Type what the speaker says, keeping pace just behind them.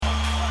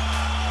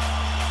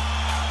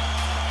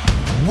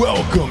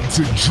Welcome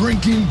to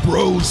Drinking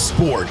Bros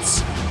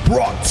Sports,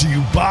 brought to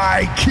you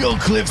by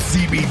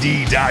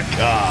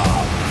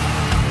KillcliffCBD.com.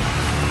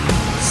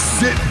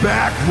 Sit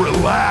back,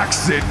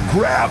 relax, and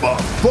grab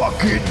a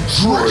fucking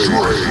drink.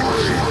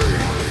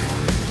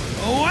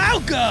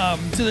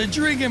 Welcome to the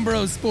Drinking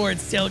Bros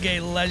Sports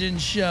Tailgate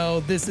Legends Show.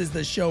 This is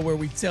the show where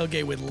we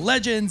tailgate with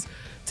legends.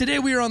 Today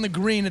we are on the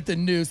green at the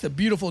Noose, the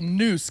beautiful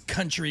Noose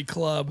Country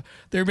Club.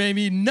 There may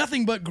be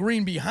nothing but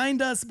green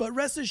behind us, but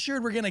rest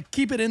assured we're going to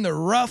keep it in the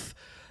rough.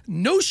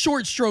 No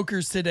short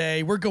strokers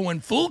today. We're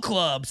going full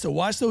club. So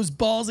watch those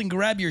balls and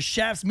grab your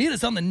shafts. Meet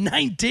us on the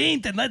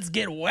 19th and let's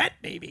get wet,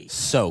 baby.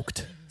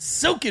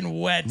 Soaking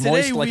wet. Moist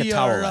Today like a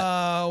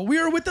towelette. we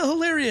are with the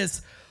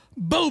hilarious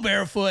Bo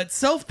Barefoot,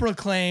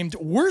 self-proclaimed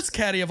worst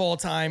caddy of all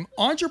time,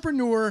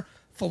 entrepreneur,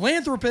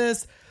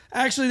 philanthropist.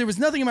 Actually, there was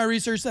nothing in my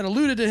research that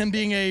alluded to him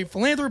being a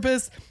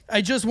philanthropist.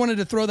 I just wanted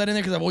to throw that in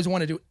there because I've always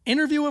wanted to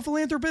interview a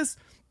philanthropist.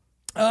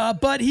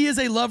 But he is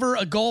a lover,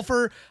 a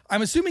golfer.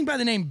 I'm assuming by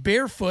the name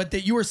Barefoot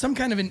that you are some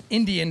kind of an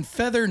Indian,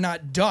 feather,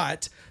 not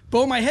dot.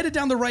 Bo, am I headed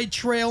down the right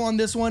trail on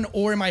this one,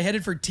 or am I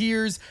headed for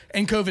tears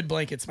and COVID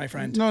blankets, my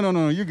friend?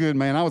 No, you're good,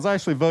 man. I was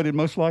actually voted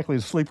most likely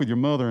to sleep with your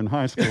mother in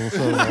high school,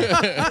 so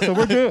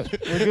we're good.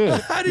 We're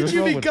good. How did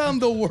you become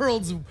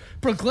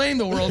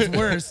proclaimed the world's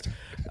worst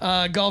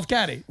golf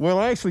caddy? Well,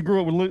 I actually grew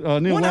up with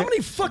Neil. How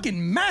many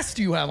fucking masks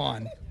do you have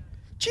on?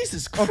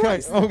 Jesus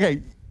Christ.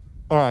 Okay.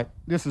 All right,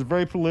 this is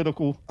very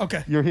political.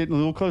 Okay. You're hitting a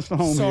little close to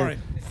home Sorry.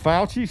 here.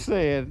 Fauci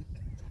said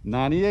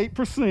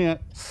 98%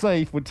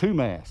 safe with 2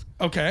 masks.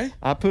 Okay.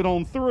 I put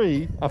on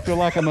 3. I feel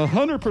like I'm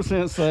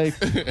 100% safe.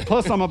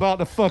 Plus, I'm about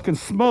to fucking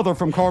smother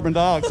from carbon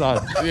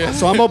dioxide. Yeah.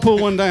 So I'm going to pull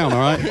one down, all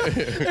right?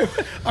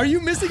 Are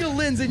you missing a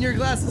lens in your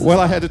glasses? Well,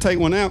 I had to take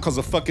one out because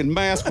the fucking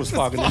mask was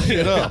fogging the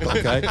shit up,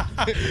 okay?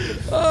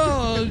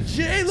 Oh,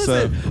 Jay,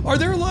 listen. Are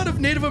there a lot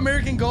of Native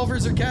American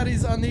golfers or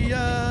caddies on the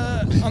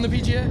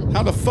PGA?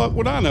 How the fuck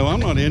would I know? I'm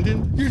not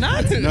Indian. You're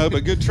not? No,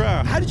 but good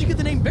try. How did you get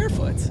the name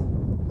Barefoot?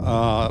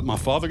 My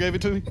father gave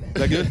it to me. Is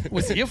that good?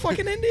 Was he a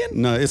fucking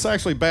Indian? No, it's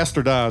actually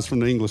bastardized from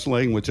the English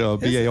language.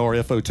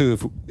 B-A-R-F-O-T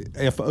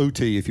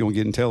if you want to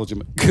get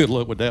intelligent. Good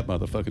luck with that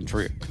motherfucking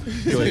trick.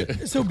 Go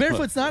ahead. So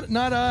Barefoot's not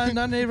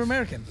Native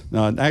American?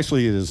 No,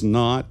 actually it is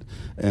not,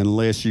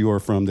 unless you are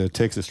from the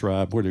Texas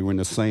tribe where they were in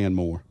the sand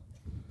more.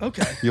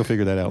 Okay. You'll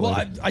figure that out Well,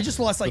 later. I just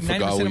lost like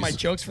 90% of my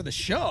jokes for the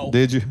show.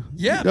 Did you?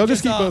 Yeah. No,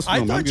 just keep because, busting I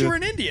them. thought I'm you good. were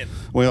an Indian.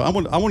 Well, I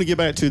want to get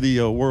back to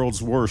the world's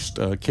worst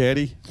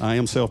caddy. I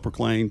am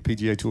self-proclaimed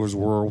PGA Tour's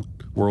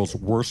world's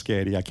worst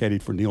caddy. I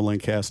caddied for Neil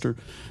Lancaster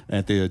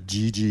at the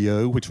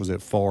GGO, which was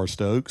at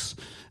Forest Oaks.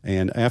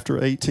 And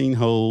after 18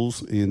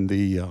 holes in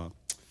the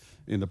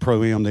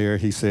Pro-Am there,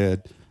 he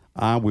said,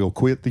 I will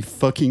quit the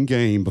fucking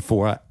game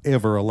before I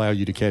ever allow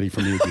you to caddy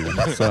for me again.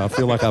 So I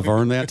feel like I've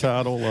earned that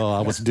title. I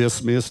was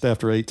dismissed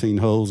after 18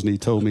 holes, and he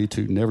told me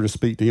to never to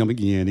speak to him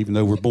again, even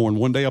though we're born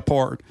one day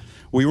apart.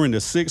 We were in the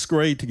 6th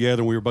grade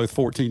together, and we were both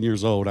 14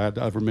 years old. I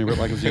remember it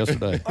like it was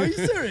yesterday. Are you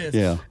serious?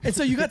 Yeah. And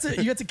so you got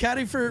to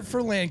caddy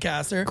for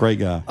Lancaster. Great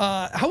guy.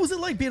 How was it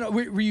like being?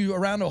 Were you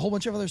around a whole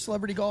bunch of other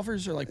celebrity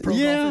golfers or like pro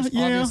golfers?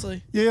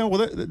 Obviously. Yeah.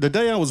 Well, the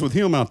day I was with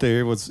him out there,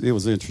 it was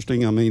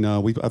interesting. I mean,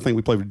 I think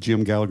we played with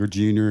Jim Gallagher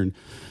Jr. and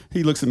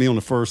he looks at me on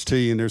the first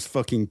tee, and there's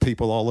fucking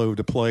people all over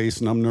the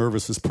place, and I'm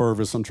nervous as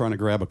Purvis. I'm trying to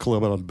grab a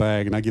club out of the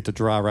bag, and I get the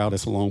driver out.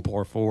 It's a long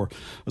par 4.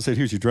 I said,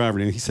 here's your driver.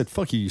 And he said,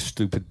 fuck you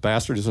stupid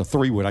bastard. It's a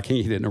 3-wood. I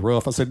can't hit it in the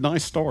rough. I said,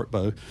 nice start,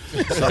 Bo.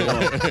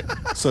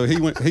 So he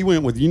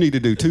went with, you need to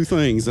do 2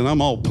 things. And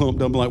I'm all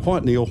pumped up. I'm like,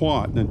 what, Neil,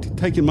 what? And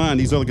take in mind,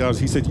 these other guys,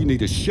 he said, you need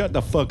to shut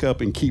the fuck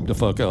up and keep the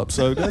fuck up.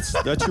 So that's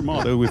your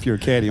motto if you're a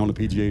caddy on the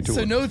PGA Tour.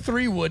 So no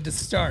 3-wood to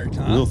start,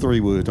 huh? Little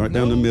 3-wood, right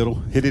down the middle.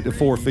 Hit it at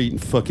 4 feet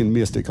and fucking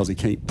missed it because he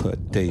can't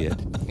putt dead.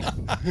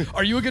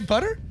 Are you a good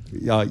putter?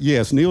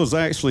 Yes, Neil has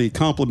actually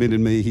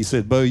complimented me. He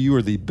said, Bo, you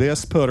are the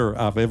best putter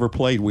I've ever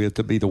played with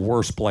to be the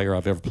worst player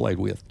I've ever played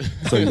with.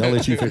 So I'll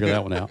let you figure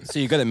that one out. So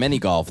you're good at mini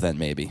golf then,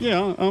 maybe?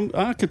 Yeah,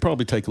 I could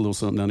probably take a little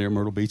something down there at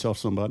Myrtle Beach off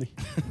somebody.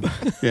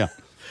 Yeah.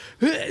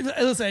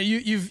 Listen,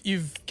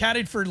 you've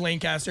caddied for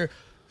Lancaster.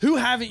 Who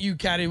haven't you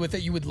caddied with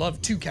that you would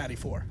love to caddy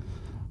for?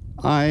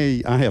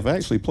 I have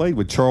actually played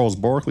with Charles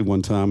Barkley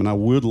one time, and I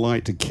would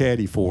like to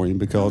caddy for him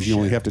because you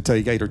only have to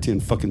take 8 or 10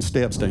 fucking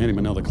steps to hand him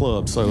another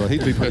club. So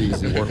he'd be pretty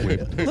easy to work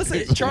with.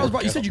 Listen, Charles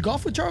Barkley, you said you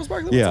golfed with Charles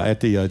Barkley? Yeah,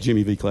 at the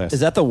Jimmy V Classic. Is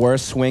that the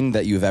worst swing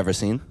that you've ever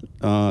seen?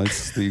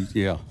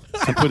 Yeah.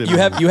 Put it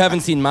You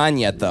haven't seen mine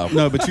yet, though.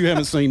 No, but you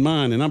haven't seen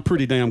mine, and I'm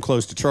pretty damn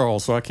close to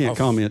Charles, so I can't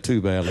comment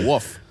too badly.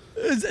 Woof.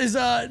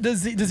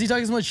 Does he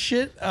talk as much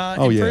shit in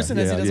person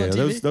as he does on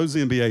TV? Those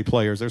NBA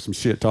players, they're some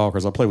shit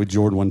talkers. I played with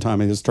Jordan one time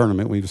in his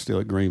tournament. We were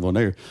still at Greenville.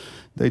 And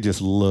they just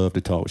love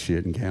to talk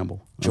shit and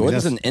gamble.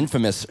 Jordan's an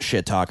infamous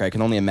shit talker. I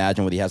can only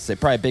imagine what he has to say.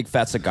 Probably a big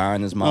fat cigar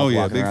in his mouth. Oh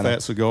yeah, walking big around.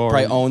 fat cigar.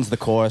 Probably owns the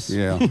course.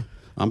 Yeah.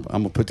 I'm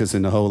gonna put this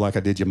in the hole like I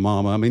did your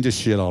mama. I mean,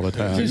 just shit all the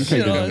time. Just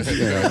shit all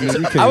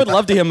the time. I would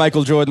love to hear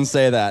Michael Jordan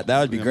say that.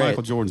 That would be great.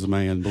 Michael Jordan's a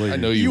man, believe me. I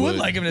know You would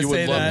like him to you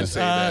say would love that. to say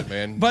that,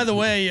 man. By the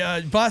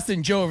way,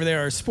 Boston Joe over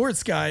there, our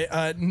sports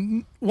guy,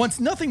 wants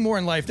nothing more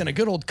in life than a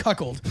good old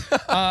cuckold.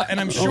 And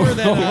I'm sure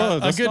that a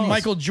that's good nice.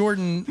 Michael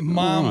Jordan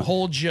mom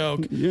hole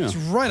joke is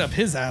right up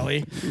his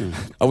alley.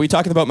 Are we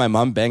talking about my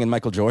mom banging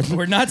Michael Jordan?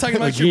 We're not talking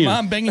about your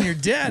mom banging your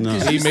dad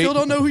because you still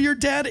don't know who your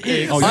dad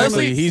is.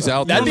 Honestly, he's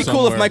out there That'd be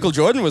cool if somewhere. Michael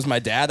Jordan was my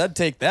dad. I'd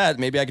take that.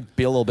 Maybe I could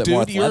be a little bit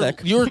more Dude,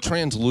 athletic. you're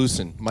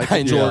translucent. I Michael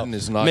know. Jordan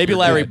is not. Maybe your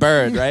Larry dad.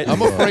 Bird, right?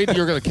 I'm afraid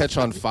you're going to catch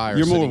on fire.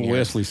 You're more sitting here.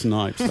 Wesley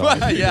Snipes.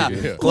 Sorry.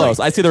 yeah, close.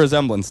 I see the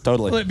resemblance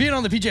totally. Look, being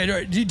on the PGA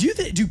Tour,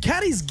 do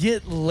caddies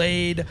get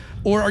laid,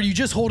 or are you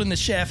just holding the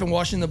shaft and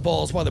washing the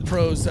balls while the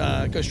pros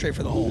go straight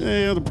for the hole?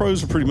 Yeah, the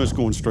pros are pretty much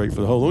going straight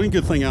for the hole. The only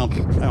good thing out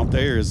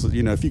there is,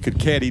 if you could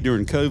caddy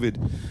during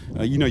COVID,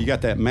 you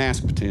got that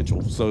mask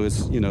potential. So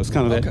it's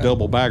kind of that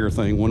double bagger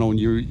thing, one on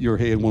your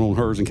head, one on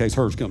hers, in case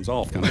hers comes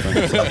off, kind of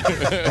thing. So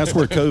that's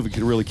where COVID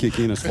can really kick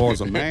in as far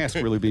as a mask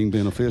really being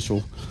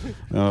beneficial.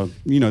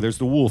 There's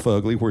the wolf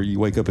ugly, where you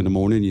wake up in the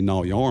morning and you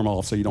gnaw your arm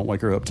off so you don't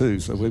wake her up too.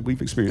 So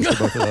we've experienced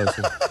both of those.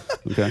 So,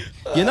 okay.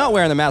 You're not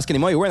wearing a mask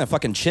anymore. You're wearing a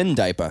fucking chin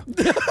diaper.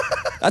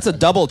 That's a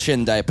double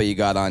chin diaper you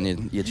got on your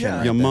chin. Yeah.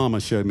 right Your there. mama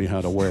showed me how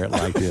to wear it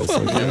like this.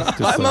 So just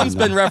My so mom's you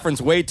know. been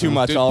referenced way too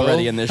much Dude,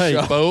 already Bo, in this hey,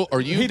 show. Bo, are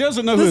you? He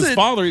doesn't know who his Listen,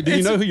 father is. Do you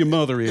it's- know who your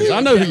mother is?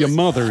 I know who your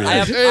mother is.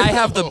 I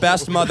have the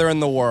best mother in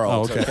the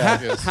world. Okay.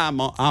 Hi,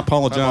 Mom. I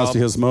apologize to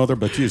his mother,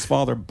 but his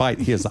father bite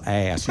his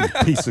ass, you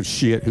piece of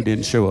shit who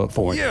didn't show up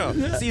for him.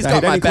 Yeah. See, he's Hey,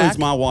 got that my includes back.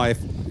 my wife,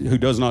 who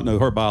does not know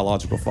her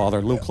biological father.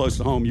 A little close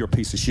to home, you're a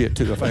piece of shit,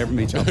 too. If I ever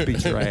meet you, I'll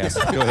beat your ass.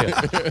 Go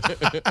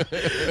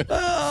ahead.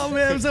 Oh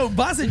man! So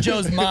Boston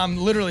Joe's mom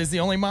literally is the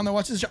only mom that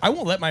watches the show. I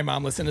won't let my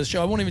mom listen to the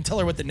show. I won't even tell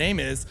her what the name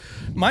is.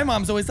 My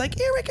mom's always like,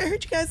 "Eric, I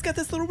heard you guys got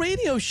this little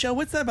radio show.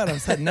 What's that about?" I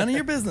said, "None of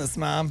your business,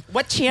 Mom.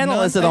 What channel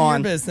None is it of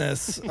on?" Your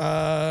business."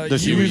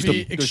 Does she You would use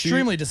be the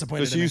extremely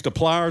disappointed. Does she in use me. the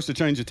pliers to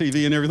change the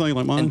TV and everything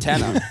like mine?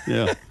 Antenna.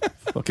 Yeah.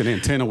 Fucking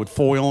antenna with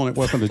foil on it.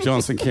 Welcome to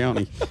Johnson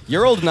County.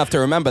 You're old enough to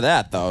remember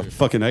that, though.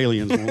 Fucking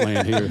aliens won't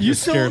land here. You're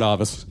still- scared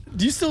of us.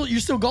 You're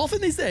still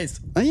golfing these days?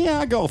 Yeah,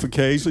 I golf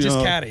occasionally.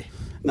 Just caddy.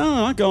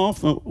 No, I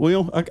golf.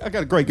 I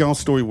got a great golf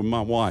story with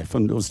my wife. I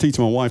was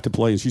teaching my wife to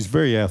play, and she's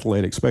very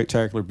athletic,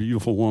 spectacular,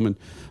 beautiful woman.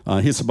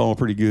 Hits the ball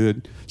pretty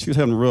good. She was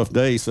having a rough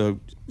day, so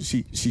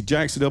she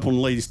jacks it up on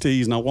the ladies'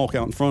 tees, and I walk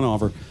out in front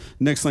of her.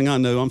 Next thing I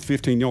know, I'm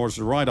 15 yards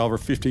to the right of her,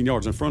 15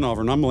 yards in front of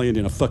her, and I'm laying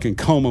in a fucking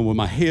coma with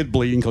my head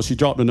bleeding because she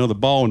dropped another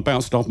ball and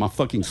bounced off my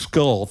fucking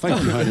skull.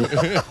 Thank you,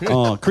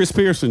 honey. Chris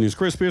Pearson. Is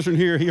Chris Pearson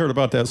here? He heard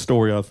about that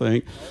story, I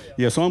think.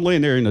 Yeah, so I'm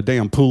laying there in a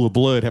damn pool of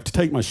blood, have to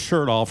take my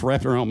shirt off,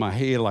 wrap it around my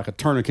head like a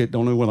tourniquet,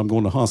 don't know whether I'm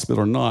going to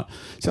hospital or not.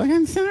 She's like,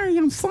 I'm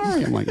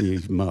sorry. I'm like,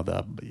 you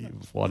mother,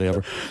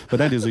 whatever. But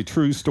that is a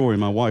true story.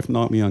 My wife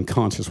knocked me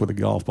unconscious with a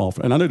golf ball.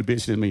 And I know the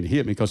bitch didn't mean to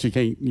hit me because she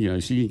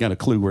can't, she ain't got a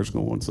clue where it's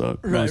going. So,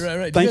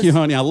 Right. Thank you,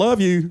 honey. I love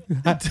you.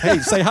 Hey,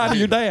 say hi to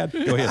your dad.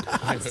 Go ahead.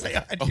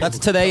 That's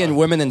today in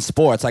women in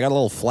sports. I got a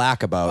little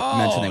flack about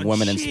mentioning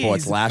women in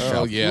sports jeez. last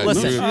show. Oh yeah,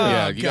 Listen, dude,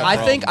 yeah. You got I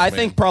think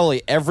problems,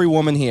 probably every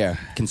woman here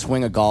can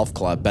swing a golf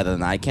club better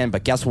than I can.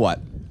 But guess what?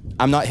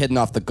 I'm not hitting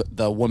off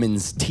the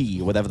women's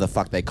tee, whatever the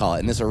fuck they call it.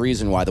 And there's a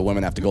reason why the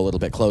women have to go a little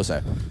bit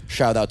closer.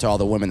 Shout out to all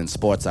the women in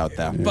sports out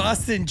there.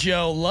 Boston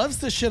Joe loves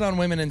to shit on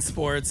women in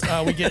sports.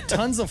 We get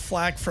tons of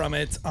flack from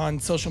it on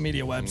social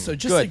media webs, so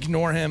just Good.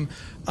 ignore him.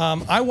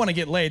 I want to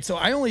get laid, so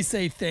I only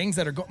say things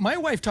that are. My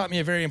wife taught me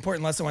a very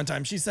important lesson one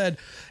time. She said,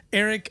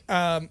 "Eric,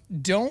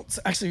 don't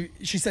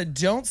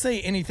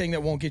say anything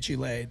that won't get you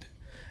laid."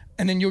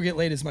 And then you'll get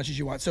laid as much as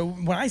you want. So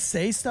when I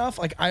say stuff,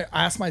 like I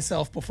ask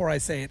myself before I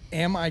say it,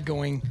 am I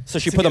going So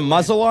she to put a get laid?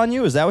 muzzle on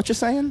you? Is that what you're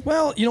saying?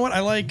 Well, you know what? I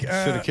like... Should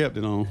have kept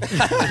it on.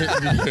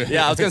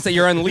 Yeah, I was going to say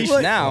you're unleashed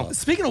Look, now.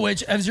 Speaking of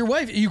which, as your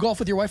wife, you golf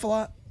with your wife a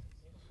lot?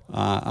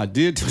 I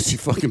did till she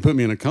fucking put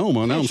me in a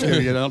coma. Now I'm scared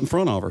to get out in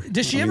front of her.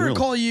 Does she I mean, ever really.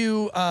 call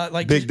you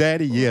like Big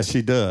Daddy? Yes,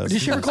 she does. Does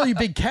she ever call you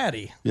Big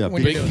Caddy? Yeah,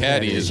 when Big you're doing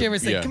Caddy it? Does is- she ever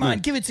say, yeah. "Come on,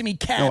 give it to me,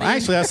 Caddy"? No,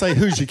 actually, I say,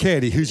 "Who's your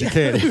caddy? Who's your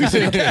caddy?"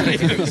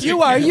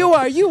 You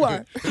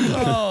are.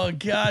 Oh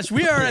gosh,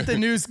 we are at the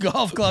Noose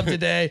Golf Club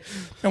today,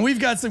 and we've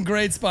got some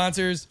great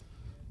sponsors.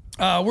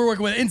 We're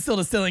working with Instill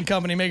Distilling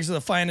Company, makers of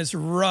the finest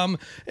rum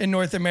in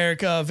North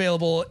America,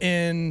 available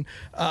in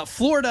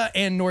Florida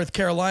and North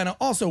Carolina.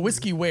 Also,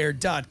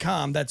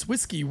 whiskeyware.com. That's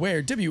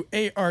whiskeyware,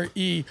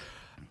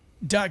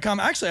 WARE.com.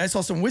 Actually, I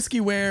saw some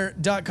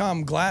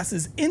whiskeyware.com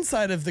glasses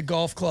inside of the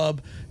golf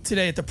club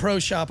today at the pro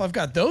shop. I've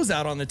got those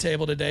out on the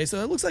table today,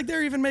 so it looks like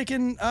they're even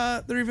making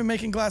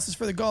glasses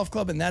for the golf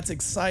club, and that's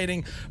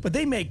exciting. But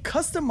they make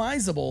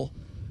customizable,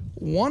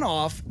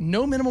 one-off,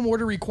 no minimum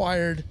order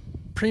required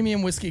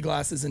premium whiskey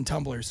glasses and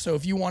tumblers. So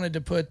if you wanted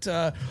to put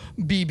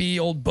BB,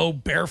 old Bo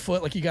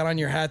Barefoot, like you got on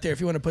your hat there, if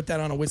you want to put that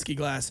on a whiskey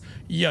glass,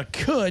 you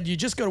could. You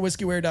just go to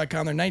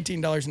whiskeyware.com. They're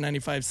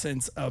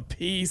 $19.95 a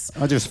piece.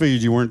 I just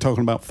figured you weren't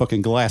talking about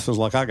fucking glasses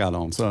like I got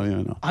on.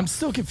 So, I'm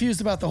still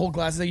confused about the whole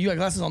glasses thing. You got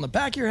glasses on the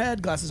back of your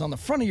head, glasses on the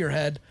front of your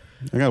head.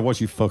 I got to watch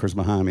you fuckers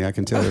behind me. I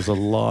can tell there's a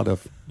lot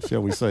of,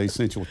 shall we say,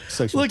 sexual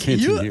Look, tension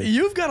here.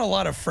 you've got a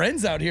lot of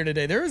friends out here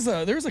today. There's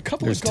a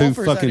couple There's of two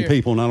golfers out fucking here.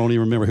 people, and I don't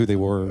even remember who they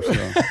were.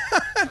 So.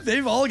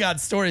 They've all got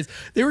stories.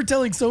 They were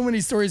telling so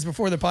many stories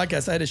before the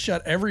podcast. I had to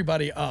shut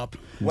everybody up.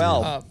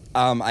 Well,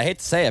 I hate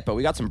to say it, but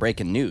we got some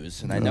breaking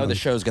news, and I know the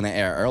show's going to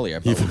air earlier,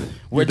 but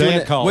we're your dad doing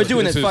it. called. We're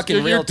doing This it is- fucking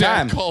your real dad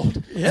time. called.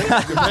 His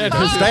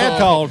dad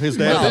called. His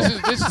dad Well,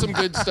 called. this is some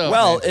good stuff.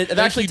 Well, man. it Thank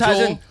actually you, ties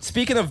Joel. in.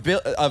 Speaking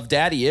of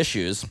daddy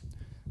issues,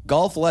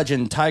 golf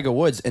legend Tiger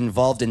Woods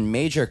involved in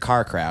major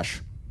car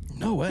crash.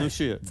 No way. No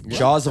shit.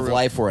 Jaws of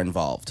life were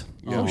involved.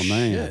 Oh,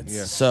 man.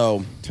 Yeah.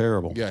 So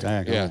Terrible. Yeah,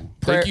 Daggone. yeah.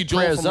 Prayer- Thank you, Joel,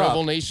 prayers from up.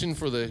 Rebel Nation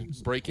for the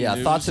breaking Yeah,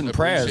 news. thoughts and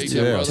prayers, Appreciate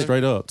too. that, Yeah, brother.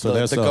 straight up. So the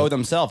that's goat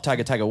himself,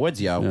 Tiger Woods,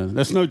 yo. yeah,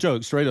 that's no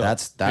joke. Straight up.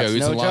 That's Yeah, he's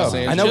no in Los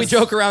joke. I know we Angeles.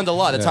 joke around a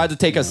lot. It's hard to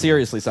take us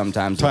seriously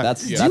sometimes. But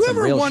that's Do that's you some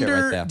ever real wonder?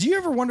 shit right there. Do you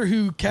ever wonder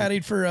who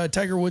caddied for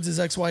Tiger Woods'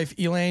 ex-wife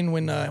Elaine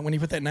when he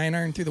put that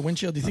 9-iron through the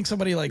windshield? Do you think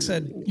somebody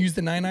said use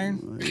the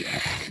 9-iron?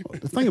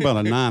 the thing about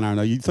a 9-iron,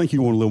 though, you'd think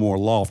you want a little more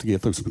loft to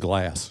get through some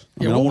glass.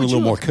 I Yeah, want a little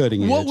more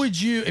cutting What edge.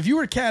 would you, if you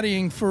were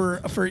caddying for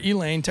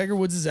Elaine, Tiger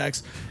Woods'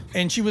 ex,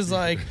 and she was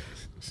like,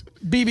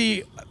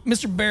 BB,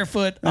 Mr.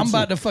 Barefoot, I'm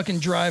about to fucking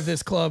drive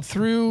this club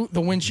through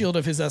the windshield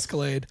of his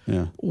Escalade.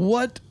 Yeah.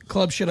 What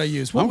club should I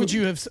use? What would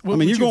you have? What I mean,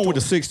 would you're you have going with a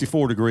told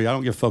 64 degree. I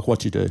don't give a fuck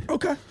what you do. her?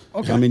 Okay.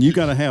 Okay. I mean, you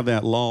got to have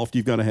that loft.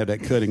 You've got to have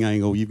that cutting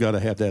angle. You've got to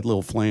have that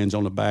little flange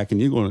on the back,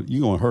 and you're going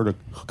to hurt a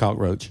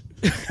cockroach.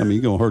 I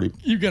mean, you're going to hurt him.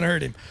 you're gonna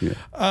hurt him.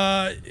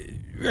 Yeah.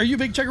 Are you a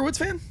big Tiger Woods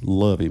fan?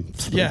 Love him.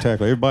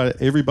 Spectacular.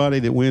 Everybody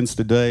that wins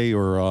today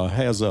or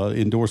has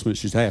endorsements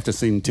should have to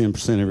see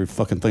 10% every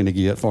fucking thing they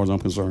get, as far as I'm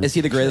concerned. Is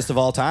he the greatest of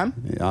all time?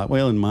 Yeah,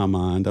 well, in my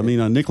mind, I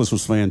mean, Nicholas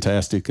was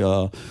fantastic,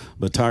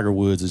 but Tiger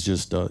Woods is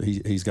just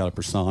he's got a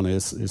persona.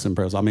 It's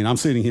impressive. I mean, I'm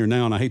sitting here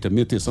now, and I hate to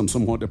admit this, I'm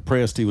somewhat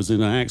depressed. He was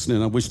in an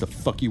accident. I wish the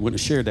fuck you wouldn't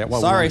have shared that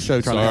while we were on the show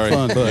trying to have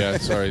fun. But Yeah,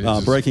 sorry. This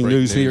is breaking breaking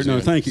news here. news, No,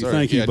 yeah. thank you, Sorry.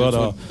 thank you. Yeah,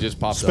 But just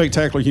popped up.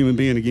 spectacular human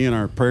being again.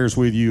 Our prayers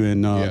with you,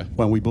 and Yeah.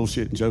 when we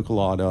bullshit and joke a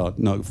lot,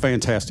 no,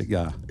 fantastic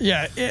guy.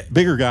 Yeah.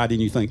 Bigger guy than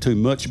you think too.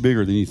 Much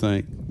bigger than you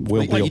think. Well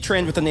Like he built.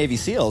 trained with the Navy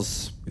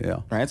SEALs. Yeah.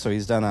 Right. So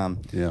he's done.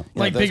 Yeah. you know,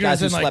 Like those bigger guys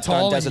who as in, like, slept on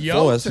tall and desert yoked,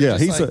 floors. or- Yeah,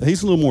 just like-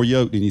 he's a little more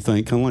yoked than you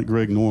think. Kind of like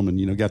Greg Norman,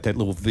 got that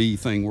little V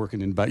thing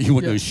working in the back. You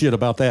wouldn't know shit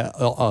about that,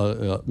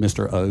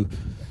 Mr. O.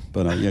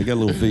 But yeah, got a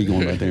little V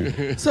going right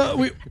there. So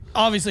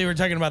we're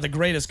talking about the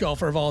greatest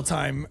golfer of all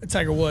time,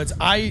 Tiger Woods.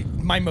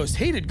 My most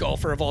hated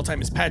golfer of all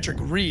time is Patrick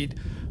Reed.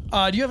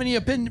 Do you have any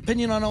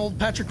opinion on old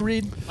Patrick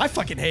Reed? I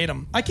fucking hate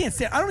him. I can't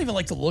stand. I don't even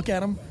like to look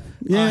at him.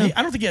 Yeah.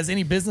 I don't think he has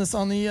any business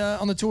on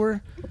the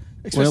tour,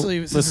 especially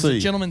Well, since let's it's a see.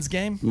 gentleman's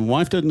game. My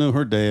wife doesn't know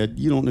her dad.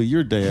 You don't know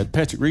your dad.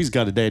 Patrick Reed's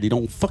got a dad you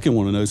don't fucking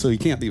want to know, so he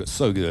can't do it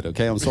so good.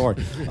 Okay, I'm sorry.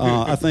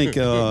 I think.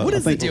 What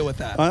is I think, the deal with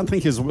that? I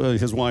think his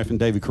wife and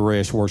David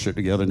Koresh worship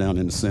together down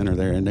in the center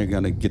there, and they're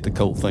going to get the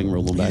Colt thing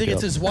rolling You back think up.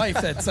 it's his wife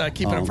that's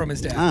keeping him from his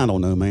dad? I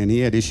don't know, man. He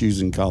had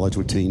issues in college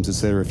with teams,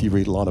 etc. If you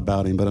read a lot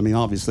about him, but I mean,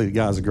 obviously the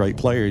guy's a great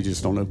player. He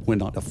just don't know when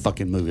not to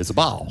fucking move. It's a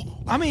ball.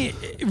 I mean,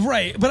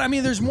 right, but I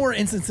mean, there's more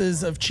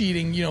instances of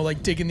cheating.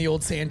 Like digging the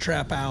old sand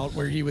trap out,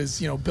 where he was,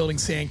 building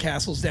sand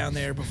castles down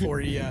there before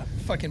he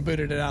fucking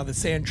booted it out of the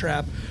sand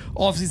trap.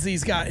 Obviously,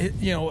 he's got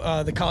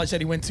the college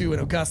that he went to in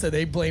Augusta.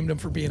 They blamed him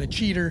for being a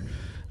cheater.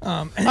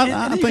 I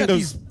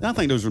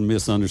think those are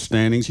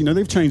misunderstandings.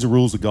 They've changed the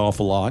rules of golf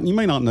a lot, and you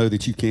may not know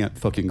that you can't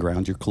fucking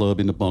ground your club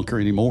in the bunker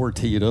anymore, or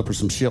tee it up, or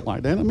some shit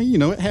like that. I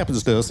mean, it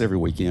happens to us every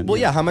weekend. Well,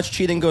 yeah. How much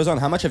cheating goes on?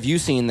 How much have you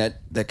seen that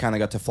kind of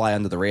got to fly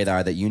under the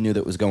radar that you knew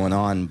that was going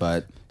on,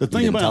 but you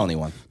didn't tell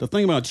anyone? The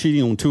thing about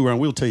cheating on tour, and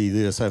we'll tell you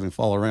this, having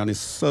followed around, is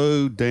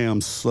so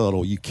damn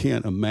subtle. You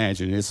can't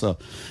imagine. It's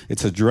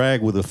a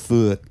drag with a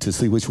foot to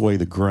see which way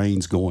the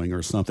grain's going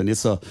or something.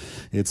 It's a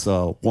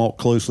walk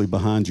closely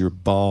behind your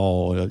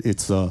ball.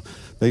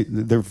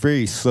 They're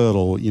very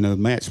subtle.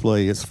 Match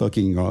play. It's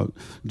fucking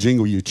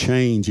jingle your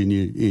change in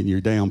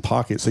your damn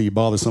pocket so you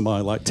bother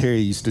somebody like Terry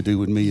used to do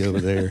with me over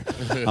there.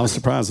 I was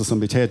surprised that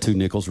some bitch had two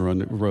nickels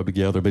rub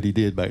together, but he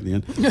did back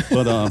then.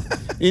 But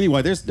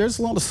anyway, there's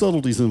a lot of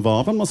subtleties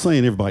involved. I'm not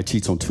saying everybody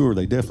cheats on tour.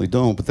 They definitely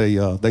don't, but they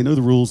know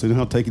the rules. They know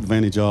how to take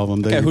advantage of them.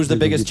 Okay, who's the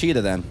biggest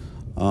cheater then?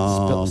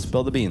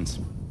 Spill the beans.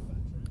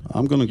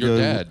 I'm going to go. Your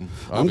dad,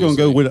 I'm going to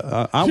go with.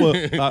 I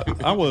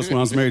was when I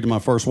was married to my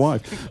first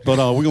wife, but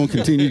we're going to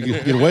continue to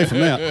get away from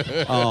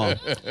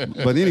that.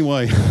 But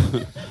anyway,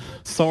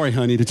 sorry,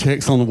 honey, the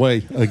check's on the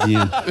way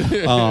again.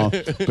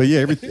 But yeah,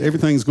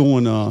 everything's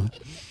going.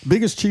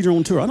 Biggest cheater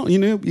on tour. I don't.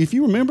 If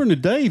you remember in the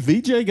day,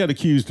 VJ got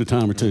accused a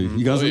time or two.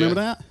 You guys remember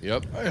that?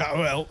 Yep.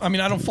 Well, I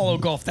mean, I don't follow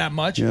golf that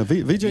much. Yeah,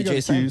 VJ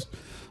got same. accused.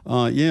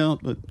 Yeah,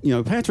 but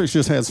Patrick's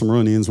just had some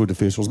run-ins with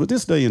officials. But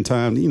this day and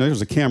time, there's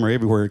a camera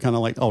everywhere, kind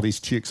of like all these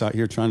chicks out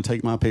here trying to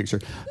take my picture.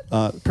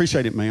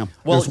 Appreciate it, ma'am.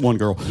 Well, There's one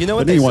girl. you know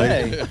what But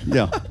anyway, they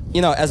say.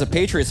 Yeah, As a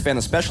Patriots fan,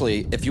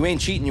 especially, if you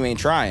ain't cheating, you ain't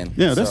trying.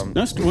 yeah. So-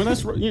 That's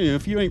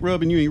if you ain't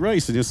rubbing, you ain't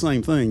racing. It's the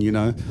same thing,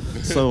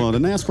 So the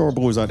NASCAR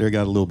boys out there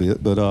got a little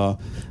bit, but a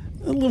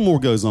little more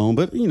goes on.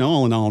 But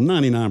all in all,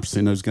 99%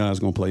 of those guys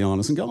are going to play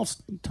honest. And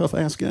golf's a tough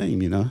ass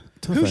game,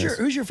 Tough ass.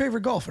 Who's your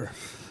favorite golfer?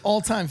 All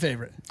time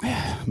favorite?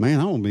 Man,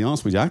 I want to be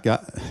honest with you.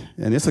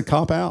 And it's a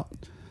cop out.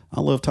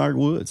 I love Tiger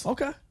Woods.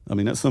 Okay. I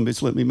mean, that son of a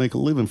bitch let me make a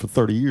living for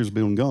 30 years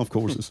building golf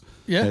courses.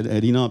 Yeah.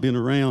 Had he not been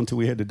around until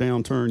we had the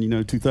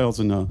downturn,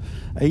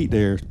 2008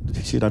 there,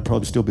 shit, I'd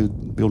probably still be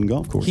building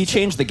golf courses. He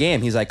changed the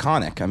game. He's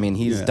iconic. I mean,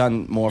 he's Yeah.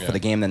 done more for the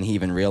game than he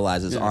even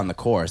realizes on the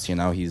course.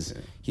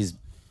 He's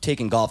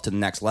taken golf to the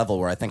next level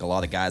where I think a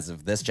lot of guys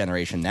of this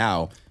generation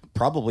now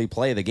probably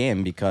play the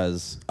game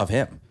because of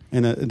him.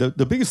 And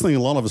the biggest thing a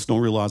lot of us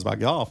don't realize about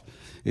golf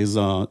is,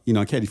 I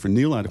caddied for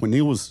Neil. When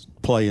Neil was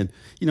playing,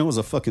 it was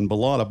a fucking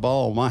balata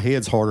ball. My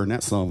head's harder than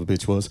that son of a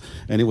bitch was.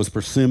 And it was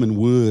persimmon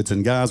woods,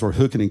 and guys were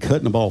hooking and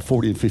cutting the ball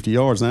 40 and 50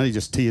 yards. Now he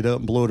just tee it up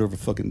and blow it over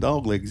fucking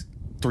dog legs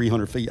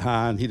 300 feet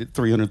high and hit it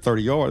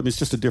 330 yards. I mean, it's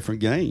just a different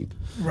game.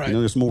 Right.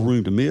 There's more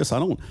room to miss. I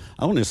don't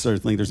necessarily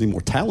think there's any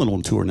more talent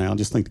on tour now. I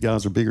just think the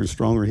guys are bigger and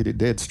stronger, hit it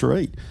dead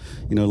straight.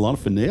 A lot of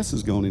finesse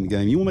is going in the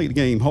game. You want to make the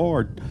game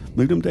hard,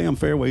 move them damn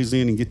fairways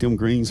in and get them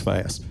greens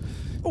fast.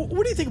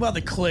 What do you think about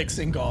the cliques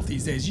in golf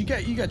these days? You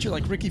got your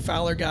like Ricky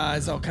Fowler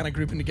guys all kind of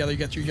grouping together. You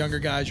got your younger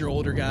guys, your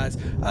older guys.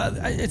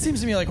 It seems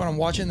to me like when I'm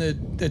watching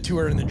the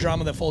tour and the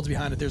drama that folds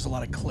behind it, there's a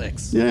lot of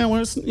cliques. Yeah,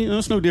 well,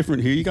 it's no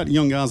different here. You got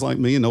young guys like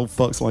me and old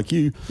fucks like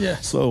you. Yeah.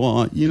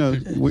 So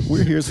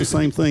we're here. It's the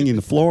same thing in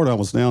Florida. I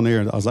was down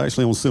there. I was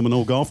actually on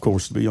Seminole Golf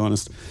Course, to be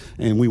honest,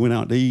 and we went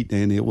out to eat,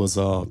 and it was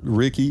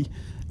Ricky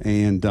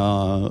and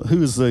who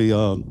was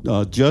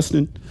the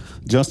Justin.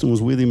 Justin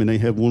was with him, and they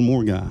had one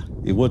more guy.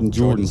 It wasn't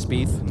Jordan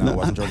Spieth? No, it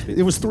wasn't Jordan Spieth.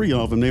 It was three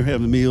of them. They were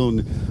having a meal,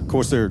 and of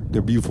course their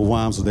beautiful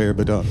wives were there.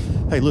 But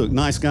hey, look,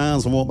 nice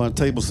guys. I walked by the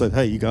table, said,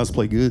 "Hey, you guys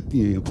play good.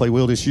 Play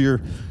well this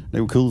year." They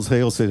were cool as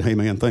hell. Said, "Hey,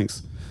 man,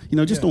 thanks."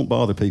 Just don't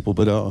bother people.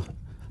 But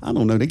I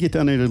don't know. They get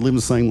down there to live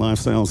the same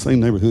lifestyle, same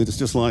neighborhood. It's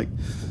just like,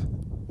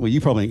 well, you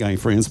probably ain't got any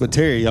friends, but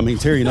Terry and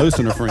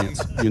Osen are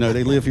friends.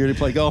 They live here. They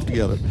play golf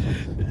together.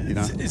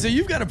 So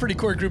you've got a pretty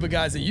core group of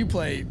guys that you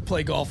play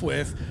golf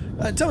with.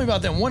 Tell me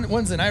about them.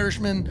 One's an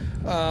Irishman.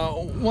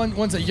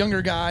 One's a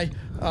younger guy,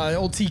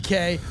 old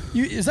TK.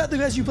 Is that the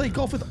guys you play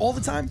golf with all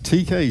the time?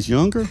 TK's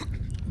younger.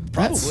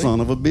 Probably. That son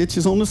of a bitch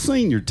is on the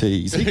senior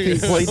tees. He can't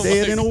play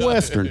dead in a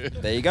Western.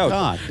 There you go.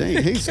 God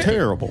dang, he's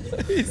terrible.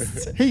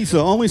 He's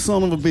the only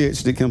son of a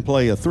bitch that can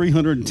play a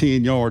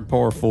 310-yard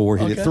par 4,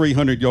 hit it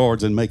 300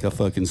 yards, and make a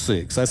fucking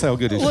 6. That's how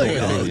good his short game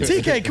is.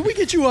 TK, can we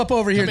get you up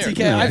over here, TK?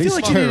 Yeah, I feel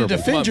like you need to terrible.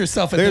 defend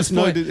yourself at There's this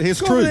point. it's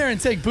Go true. over there and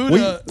take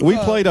Buddha. We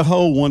played a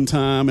hole one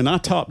time, and I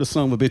topped the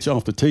son of a bitch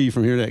off the tee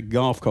from here, that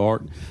golf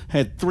cart.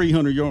 Had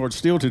 300 yards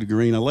still to the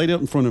green. I laid up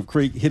in front of the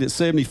creek, hit it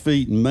 70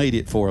 feet, and made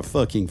it for a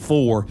fucking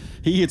 4.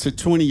 He hits it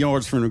 20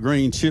 yards from the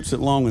green, chips it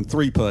long, and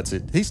 3-putts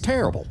it. He's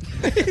terrible.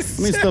 He's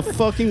the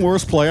fucking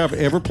worst player I've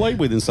ever played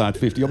with inside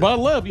 50. But I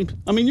love you.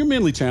 I mean, you're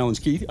mentally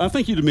challenged, Keith. I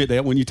think you'd admit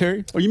that, wouldn't you,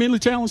 Terry? Are you mentally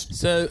challenged?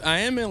 So I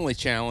am mentally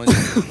challenged.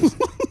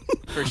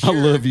 For sure. I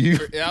love you.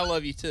 I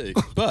love you too.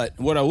 But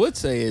what I would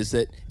say is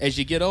that as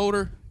you get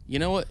older, you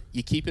know what?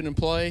 You keep it in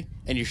play,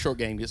 and your short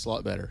game gets a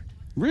lot better.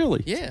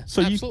 Really? Yeah,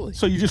 so absolutely.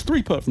 So you just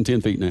 3-putt from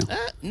 10 feet now?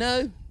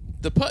 No.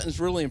 The putting's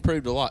really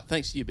improved a lot,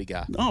 thanks to you, big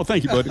guy. Oh,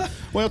 thank you, buddy.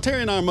 Well,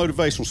 Terry and I are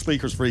motivational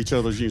speakers for each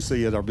other, as you can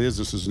see at our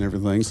businesses and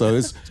everything. So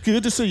it's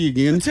good to see you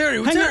again. Terry,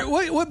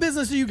 what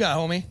business do you got,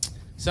 homie?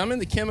 So I'm in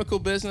the chemical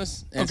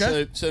business, and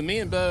Okay. so me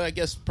and Bo, I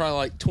guess probably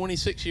like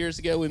 26 years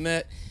ago we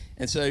met,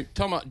 and so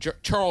talking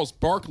about Charles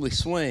Barkley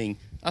swing,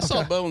 I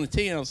saw Bo on the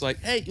tee, and I was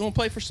like, "Hey, you want to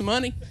play for some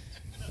money?"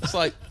 It's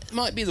like, it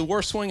might be the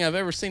worst swing I've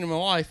ever seen in my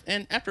life,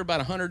 and after about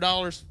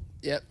 $100,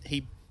 yep,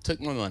 he took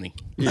my money.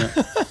 Yeah.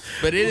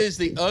 But it is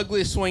the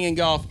ugliest swing in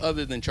golf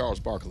other than Charles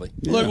Barkley.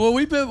 Look,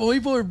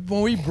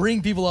 when we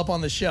bring people up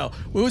on the show,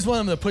 we always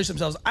want them to push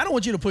themselves. I don't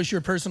want you to push your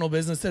personal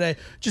business today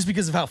just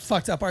because of how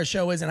fucked up our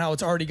show is and how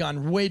it's already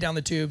gone way down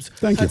the tubes.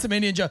 Thank you. That's some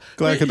Indian joke.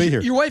 Glad I could be here.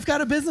 Your wife got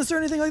a business or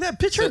anything like that?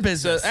 Pitch her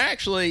business. So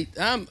actually,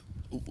 I'm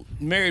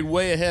married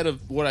way ahead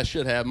of what I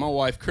should have. My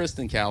wife,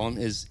 Kristen Callum,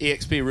 is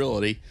EXP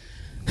Realty.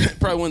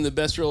 Probably one of the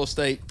best real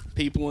estate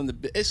people in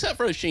the, except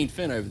for O'Sheen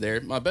Finn over there,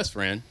 my best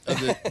friend.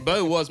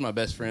 Bo was my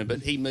best friend,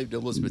 but he moved to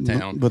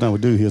Elizabethtown. But I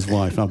would do his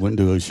wife. I wouldn't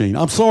do O'Sheen.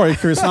 I'm sorry,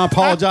 Chris. I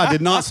apologize. I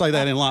did not say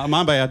that in line.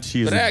 My bad.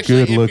 She is But a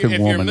actually,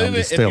 good-looking woman. I'm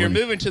just if you're telling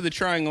you. moving to the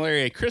Triangle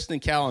area, Kristen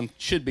Callum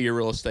should be a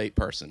real estate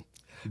person.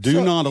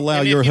 Do not allow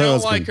And your if you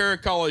husband. don't like her,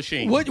 call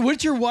O'Sheen.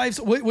 What's your wife's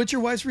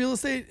real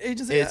estate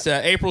agency? It's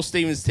April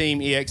Stevens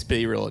Team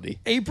EXP Realty.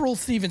 April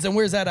Stevens, and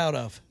where's that out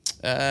of?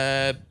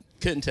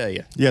 Couldn't tell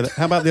you. Yeah,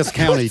 how about this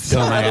county,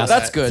 dumbass?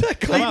 That's good.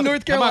 Clayton,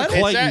 North how about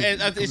Carolina.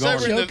 Clayton? It's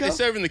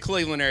over in the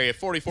Cleveland area,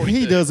 4042.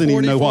 He doesn't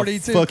even know what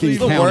 40-42 fucking Cleveland.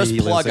 county The worst he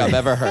lives plug in. I've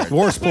ever heard.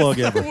 Worst plug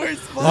ever.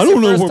 Worst plug. I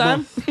don't know First where.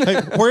 time?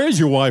 Hey, where is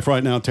your wife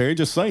right now, Terry?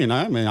 Just saying.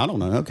 I mean, I don't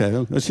know.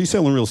 Okay, she's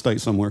selling real estate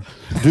somewhere.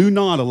 Do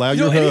not allow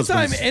your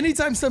husband.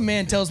 Anytime some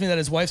man tells me that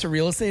his wife's a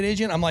real estate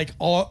agent, I'm like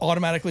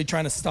automatically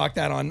trying to stalk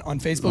that on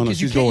Facebook Oh, no, because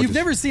she's you've gorgeous.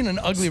 never seen an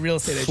ugly real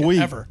estate agent Sweet.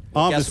 ever.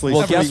 Obviously.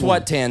 Guess sweet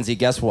what, one. Tansy?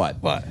 Guess what?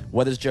 What?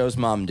 What does Joe's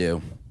mom do?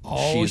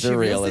 Oh, She's she a real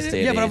real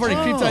estate Yeah, but I've already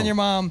agent. creeped on your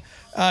mom.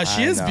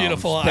 She is I know.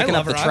 beautiful. She's picking I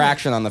up love the her.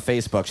 traction on the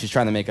Facebook. She's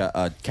trying to make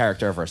a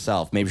character of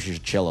herself. Maybe she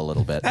should chill a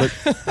little bit. But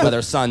let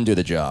her son do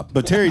the job.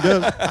 But Terry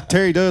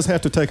does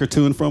have to take her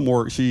to and from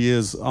work. She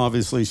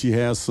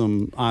has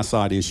some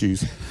eyesight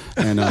issues,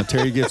 and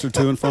Terry gets her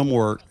to and from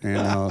work,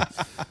 and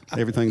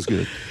everything's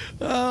good.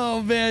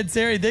 Oh man,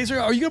 Terry, thanks for.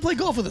 Are you gonna play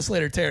golf with us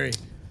later, Terry?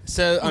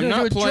 So I'm gonna not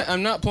do a playing.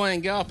 I'm not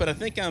playing golf, but I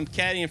think I'm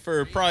caddying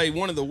for probably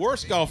one of the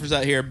worst golfers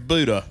out here,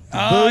 Buddha.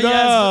 Oh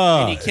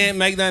yes. And you can't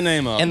make that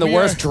name up. And the We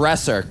worst are-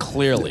 dresser,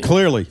 clearly.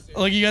 Clearly,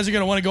 Like you guys are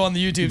gonna want to go on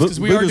the YouTube because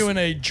we are Buddha's- doing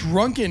a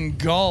drunken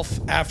golf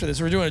after this.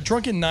 We're doing a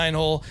drunken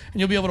 9-hole, and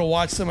you'll be able to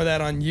watch some of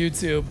that on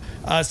YouTube.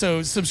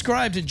 So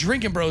subscribe to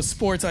Drinking Bros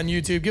Sports on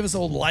YouTube. Give us a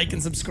little like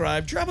and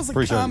subscribe. Drop us a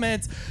Appreciate it.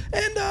 comment,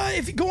 and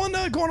if you go on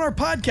our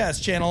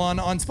podcast channel on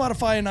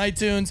Spotify and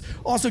iTunes,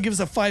 also give us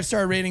a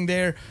 5-star rating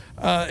there.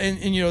 And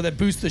you know that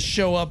boosts the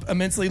show up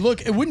immensely.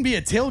 Look, it wouldn't be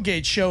a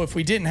tailgate show if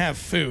we didn't have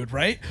food,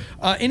 right?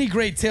 Any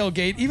great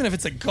tailgate, even if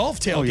it's a golf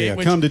tailgate. yeah,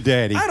 which come to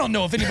Daddy. I don't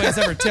know if anybody's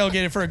ever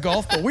tailgated for a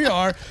golf, but we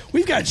are.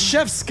 We've got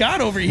Chef Scott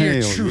over here.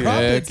 Hell yeah. Dropping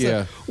Heck some-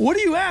 yeah. What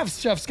do you have,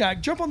 Chef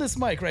Scott? Jump on this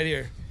mic right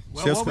here.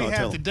 Well, Chef what we Scott, have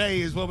tell 'em.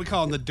 today is what we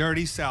call the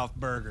Dirty South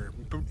Burger.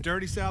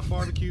 Dirty South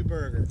Barbecue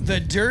Burger.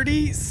 The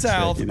Dirty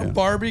South Check it out.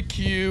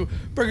 Barbecue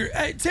Burger.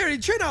 Hey, Terry,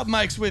 trade out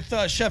mics with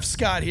Chef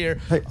Scott here.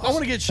 I want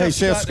to get Chef hey,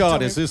 Chef Scott. to tell Scott,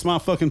 me- is this my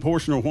fucking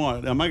portion or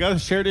what? Am I got to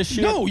share this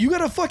shit? No, you got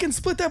to fucking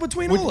split that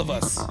between all of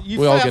us.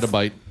 We all get a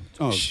bite.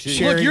 Oh, geez.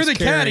 Look, you're the Sharing's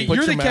caring. caddy. Put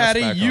You're the your mask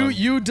caddy. back You on.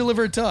 you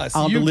deliver it to us.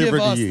 I'll you deliver give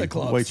to us you. the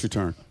clubs. Wait your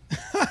turn.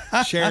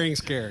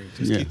 Sharing's caring.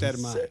 Just Yeah. keep that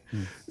in mind.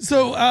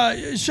 So,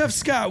 Chef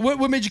Scott,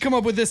 what made you come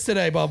up with this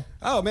today, Bob?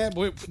 Oh, man.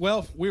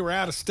 We were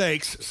out of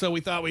steaks, so we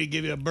thought we'd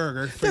give you a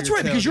burger. For That's your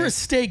right, because you're a tailgate.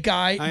 steak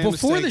guy. I am a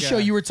Before steak the show,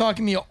 guy. you were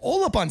talking me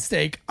all up on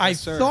steak. I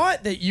sir.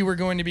 thought that you were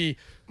going to be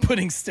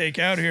putting steak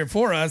out here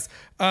for us.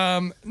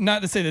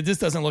 Not to say that this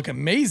doesn't look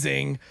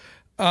amazing.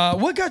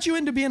 What got you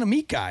into being a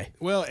meat guy?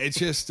 Well, it's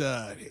just.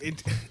 I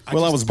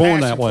just was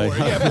born passion that way. for it.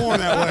 Yeah, born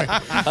that way.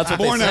 That's what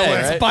Born they that say,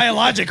 way. right?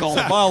 Biological.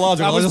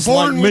 Biological. I was just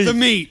born like with the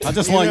meat. I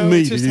just You like know,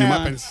 meat. It just you know?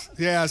 happens.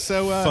 Yeah.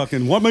 So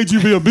Fucking, what made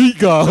you be a meat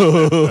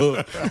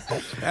guy?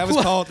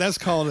 that's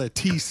called a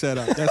tea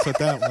setup. That's what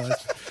that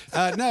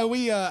was. No,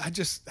 I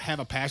just have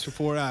a passion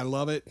for it. I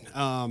love it.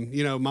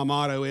 You know, my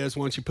motto is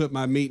once you put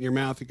my meat in your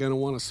mouth, you're going to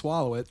want to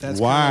swallow it. That's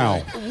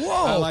Wow. kinda like-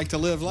 Whoa. I like to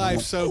live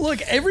life. So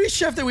Look, every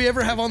chef that we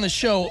ever have on the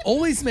show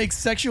always makes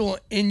sexual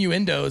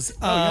innuendos.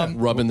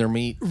 Rubbing their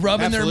meat.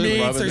 Rubbing their Absolutely.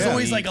 meats. Rubbing There's their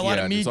always meat. like a lot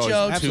Yeah, of meat there's always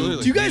jokes.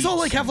 Absolutely. Do you guys all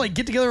like have like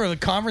get together at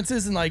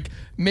conferences and like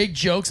make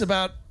jokes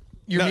about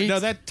your meats? no,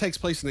 that takes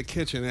place in the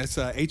kitchen. That's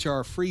a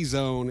HR free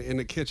zone in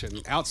the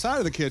kitchen. Outside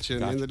of the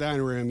kitchen, in the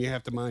dining room, you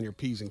have to mind your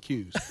P's and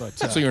Q's. But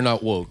So you're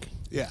not woke.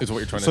 Yeah. Is what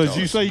you're trying to So tell did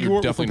you us. say you You're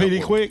work with definitely PD not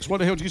woke. Quicks? What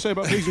the hell did you say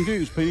about P's and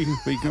Q's? This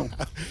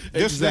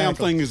damn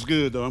Exactly. thing is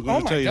good, though. I'm going Oh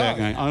to my tell you that,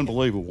 God. gang.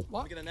 Unbelievable.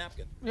 Get a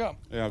napkin. Yeah.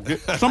 Yeah,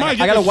 somebody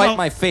I gotta get wipe some-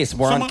 my face.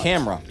 We're on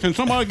camera. Can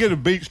somebody get a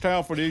beach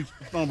towel for these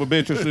son of a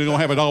bitches so they don't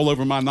have it all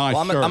over my nice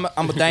Well, shirt?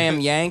 I'm a damn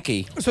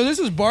Yankee. So this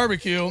is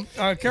barbecue.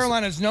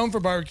 Carolina is known for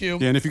barbecue.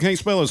 Yeah, and if you can't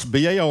spell it, it's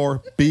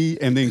B-A-R-B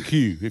and then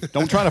Q.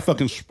 Don't try to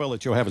fucking spell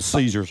it. You'll have a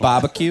seizure.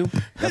 Barbecue.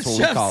 That's what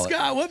we Chef call it.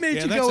 Scott, what made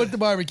Yeah, you that's go a- with the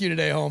barbecue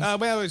today, Holmes?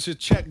 well, it's a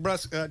Chuck.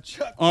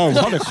 Oh,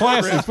 what a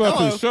classic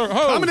fucking shirt.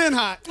 Oh, Coming in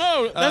hot.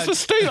 Oh, that's a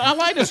Steeler. I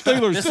like the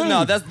Steelers, This too. is,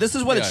 no, this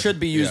is what it Yeah, should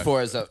be used yeah. for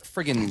as a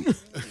friggin'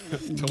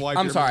 To wipe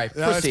I'm your sorry, mouth.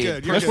 No, that's proceed.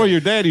 good. You're That's good. where your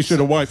daddy should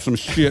have wiped some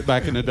shit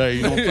back in the day.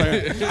 You know what I'm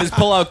saying? his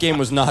pullout game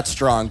was not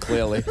strong.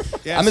 Clearly,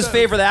 Yeah, I'm his so-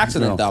 favorite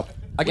accident No. though.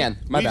 Again,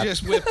 my We bad.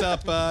 just whipped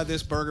up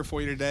this burger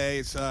for you today.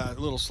 It's a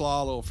little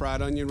slaw, a little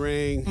fried onion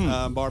ring,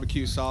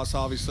 barbecue sauce,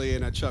 obviously,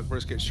 and a chuck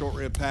brisket short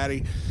rib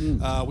patty.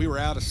 We were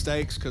out of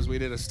steaks because we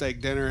did a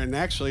steak dinner, and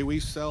actually we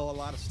sell a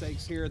lot of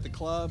steaks here at the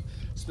club,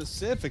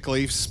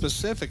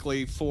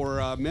 specifically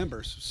for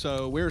members.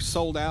 So we're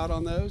sold out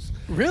on those.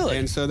 Really?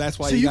 And so that's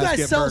why so you guys, guys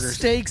get sell burgers.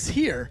 steaks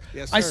here.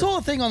 Yes, I sir. saw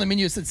a thing on the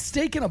menu that said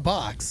steak in a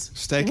box.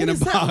 Steak What in a is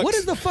that? box. What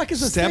is the fuck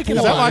is a Step steak in a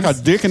Is that box? like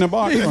a dick in a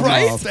box?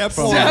 Right? Step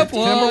From one. Step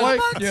one.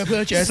 Timberlake? You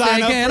put your Sign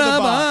steak up in for the a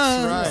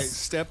box. box. Right.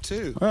 Step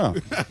two. Oh.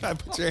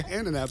 Put your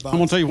hand in that box. I'm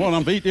going to tell you what, I'm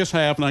going to eat this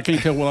half, and I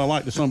can't tell what I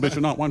like, the son of a bitch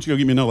or not. Why don't you go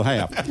give me another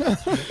half?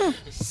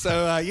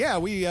 So yeah,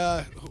 we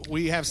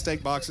have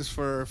steak boxes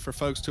for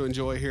folks to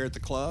enjoy here at the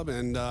club,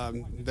 and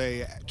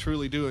they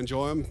truly do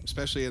enjoy them,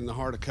 especially in the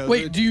heart of COVID.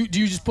 Wait, do you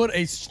just put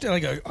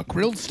a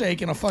grilled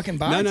steak in a fucking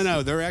box?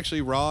 No. They're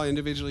actually raw,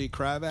 individually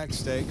cryovac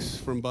steaks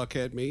from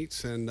Buckhead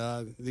Meats, and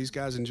these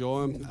guys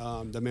enjoy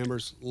them. The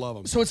members love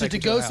them. So it's a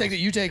to-go steak that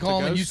you take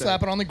home and you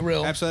slap it on the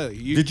grill.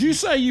 Absolutely. Did you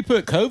say you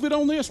put COVID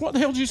on this? What the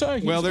hell did you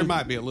say? Well, there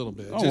might be a little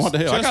bit. Oh, what the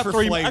hell? I got for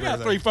three. flavor, I got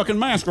though. three fucking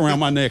masks around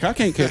my neck. I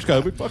can't catch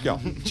COVID. Fuck y'all.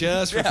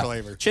 Just for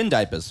flavor. Chin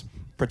diapers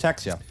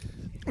protects you.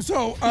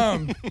 So,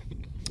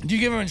 do you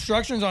give them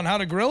instructions on how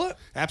to grill it?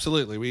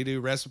 Absolutely. We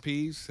do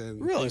recipes and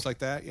Really? things like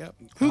that. Yep.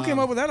 Who came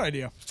up with that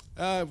idea?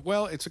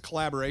 Well, it's a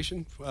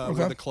collaboration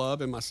with the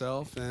club and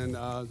myself and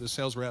the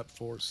sales rep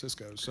for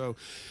Cisco. So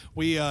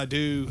we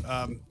do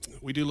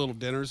little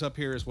dinners up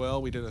here as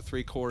well. We did a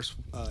 3-course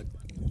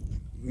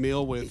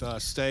meal with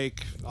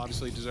steak,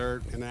 obviously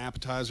dessert, and an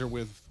appetizer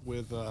with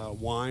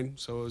wine.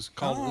 So it was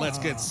called Let's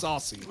Get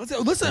Saucy.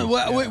 Listen,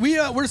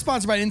 we're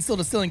sponsored by Instill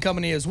Distilling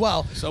Company as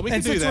well. So we can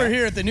and do since that. we're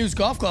here at the News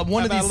Golf Club,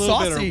 one How of about these a little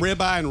saucy. bit of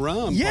ribeye and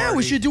rum. Yeah, we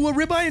party? should do a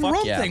ribeye and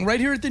rum yeah. thing right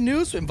here at the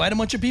News. Invite a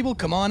bunch of people.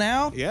 Come on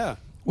out. Yeah.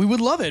 We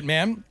would love it,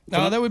 man.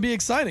 That would be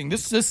exciting.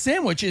 This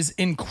sandwich is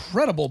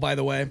incredible, by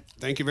the way.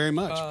 Thank you very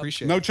much.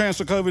 Appreciate No it. chance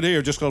of COVID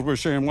here just because we're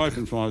sharing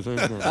Wi-Fi supplies.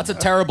 That's a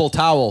terrible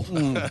towel.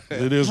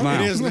 It is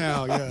now. It is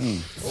now, yeah.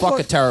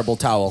 Fuck a terrible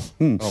towel.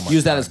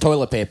 Use that as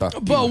toilet paper.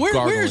 But where's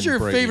Gargling your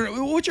Brady. favorite?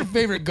 What's your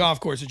favorite golf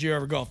course that you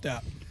ever golfed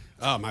at?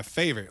 Oh, my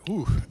favorite.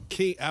 Ooh,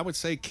 I would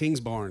say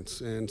Kingsbarns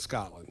in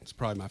Scotland. It's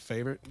probably my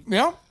favorite.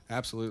 Yeah,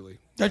 Absolutely.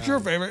 that's your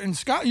favorite. In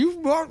Scott,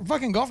 you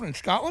fucking golfing in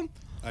Scotland?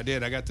 I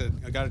did. I got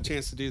a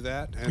chance to do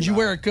that. And, Did you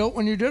wear a coat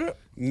when you did it?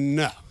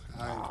 No.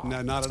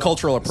 No, not at all.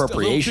 cultural It's a little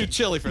appropriation. too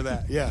chilly for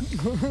that. Yeah.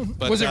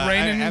 But, Was it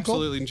raining and I cold?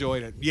 absolutely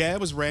enjoyed it. Yeah, it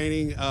was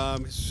raining. It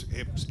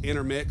was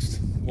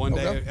intermixed. One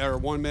day or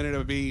 1 minute it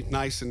would be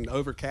nice and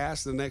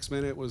overcast. The next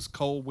minute it was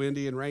cold,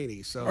 windy, and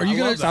rainy. So Are you I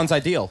gonna- love that. Sounds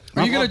ideal.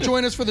 Are you going to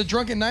join us for the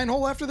Drunken Nine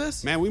Hole after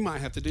this? Man, we might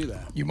have to do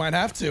that. You might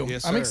have to.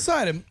 Yes, I'm sir.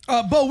 excited.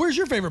 Bo, where's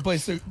your favorite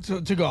place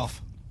to golf?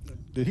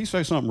 Did he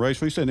say something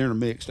racial? He said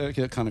intermixed. That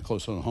get kind of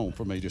close on home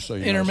for me, just so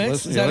you know.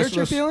 Intermixed? So Is that hurt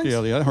your feelings? Yeah,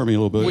 that hurt me a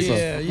little bit. Well, So-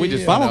 yeah, We just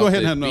yeah. But I'm found going to go out ahead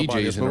and that have another bite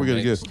BJ's this, but we're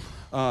going to intermixed. get.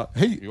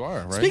 You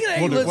are, right? Speaking of,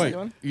 hey,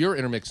 listen, You're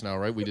intermixed now,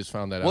 right? We just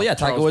found that out. Well, yeah,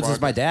 Tiger Charles Woods is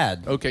Barkley. my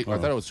dad. Okay, I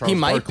thought it was Charles He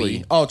might Barkley.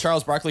 be. Oh,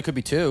 Charles Barkley could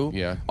be too.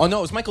 Yeah. Oh no,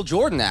 it was Michael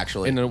Jordan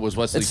actually. And then it was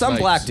Wesley It's some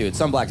Snipes. black dude.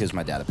 Some black dude's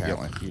my dad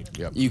apparently.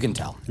 Yep. You can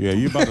tell. Yeah,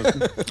 you about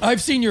to.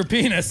 I've seen your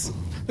penis.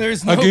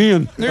 There's no,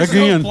 Again. There's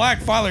no black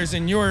fathers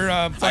in your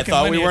fucking I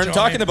thought we lineage, weren't homie.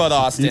 talking about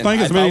Austin. You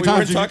think I as many thought we times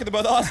weren't you- talking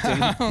about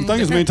Austin. You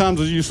think as many times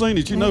as you've seen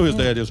it, you know his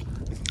dad is.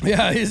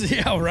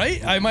 Yeah,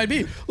 right. I might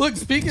be. Look,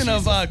 speaking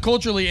of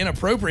culturally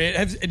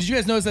inappropriate, did you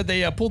guys notice that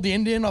they pulled the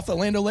Indian off the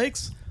Land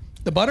O'Lakes?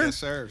 The butter? Yes,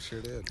 sir. Sure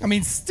did. I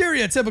mean,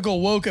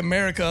 stereotypical woke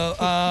America.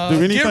 Do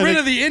Get anything rid they-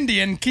 of the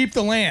Indian, keep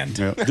the land.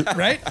 Yeah.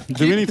 Right?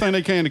 Do anything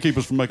they can to keep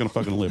us from making a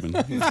fucking living.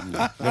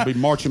 They'll be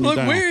marching me Look,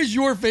 down. where is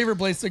your favorite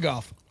place to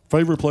golf?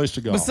 Favorite place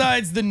to go?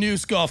 Besides the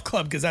Noose Golf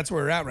Club, because that's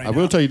where we're at right now. I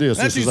will tell you this,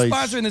 That's this who's is a-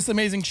 sponsoring this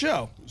amazing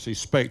show. See,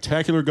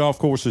 spectacular golf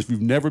courses. If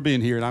you've never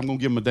been here, and I'm going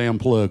to give them a damn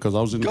plug because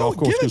I was in the Go, golf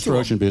course give it to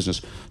construction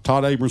business.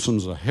 Todd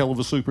Abramson's a hell of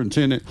a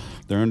superintendent.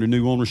 They're under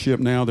new ownership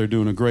now. They're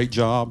doing a great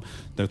job.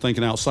 They're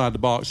thinking outside the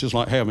box, just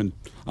like having,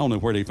 I don't know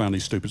where they found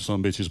these stupid son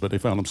of bitches, but they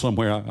found them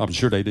somewhere. I'm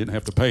sure they didn't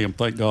have to pay them,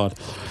 thank God.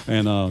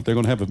 And they're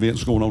going to have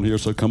events going on here,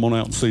 so come on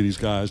out and see these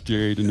guys,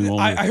 Jerry, the new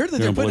owner. I heard that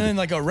here they're putting Boise. in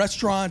like a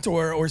restaurant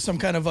or some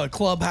kind of a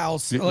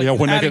clubhouse, Yeah, like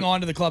when they adding can- on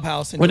to the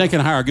clubhouse. When they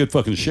can hire a good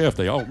fucking chef,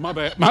 they my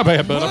bad, bud. I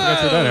forgot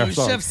that out. Whoa,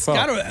 Sorry. Chef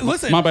Scott,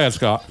 listen. My bad,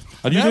 Scott.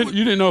 You That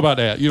didn't know about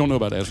that. You don't know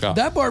about that, Scott.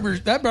 That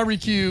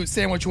barbecue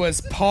sandwich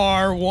was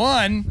par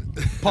one.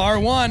 Par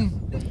one.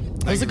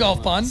 That was a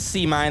golf pun.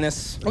 C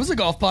minus. That was a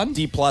golf pun.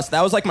 D plus.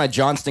 That was like my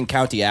Johnston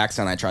County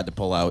accent I tried to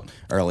pull out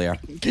earlier.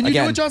 Can you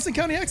Again, do a Johnson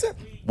County accent?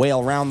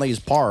 well, around these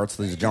parts,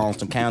 these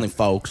Johnston County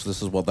folks,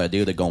 this is what they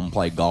do. They go and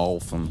play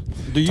golf and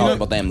Do you talk know-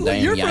 about them Look,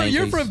 damn you're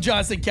Yankees. from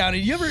Johnson County.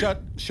 You ever?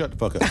 Shut the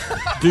fuck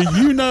up. Do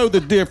you know the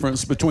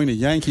difference between a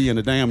Yankee and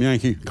a damn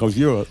Yankee? Because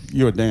you're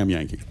a damn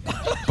Yankee.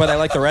 But I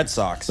like the Red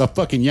Sox. The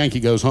fucking Yankee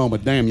goes home, a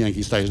damn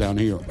Yankee stays down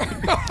here.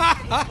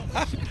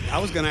 I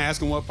was going to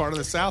ask him what part of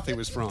the South he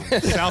was from.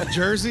 South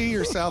Jersey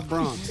or South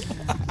Bronx?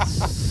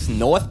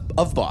 North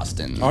of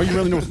Boston. All you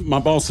really know, my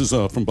boss is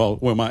from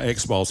my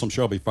ex-boss. I'm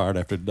sure I'll be fired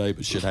after today,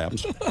 but shit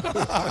happens.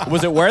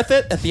 Was it worth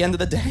it at the end of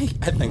the day?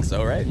 I think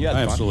so, right? You had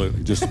fun.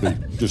 Absolutely, just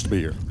to be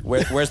here.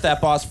 Where's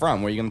that boss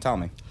from? Where are you going to tell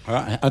me?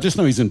 I just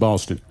know he's in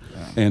Boston,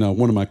 and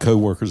one of my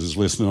coworkers is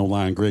listening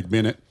online, Greg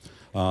Bennett.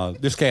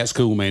 This cat's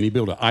cool, man. He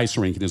built an ice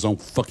rink in his own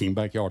fucking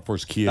backyard for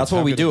his kids. That's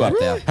what we good do a up dad-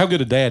 there. How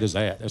good a dad is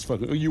that? That's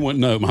fucking. You wouldn't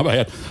know, my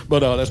bad, but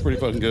that's pretty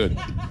fucking good.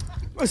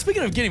 Well,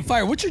 speaking of getting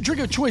fired, what's your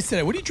drink of choice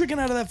today? What are you drinking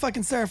out of that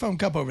fucking styrofoam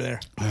cup over there?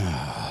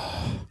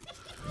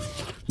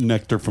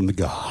 Nectar from the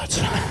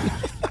gods.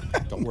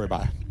 Don't worry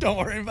about it. Don't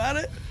worry about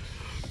it.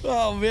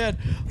 Oh man!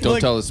 Don't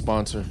Look, tell the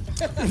sponsor.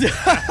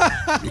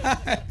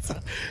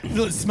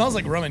 It smells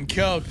like rum and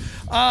coke.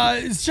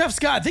 Chef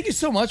Scott, thank you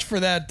so much for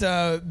that.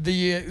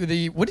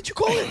 The what did you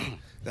call it?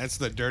 That's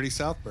the Dirty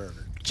South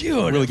Burger.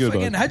 Dude, Really good,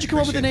 fucking- bud. how'd you come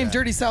up with the Appreciate name that.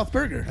 Dirty South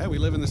Burger? Hey, we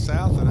live in the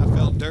South, and I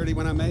felt dirty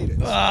when I made it.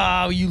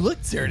 Oh, you look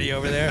dirty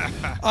over there.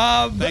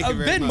 Thank you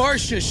very Ben much.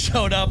 Marsh just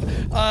showed up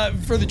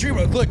for the Dream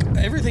Road. Look,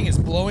 everything is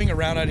blowing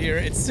around out here.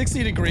 It's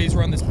 60 degrees.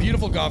 We're on this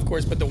beautiful golf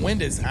course, but the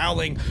wind is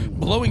howling,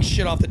 blowing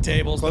shit off the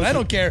tables. But I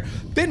don't care.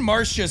 Ben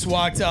Marsh just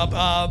walked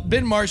up.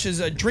 Ben Marsh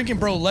is a Drinking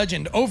Bro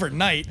legend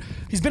overnight.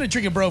 He's been a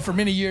Drinking Bro for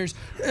many years.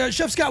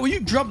 Chef Scott, will you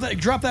drop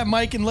that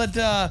mic and let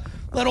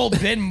old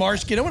Ben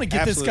Marsh get? I want to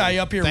get this Absolutely.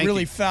 guy up here Thank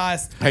really you.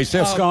 fast. Hey,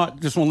 Chef Scott,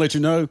 just want to let you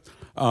know,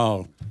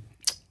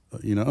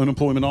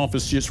 unemployment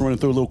office shit's running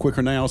through a little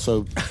quicker now,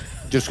 so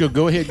just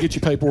go ahead and get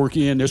your paperwork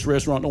in. This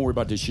restaurant, don't worry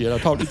about this shit. I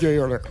talked to Jay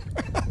earlier.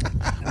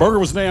 Burger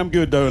was damn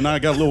good, though, and I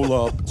got a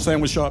little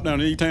sandwich shop down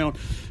in E-Town.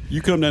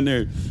 You come down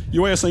there.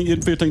 Your ass ain't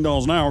getting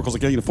 $15 an hour because I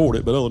can't afford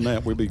it. But other than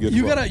that, we'll be good.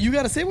 You to roll.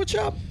 got a sandwich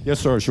shop? Yes,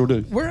 sir. Sure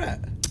do. Where at?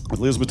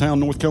 Elizabethtown,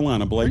 North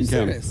Carolina, Bladen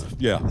County. serious?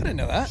 Yeah. I didn't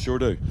know that. Sure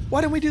do.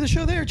 Why didn't we do the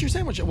show there at your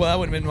sandwich shop? Well, that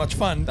wouldn't have been much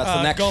fun. That's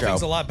the next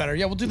golfing's show. a lot better.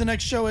 Yeah, we'll do the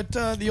next show at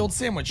the old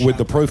sandwich shop. With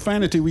the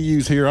profanity we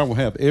use here, I will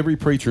have every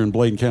preacher in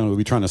Bladen County will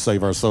be trying to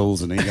save our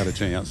souls and ain't got a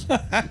chance.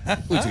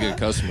 We to get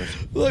customers.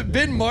 Look,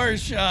 Ben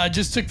Marsh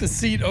just took the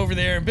seat over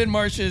there. And Ben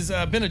Marsh has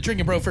been a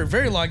drinking bro for a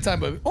very long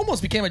time, but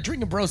almost became a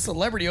drinking bro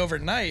celebrity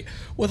overnight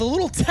with a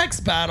little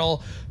text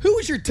battle. Who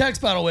was your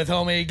text battle with,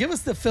 homie? Give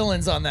us the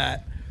fill-ins on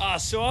that.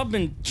 So I've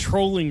been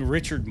trolling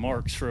Richard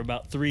Marks for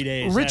about 3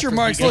 days. Richard after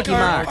Marks, he got look, into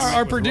our, an our, argument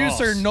our with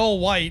producer, Ross. Noel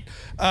White,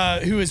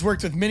 who has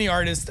worked with many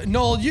artists.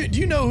 Noel, do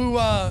you know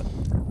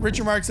who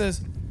Richard Marks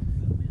is?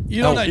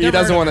 You don't know, he never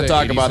doesn't heard want of to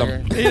him. talk about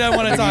him. He doesn't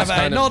want to talk He's about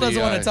it. kind Noel of the,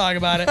 doesn't want to talk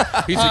about it.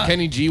 He's a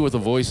Kenny G with a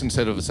voice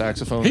instead of a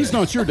saxophone. He's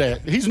not your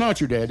dad. He's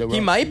not your dad. Though, He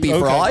right? might be for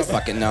Okay. all I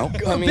fucking know.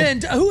 I mean,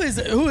 Ben, who is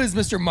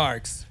Mr.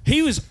 Marks?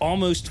 He was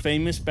almost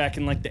famous back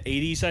in like the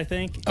 80s, I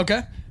think.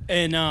 Okay.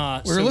 And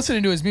We were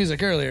listening to his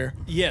music earlier.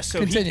 Yeah, so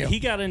Continue. he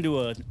got into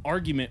an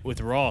argument with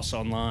Ross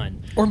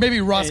online. Or maybe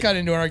Ross got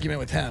into an argument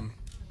with him.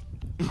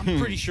 I'm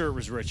pretty sure it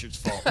was Richard's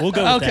fault. We'll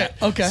go with Okay,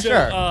 that. okay. So,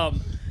 Sure.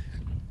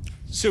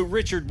 So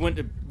Richard went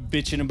to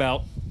bitching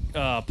about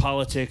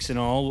politics and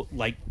all,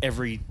 like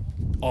every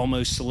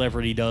almost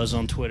celebrity does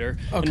on Twitter.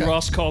 Okay. And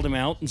Ross called him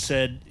out and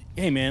said,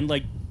 "Hey man,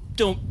 like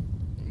don't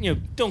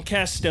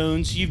cast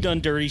stones. You've done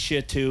dirty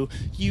shit too.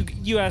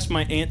 You asked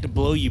my aunt to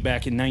blow you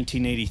back in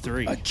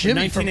 1983,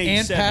 Jimmy from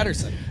Aunt 1987.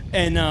 Patterson.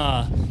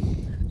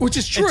 And Which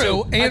is true.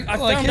 so And I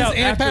like found his out Aunt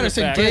after the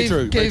Patterson fact- gave, Very true,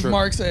 very gave true.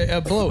 Marks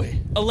a blowy.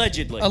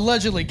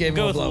 allegedly Gave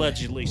go him a with blowy.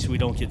 allegedly so we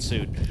don't get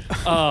sued.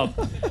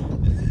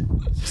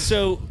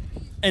 So,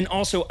 and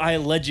also I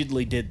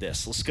allegedly did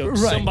this. Let's go. Right.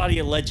 Somebody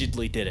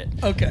allegedly did it.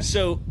 Okay.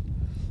 So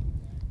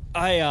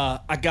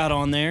I got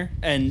on there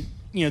and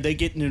they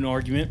get in an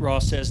argument.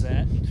 Ross says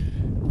that.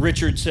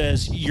 Richard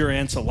says your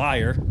aunt's a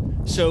liar.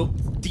 So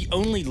the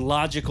only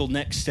logical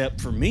next step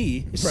for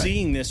me,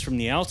 seeing this from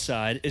the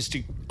outside, is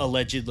to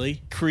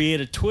allegedly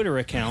create a Twitter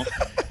account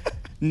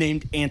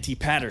named Auntie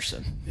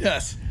Patterson.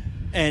 Yes.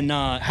 And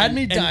Had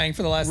me dying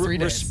for the last 3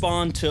 days.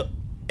 Respond to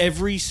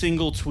every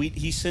single tweet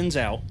he sends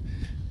out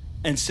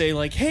and say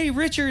like, "Hey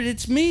Richard,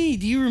 it's me.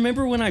 Do you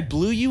remember when I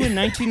blew you in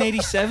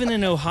 1987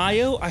 in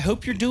Ohio? I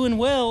hope you're doing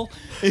well.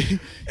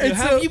 How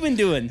have you been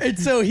doing?" And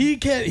so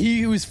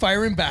he was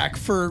firing back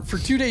for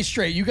 2 days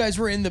straight. You guys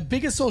were in the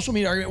biggest social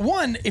media argument.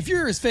 One, if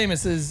you're as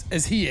famous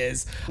as he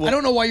is, I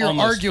don't know why you're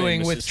almost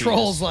arguing famous with as he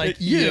trolls is. like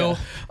you.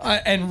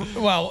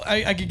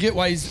 I could get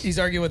why he's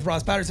arguing with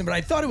Ross Patterson, but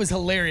I thought it was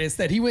hilarious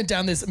that he went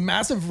down this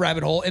massive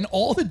rabbit hole and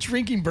all the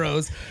drinking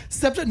bros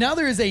stepped up. Now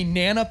there is a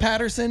Nana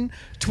Patterson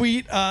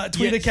tweet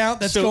account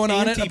that's so going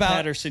on Auntie it about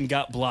Patterson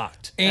got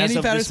blocked. Auntie as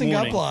of this Patterson got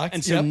morning. blocked,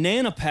 and so yep.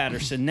 Nana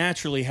Patterson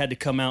naturally had to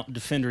come out and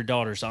defend her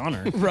daughter's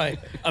honor. right.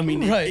 I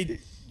mean, right.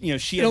 She It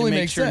had to only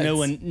make makes sure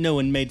sense. no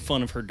one made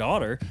fun of her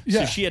daughter. Yeah.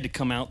 So she had to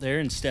come out there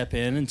and step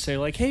in and say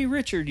like, "Hey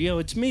Richard,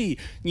 it's me.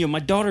 My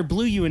daughter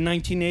blew you in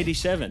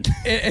 1987."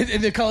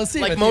 in the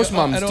Coliseum, Like at most the-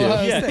 moms at do.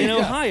 Ohio Yeah, State, in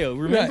Ohio,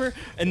 remember? Right.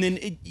 And then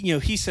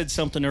he said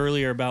something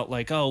earlier about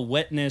like, "Oh,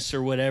 wetness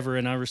or whatever,"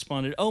 and I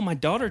responded, "Oh, my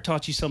daughter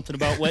taught you something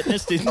about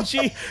wetness, didn't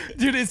she?"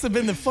 Dude, it's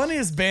been the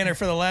funniest banner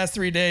for the last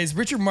 3 days.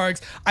 Richard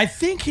Marks, I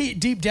think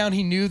deep down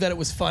he knew that it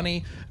was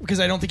funny because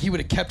I don't think he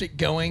would have kept it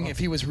going if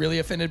he was really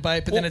offended by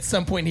it. But then at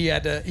some point he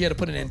had to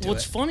put an end to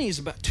What's it. funny is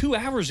about 2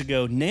 hours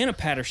ago, Nana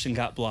Patterson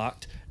got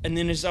blocked, and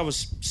then as I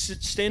was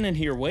standing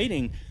here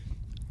waiting,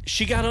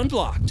 she got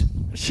unblocked.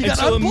 She and got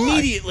so unblocked.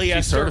 immediately I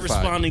She's started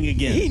certified. responding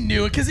again. He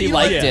knew it because he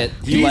liked yeah. it.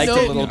 He liked it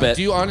a little bit.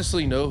 Do you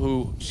honestly know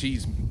who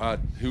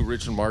who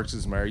Richard Marks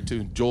is married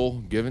to? Joel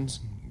Givens,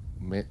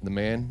 the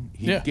man.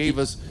 He Yeah. gave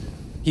us.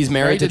 He's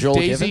married to Joel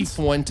Daisy Givens.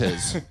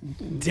 Fuentes.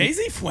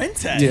 Daisy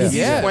Fuentes. Yeah.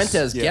 Yes.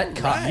 Fuentes, get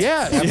cut.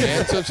 Yeah,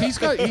 man. So she's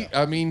got. got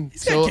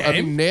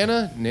game.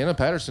 Nana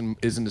Patterson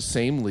is in the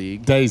same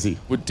league Daisy.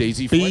 with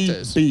Daisy B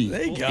Fuentes. B.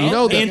 There you go. You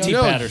know that. Anti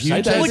Patterson. you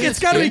Look, Look, it's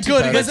got to be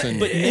good because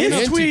his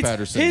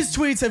Anti-Patterson.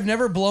 tweets have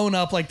never blown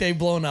up like they've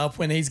blown up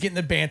when he's getting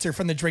the banter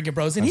from the drinking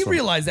bros, and he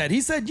realized that. He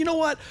said, "You know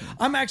what?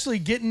 I'm actually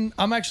getting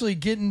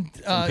getting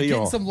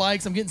some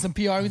likes. I'm getting some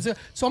PR.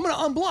 So I'm going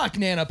to unblock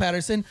Nana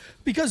Patterson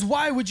because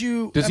why would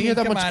you? Does he have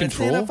that come much on, it's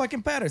Nana control?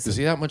 fucking Patterson. Does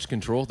he have much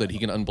control that he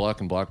can unblock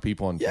and block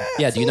people on?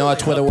 Yeah. Do you know how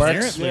Twitter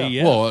works? Apparently,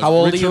 yeah. Well, How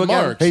old are Richard you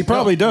again? Marks. He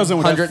probably doesn't.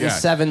 With that-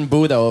 107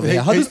 Buddha over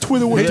here. How He- does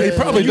Twitter work? He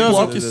probably You doesn't.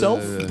 block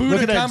yourself? Buddha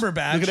Look at that.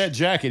 Cumberbatch. Look at that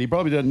jacket. He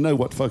probably doesn't know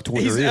what the fuck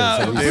Twitter He's is.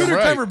 So he's- Buddha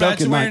right. Cumberbatch Back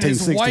is in wearing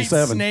his white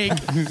 1967.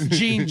 snake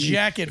jean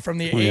jacket from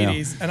the Yeah.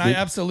 80s, and I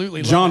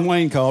absolutely love John it.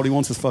 Wayne called. He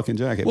wants his fucking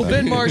jacket. Well, back.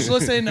 Ben Marsh,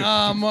 listen.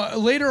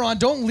 Later on,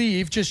 don't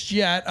leave just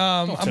yet.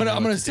 I'm tell me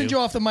gonna what to send do.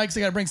 you off the mic. 'Cause I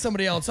got to bring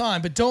somebody else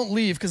on, but don't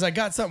leave because I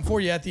got something for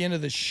you at the end of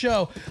the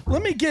show.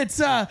 Let me get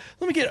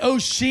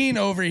O'Sheen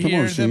over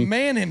here, the Sheen.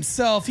 man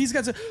himself. He's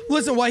got to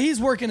listen while he's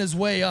working his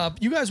way up.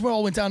 You guys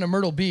all went down to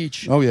Myrtle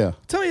Beach. Oh yeah.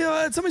 Tell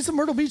me some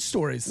Myrtle Beach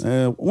stories.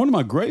 One of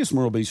my greatest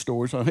Myrtle Beach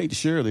stories, I hate to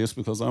share this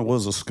because I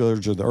was a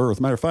scourge of the earth.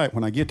 Matter of fact,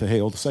 when I get to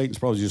hell, Satan's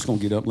probably just going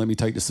to get up and let me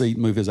take the seat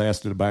and move his ass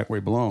to the back where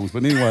he belongs.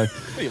 But anyway.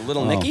 Hey,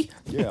 little Nicky?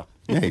 Yeah.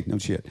 Hey, no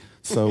shit.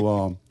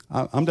 So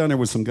I'm down there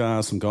with some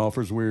guys, some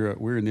golfers.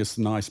 We're in this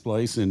nice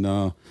place,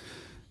 and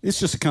it's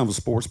just a kind of a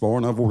sports bar,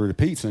 and I've ordered a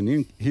pizza.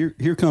 And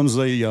here comes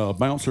a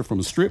bouncer from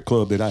a strip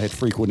club that I had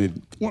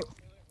frequented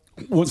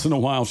once in a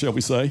while, shall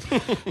we say.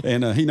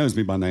 And he knows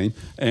me by name.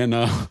 And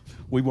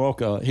we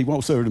walk. He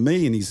walks over to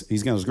me, and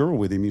he's got his girl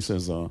with him. He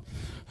says,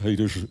 "Hey,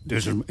 this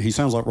is." He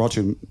sounds like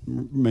watching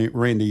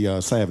Randy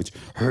Savage.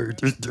 Hey,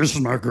 this is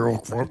my girl,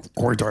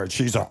 Corey.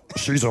 She's a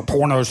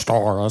porno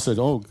star. I said,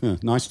 "Oh,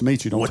 nice to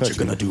meet you. Don't What touch you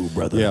gonna me." do,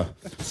 brother? Yeah.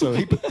 So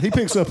he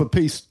picks up a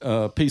piece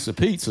of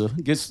pizza,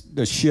 gets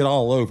the shit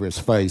all over his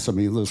face. I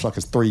mean, he looks like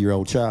a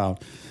 3-year-old child.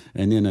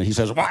 And then he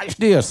says, "Watch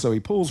this." So he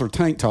pulls her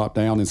tank top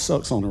down and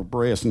sucks on her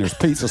breast, and there's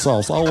pizza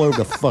sauce all over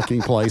the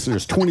fucking place. And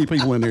there's 20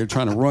 people in there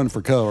trying to run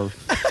for cover.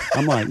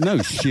 I'm like, no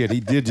shit. He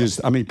did just,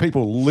 I mean,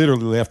 people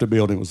literally left the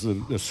building. It was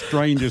the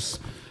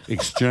strangest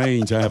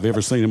exchange I have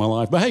ever seen in my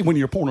life. But hey, when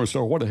you're a porno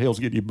star, what the hell's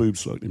getting your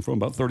boobs sucked in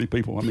front of about 30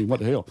 people? I mean, what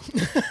the hell?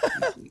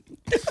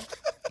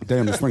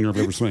 Damnest thing I've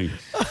ever seen.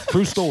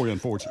 True story,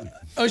 unfortunately.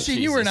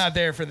 O'Sheen, you were not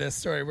there for this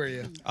story, were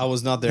you? I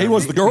was not there. He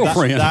was the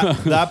girlfriend.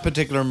 That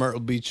particular Myrtle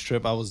Beach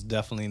trip, I was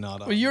definitely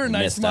not on. Well, you're a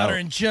nice, Missed out.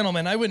 modern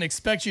gentleman. I wouldn't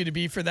expect you to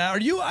be for that. Are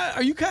you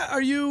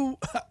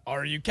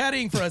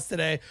caddying for us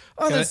today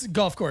on this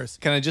golf course?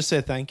 Can I just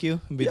say thank you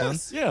and be done?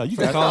 Yeah, you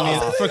For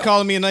got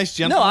calling me a nice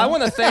No, gentleman. I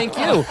want to thank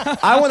you.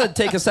 I want to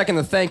take a second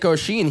to thank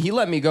O'Sheen. He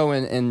let me go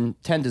in and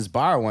tend his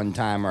bar one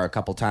time or a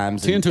couple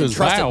times. Tend to and his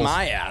trusted bowels.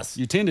 my ass.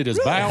 You tended his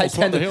I, bowels. What the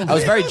tended, hell? I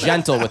was very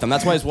gentle with him.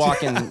 That's why he's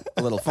walking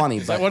a little funny.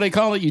 Is that But what they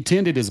call it? You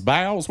tended his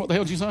bowels? What the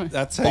hell did you say?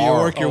 That's how you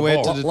work your way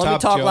bar. to the let top. me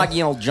talk Joe.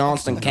 like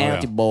Johnston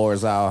County yeah.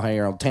 boys out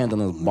here tending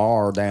his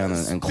bar down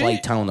in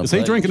Claytona. Is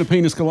he drinking a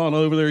penis colada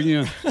over there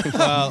again?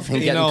 Well, and you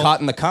getting know,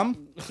 caught in the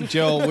cum?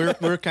 Joe,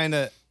 we're kind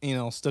of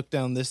stuck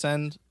down this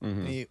end.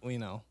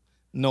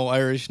 No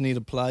Irish need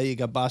apply. You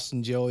got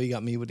Boston Joe. You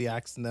got me with the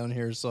accent down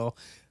here. So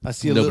I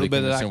see a Nobody little bit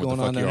can of that understand what going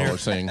the on fuck down y'all here. are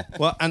saying.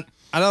 Well, and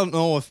I don't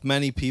know if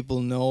many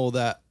people know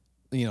that.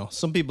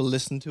 Some people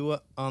listen to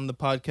it on the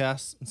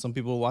podcast, and some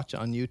people watch it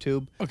on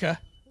YouTube. Okay.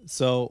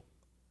 So,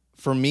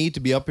 for me to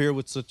be up here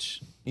with such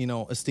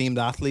esteemed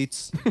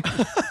athletes,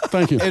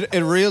 Thank you.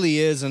 it really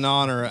is an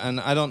honor.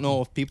 And I don't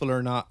know if people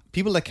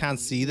that can't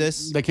see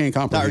this, They can't that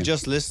comprehend. are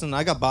just listening.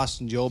 I got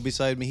Boston Joe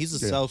beside me.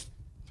 He's a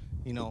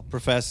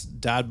professed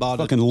dad bod,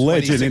 Fucking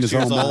legend in his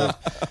own old.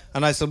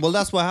 And I said, well,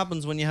 that's what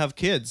happens when you have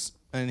kids.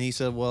 And he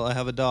said, well, I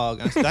have a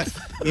dog. And I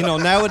said,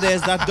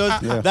 nowadays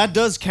that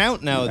does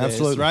count nowadays,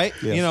 Absolutely. right?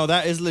 Yes.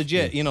 That is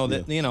legit. And like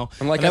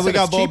And I then we said,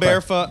 got it's Bo cheaper.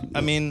 Barefoot. I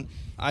mean,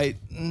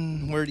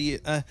 where do you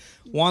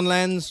one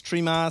lens,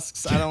 3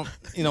 masks? I don't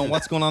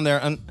what's going on there.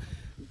 And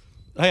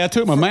Hey, I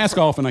took my mask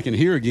off and I can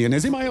hear again.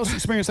 Has anybody else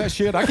experienced that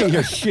shit? I can't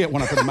hear shit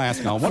when I put the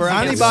mask on. for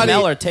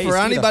smell or taste either.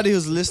 anybody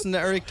who's listened to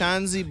Eric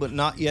Tanzi but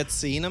not yet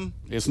seen him,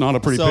 It's not a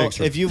pretty so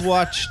picture. if you've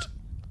watched,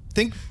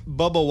 think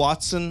Bubba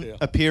Watson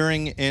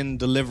appearing in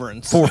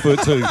Deliverance.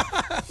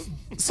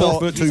 4'2". So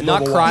 4'2". He's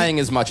not Bubba crying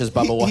as much as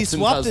Bubba Watson he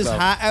swapped does, his though.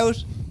 hat out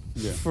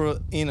for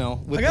with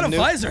I got the a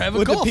visor. I have a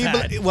with the golf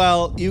hat.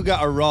 Well, you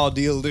got a raw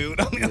deal, dude.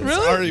 I mean, I'm Really?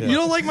 sorry, You but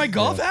don't like my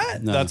golf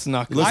hat? No. that's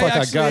not It looks good. like I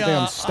a actually,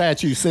 goddamn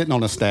statue sitting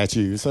on a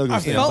statue. So I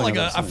felt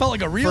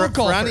like a real For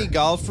golfer. any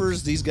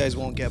golfers, these guys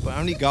won't get. But how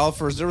many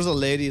golfers? There was a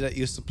lady that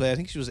used to play. I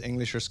think she was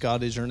English or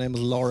Scottish. Her name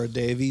was Laura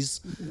Davies.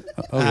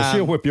 Oh,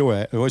 she'll whip your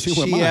ass. Well, she'll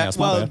whip my ass.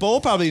 My well, bad. Bo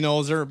probably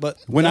knows her, but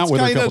Went out that's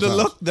with her a kind of couple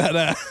the times. look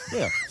that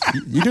Yeah.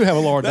 You do have a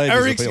Laura Davis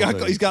Eric's appeal, got.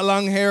 too. He's got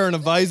long hair and a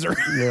visor.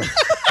 Yeah.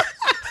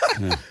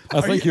 I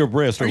think your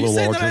breasts are Are a you little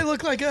saying larger. that I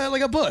look like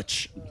a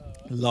butch?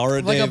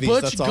 Laura Like a Davies.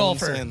 butch that's all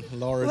golfer. I'm saying.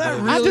 Laura Well, that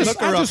Davies.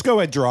 really- I just go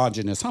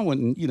androgynous. I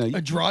wouldn't,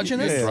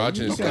 Androgynous?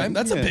 Androgynous. Okay,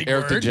 that's a big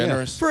Eric word.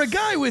 DeGeneres. For a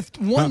guy with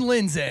one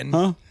lens in.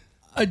 Huh?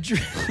 Eric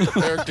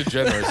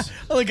DeGeneres.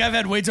 Look,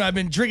 I've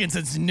been drinking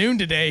since noon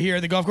today here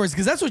at the golf course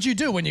because that's what you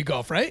do when you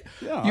golf, right?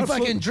 Yeah, you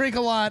absolutely. fucking drink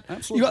a lot.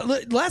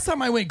 Absolutely. Last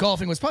time I went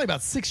golfing was probably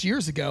about 6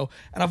 years ago,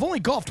 and I've only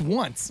golfed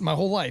once my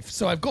whole life.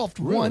 So I've golfed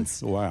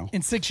once Wow.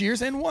 in 6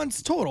 years and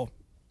once total.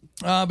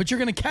 But you're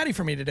going to caddy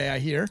for me today, I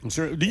hear.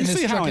 Sure. Do you In this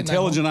see how truck at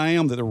intelligent I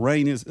am that the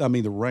rain is,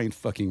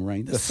 fucking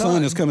rain. The sun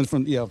sun. is coming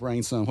from,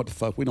 rain, sun. What the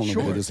fuck? We don't know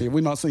Sure. what it is here.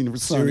 We've not seen the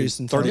sun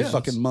Serious in 30 intelligence.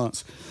 fucking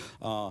months.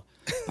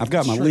 I've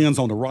got my lens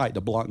on the right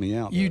to block me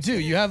out. You though. do.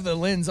 You have the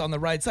lens on the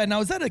right side.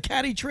 Now, is that a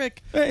caddy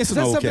trick? It's is an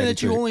that old something caddy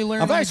that you trick. only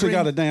learned I've on the actually green?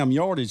 got a damn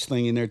yardage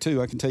thing in there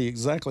too. I can tell you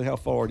exactly how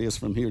far it is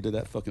from here to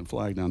that fucking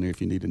flag down there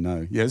if you need to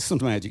know. Yeah, there's some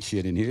magic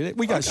shit in here.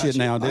 We got shit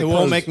now. It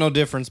won't make no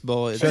difference,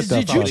 Bo. It's Shut the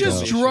Did you fuck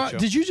just up. drop?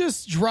 Did you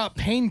just drop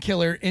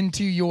painkiller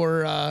into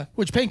your?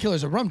 Which painkiller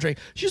is a rum drink?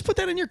 You just put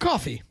that in your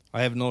coffee.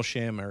 I have no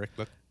shame, Eric.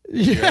 Look.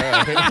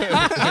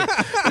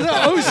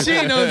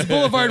 O'Sheen owns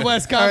Boulevard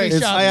West Coffee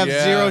Alright, Shop. I have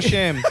Yeah. zero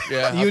shame.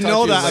 Yeah, You I'll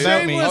know talk to that later.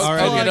 about me. Shameless All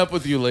I'll right. get up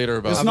with you later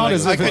about It's it. not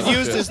as I if could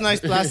use this nice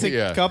plastic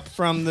Yeah. cup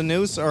from the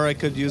news, or I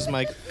could use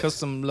my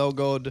custom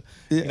logoed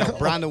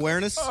brand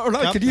awareness. Or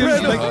I cup. could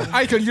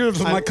use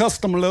my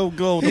custom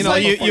logo. You know,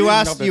 you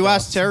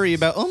asked Terry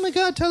about, oh my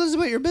God, tell us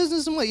about your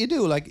business and what you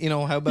do. Like, you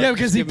know, how about Yeah,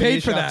 because he just giving me paid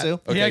a for shot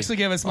that. too? He actually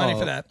gave us money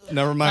for that.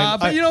 Never mind.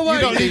 But you know what?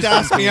 You don't need to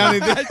ask me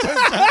anything.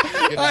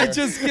 I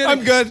just kidding.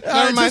 I'm good.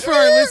 Never mind. Just for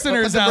our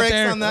listeners Put the out brakes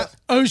there, on that.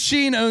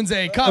 O'Sheen owns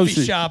a coffee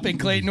O'Sheen. shop in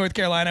Clayton, North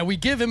Carolina. We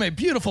give him a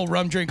beautiful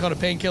rum drink called a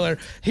Painkiller.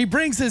 He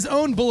brings his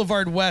own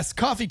Boulevard West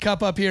coffee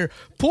cup up here,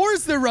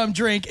 pours the rum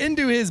drink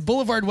into his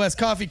Boulevard West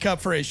coffee cup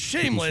for a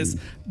shameless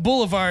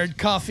Boulevard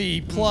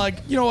coffee plug.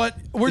 You know what?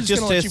 We're It just just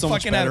gonna let you tastes so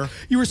much fucking better.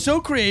 You were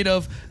so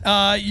creative.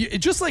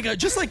 Just like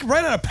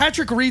right out of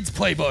Patrick Reed's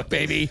playbook,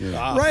 baby. Right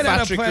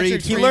out of Patrick Patrick Reed.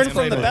 Reed's He learned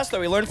from the playbook. best,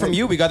 though. He learned from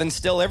you. We got to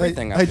instill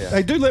everything up Hey, here.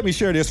 hey, do let me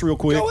share this real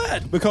quick. Go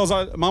ahead. Because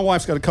my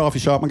wife's got a coffee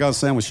shop. I got a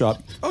sandwich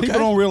shop. Okay. People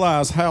don't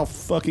realize how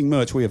fucking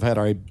much we have had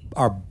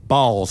our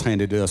balls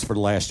handed to us for the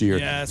last year.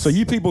 Yes. So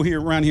you people here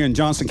around here in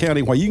Johnson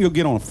County, while you can go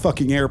get on a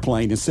fucking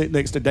airplane and sit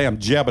next to damn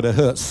Jabba the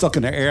Hutt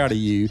sucking the air out of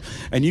you,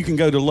 and you can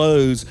go to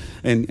Lowe's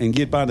and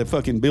get by the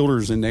fucking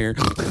builders in there.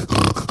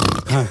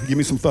 Give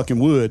me some fucking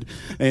wood,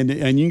 and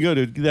you can go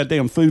to that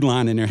damn Food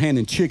Line and they're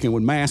handing chicken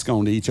with masks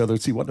on to each other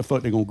and see what the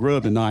fuck they're gonna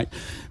grub tonight.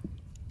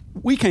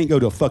 We can't go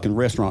to a fucking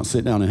restaurant,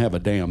 sit down, and have a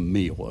damn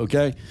meal.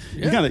 Okay,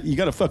 you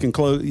gotta fucking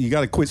close. You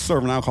gotta quit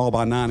serving alcohol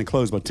by 9 and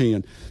close by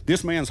 10.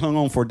 This man's hung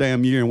on for a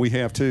damn year, and we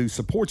have too.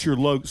 Support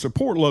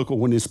local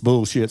when this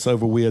bullshit's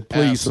over with.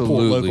 Please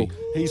support Absolutely. local.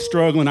 He's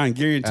struggling. I can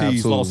guarantee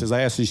he's lost his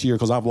ass this year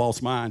because I've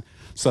lost mine.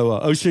 So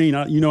O'Sheen,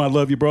 you know I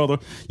love you, brother.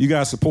 You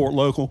guys support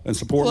local, and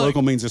support Look,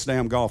 local means this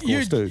damn golf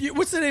course too.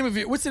 What's the name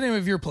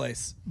of your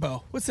place,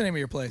 Bo? What's the name of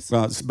your place?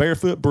 It's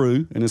Barefoot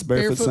Brew, and it's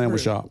Barefoot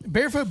Sandwich Brew. Shop.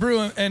 Barefoot Brew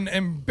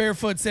and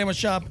Barefoot Sandwich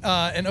Shop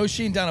and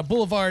O'Sheen down at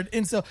Boulevard.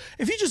 And so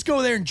if you just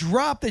go there and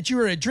drop that you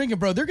were a Drinking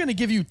Bro, they're going to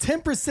give you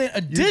 10%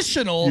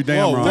 additional. You're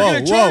damn right. They're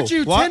going to charge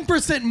you What?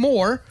 10%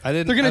 more. I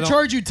They're going to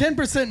charge you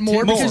 10%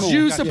 more because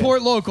you Got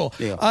support local.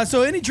 Yeah.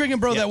 So any Drinking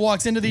Bro that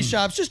walks into these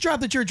shops, just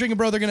drop that you're a Drinking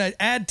Bro. They're going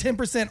to add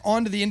 10%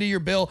 onto the end of your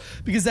bill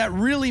because that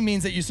really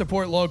means that you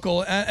support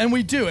local, and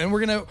we do. And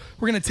we're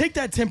gonna take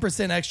that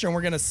 10% extra and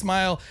we're gonna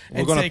smile.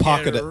 And gonna take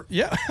pocket it.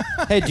 Yeah.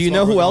 Hey, do you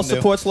know who else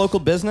supports local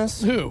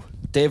business? Who?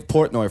 Dave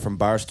Portnoy from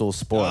Barstool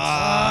Sports. Dave's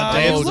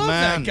I the love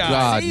man. that guy.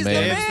 God, He's man.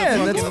 the Dave's the man.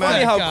 fucking That's man.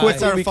 funny how guy. quickly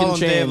Started we can following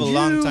Dave a change.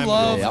 long You time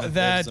love ago.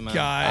 that Dave's the man.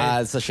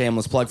 guy. It's a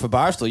shameless plug for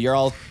Barstool. You're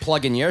all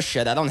plugging your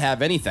shit. I don't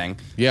have anything.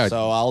 Yeah.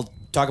 So I'll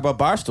talk about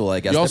Barstool, I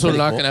guess. You're They're also pretty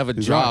not cool. going to have a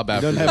He's job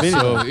right. He after doesn't this,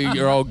 have so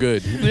you're all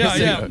good.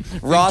 Yeah.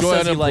 Ross Enjoy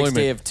says he likes unemployment.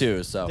 Dave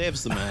too. So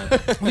Dave's the man.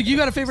 Like, you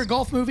got a favorite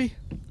golf movie?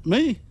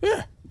 Me?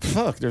 Yeah.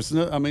 Fuck. There's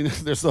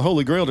the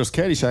Holy Grail. There's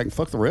Caddyshack. And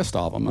fuck the rest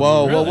of them.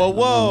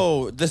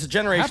 Whoa! This is a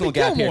generational Happy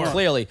gap here. Gilmore.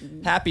 Clearly,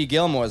 Happy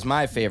Gilmore is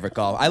my favorite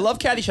golf. I love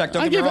Caddyshack.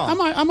 Don't I get me wrong.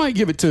 I might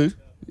give it 2.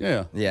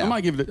 Yeah. Yeah. I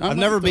might give it. I've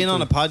never been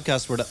on a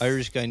podcast where the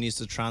Irish guy needs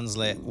to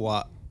translate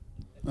what.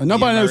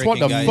 Nobody knows what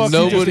the American fuck guys. you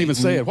just Nobody- even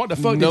said. What the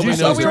fuck did nobody you knows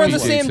say? I thought we were on the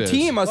What he same says.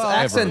 team, us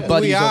accent We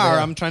buddies. over are.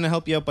 there. I'm trying to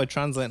help you out by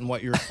translating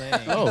what you're saying.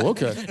 Oh,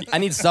 okay. I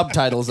need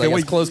subtitles. I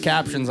guess closed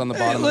captions on the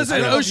bottom. listen,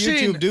 of the Help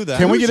O'Sheen. YouTube do that.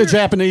 Can we get a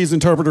Japanese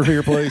interpreter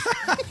here, please?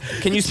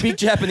 Can you speak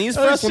Japanese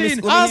for us?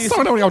 O'Sheen. Let me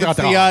It's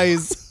the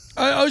eyes.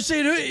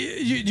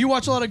 O'Sheen, you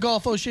watch a lot of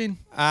golf, O'Sheen?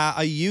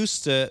 I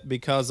used to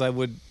because I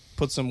would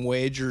put some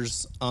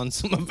wagers on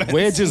some events.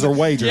 Wedges or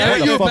wagers? Yeah, what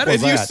the you fuck better-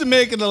 was It used to that?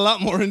 make it a lot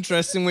more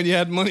interesting when you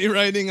had money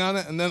riding on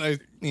it, and then I,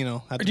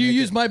 had to Do you make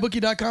use it.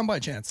 mybookie.com by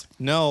chance?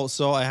 No,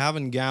 so I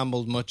haven't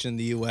gambled much in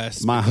the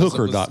U.S.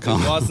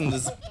 Myhooker.com. It wasn't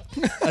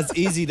as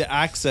easy to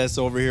access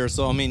over here.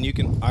 So, I mean, you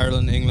can,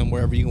 Ireland, England,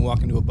 wherever, you can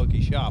walk into a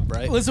bookie shop,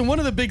 right? Listen, one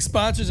of the big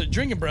sponsors at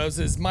Drinking Bros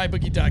is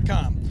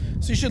mybookie.com.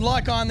 So you should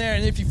lock on there,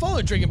 and if you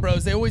follow Drinking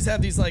Bros, they always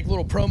have these like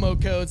little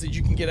promo codes that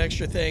you can get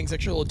extra things,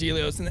 extra little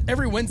dealios. And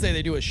every Wednesday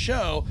they do a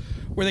show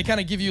where they kind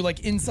of give you like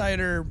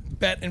insider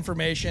bet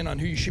information on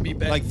who you should be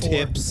betting Like for.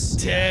 tips.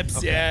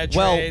 Tips, yeah,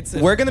 Well, trades.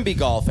 and- we're going to be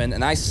golfing,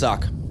 and I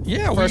suck.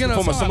 Yeah, we're First gonna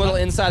and foremost, some little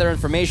insider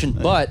information,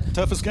 but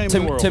toughest game in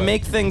the world, to man.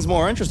 make things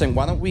more interesting,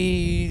 why don't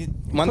the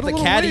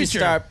little caddies wager.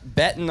 start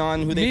betting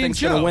on who they Me and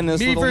think's going to Joe. win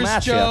this Me little versus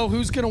match? Joe,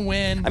 who's gonna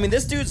win? I mean,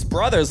 this dude's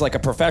brother is like a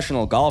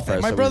professional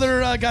golfer. My so brother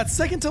got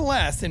second to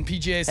last in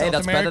PGA South hey,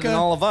 that's America. better than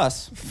all of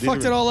us.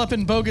 Fucked it all up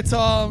in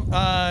Bogota.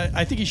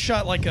 I think he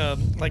shot like a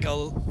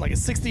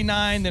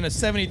 69, then a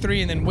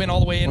 73, and then went all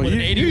the way in with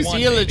an 81. Is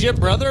he a maybe. legit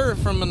brother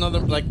from another,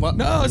 like, what?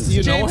 No, this is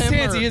you know James him,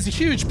 Tansey. or- He has a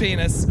huge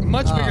penis,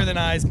 much bigger than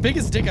eyes,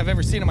 biggest dick I've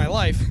ever seen in my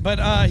life. But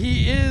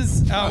he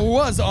he's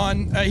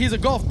a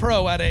golf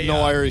pro at a.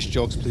 No Irish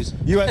jokes, please.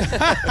 But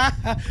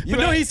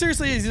no, he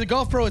seriously is. He's a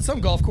golf pro at some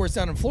golf course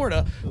down in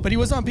Florida. But he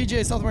was on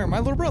PGA South America. My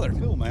little brother.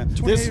 Cool, man.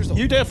 28 years old.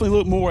 You definitely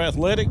look more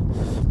athletic,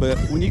 but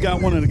when you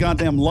got one of the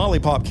goddamn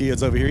lollipop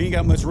kids over here, you ain't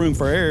got much room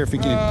for air if you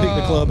can pick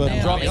the club up and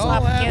Man, drop we it.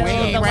 all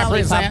have- We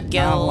represent the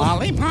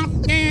lollipop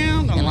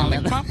girl. The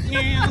lollipop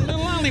Yeah,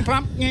 little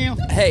lollipop. Yeah.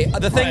 Hey,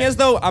 the thing is,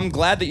 though, I'm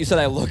glad that you said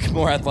I look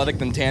more athletic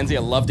than Tansy.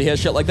 I love to hear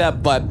shit like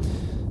that. But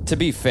to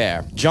be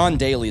fair, John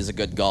Daly is a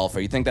good golfer.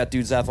 You think that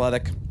dude's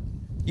athletic?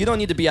 You don't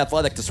need to be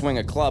athletic to swing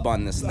a club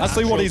on this. I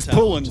see what he's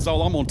pulling. That's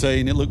all I'm gonna tell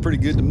you, and it looked pretty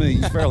good to me.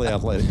 He's fairly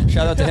athletic.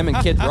 Shout out to him and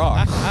Kid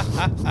Rock.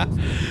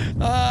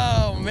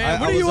 Oh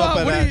man, I was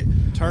up at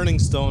Turning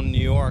Stone,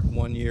 New York,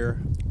 one year,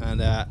 and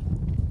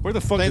Where the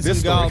fuck played did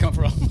this some story golf.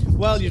 come from?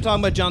 Well, you're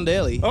talking about John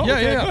Daly. Oh, Yeah,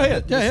 okay, yeah, go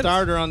ahead. yeah. The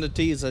starter on the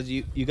tee says,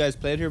 you guys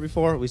played here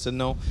before? We said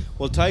no.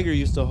 Well, Tiger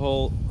used to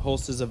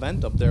host his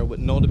event up there with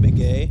Noda Big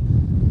A,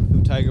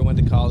 who Tiger went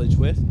to college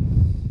with.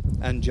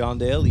 And John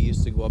Daly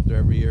used to go up there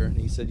every year. And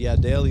he said, yeah,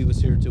 Daly was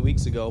here 2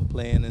 weeks ago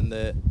playing in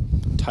the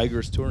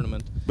Tigers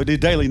tournament. But did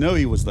Daly know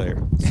he was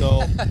there?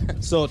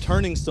 So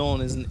Turning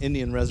Stone is an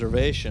Indian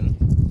reservation.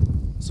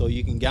 So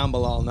you can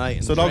gamble all night.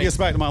 And So it all drink. gets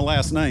back to my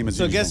last name. As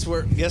So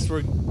usual. guess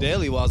where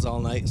Daly was all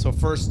night. So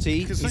first tee,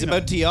 he's Casino.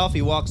 about to tee off.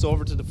 He walks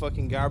over to the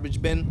fucking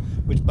garbage bin,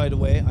 which, by the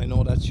way, I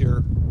know that's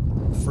your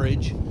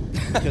fridge.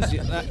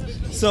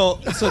 Because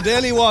so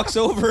Daly walks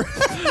over,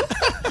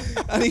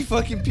 and he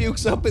fucking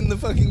pukes up in the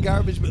fucking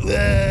garbage bin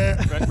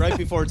right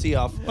before tee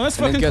off. Well, that's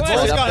And fucking then gets classy.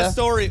 right He's up got there. a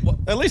story.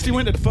 At least he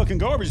went to the fucking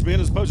garbage bin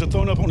as opposed to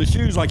throwing up on his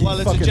shoes like Well,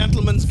 he's it's fucking a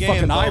gentleman's game.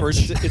 fucking Bo.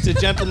 Irish. It's a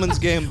gentleman's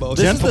game, Bo. This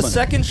is Gentlemen. the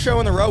second show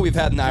in a row we've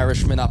had an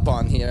Irishman up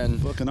on here and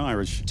Fucking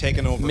Irish.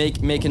 Taking over.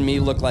 making me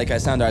look like I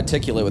sound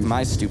articulate with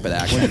my stupid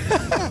accent.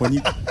 When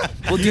you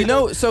Well, do you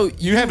know? So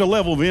you have the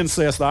level of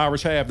incest the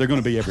Irish have, they're going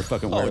to be every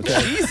fucking where.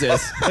 Okay?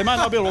 Jesus. They might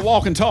not be able to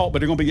walk and talk, but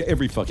they're going to be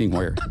every fucking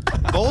where.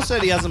 Bo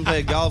said he hasn't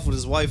played golf with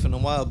his wife in a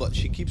while, but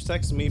she keeps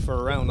texting me for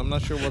a round. I'm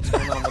not sure what's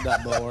going on with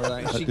that, Bo. All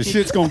right. The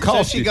shit's going to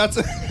cost she you. got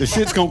to- The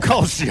shit's going to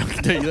cost you, I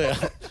can tell you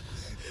that.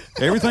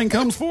 Everything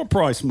comes for a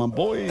price, my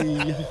boy.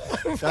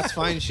 That's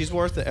fine. She's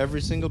worth it,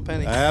 every single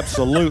penny.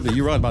 Absolutely.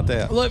 You're right about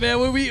that. Look, man,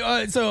 when we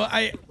so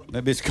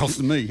That bitch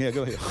costing me. Yeah,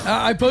 go ahead.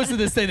 I posted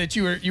this thing that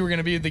you were going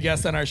to be the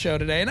guest on our show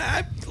today, and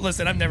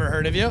I've never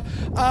heard of you,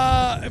 but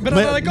I'm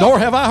like, Nor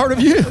have I heard of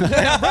you.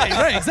 yeah,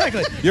 right,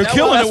 exactly. You're Yeah,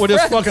 killing well, it with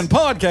that's this fucking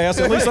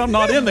podcast. At least I'm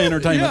not in the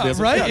entertainment Yeah,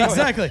 business. right, Yeah, go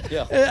ahead. exactly.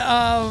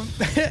 Yeah.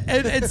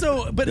 And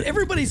so, but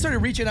everybody started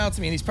reaching out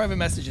to me in these private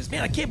messages.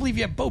 Man, I can't believe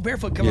you have Bo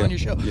Barefoot come Yeah, on your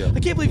show. yeah. I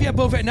can't believe you have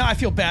Bo Barefoot. Now I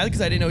feel bad because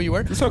I didn't know who you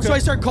were. okay. So I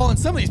start calling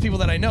some of these people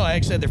that I know. I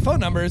actually had their phone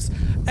numbers,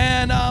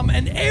 and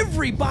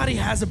everybody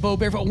has a Bo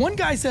Barefoot. One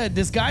guy said,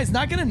 "This guy's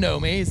not going to know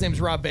me." His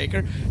name's Rob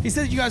Baker. He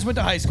said you guys went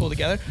to high school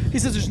together. He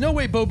says there's no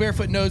way Bo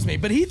Barefoot knows me,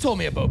 but he told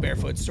me a Bo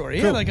Barefoot story.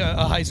 He had like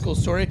a high school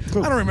story. I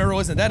don't remember. It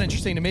wasn't that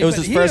interesting to me. It was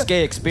but his first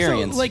gay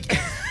experience. So, like,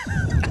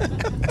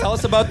 Tell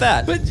us about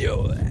that. but you.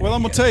 Well,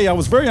 I'm gonna tell you, I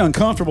was very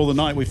uncomfortable the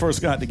night we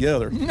first got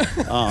together.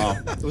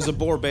 It was a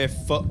Borbet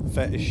foot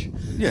fetish.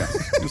 Yeah,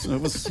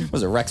 it was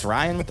Was it Rex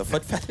Ryan with the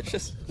foot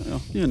fetishes?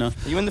 you know.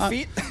 You in the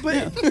feet?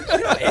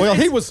 Well,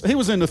 he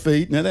was in the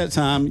feet, and at that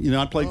time,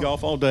 I played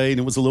golf all day, and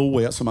it was a little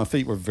wet, so my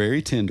feet were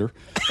very tender.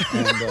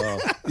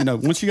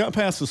 And once you got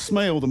past the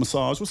smell, the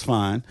massage was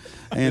fine,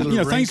 and little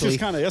things wrinkly. just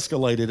kind of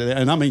escalated,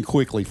 and I mean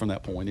quickly from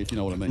that point, if you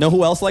know what I mean. Know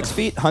who else likes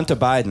feet? Hunter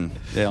Biden.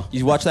 Yeah.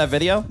 You watch that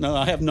video? No,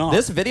 I have not.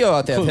 This video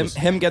out there of Clueless.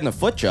 him getting a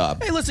foot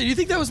job. Hey, listen. You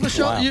think that was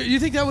Michelle? Wow. You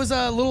think that was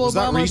little Was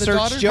that Obama, the research,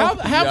 daughter? Joe?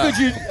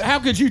 How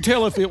could you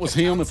tell if it was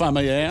him, if I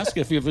may ask,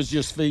 if it was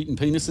just feet and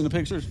penis in the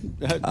pictures?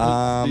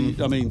 I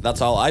mean,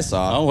 That's all I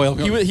saw. Oh, well,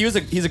 he's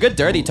a good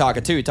dirty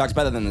talker too. He talks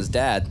better than his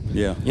dad.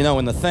 Yeah.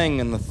 In the thing.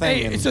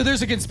 Hey, and so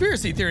there's a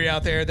conspiracy theory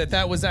out there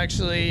that was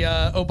actually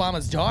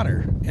Obama's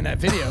daughter in that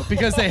video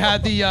because they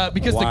had the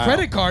the Wow.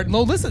 credit card.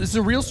 No, listen, this is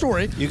a real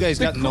story. You guys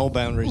The got no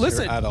boundaries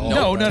Listen, here at all.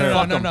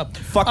 no.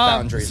 Fuck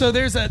boundaries. So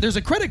there's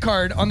a credit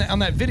card on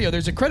that video.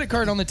 There's a credit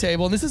card on the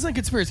table, and this isn't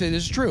conspiracy.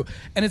 This is true,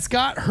 and it's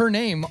got her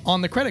name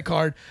on the credit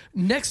card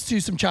next to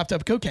some chopped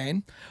up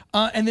cocaine,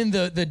 and then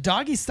the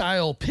doggy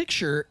style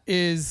picture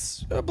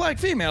is a black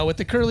female with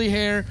the curly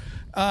hair.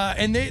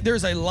 And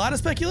there's a lot of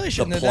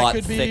speculation The that plot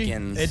could be.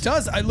 thickens. It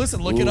does.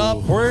 Look it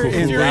up. Where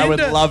in the- I would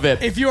love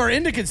it. If you are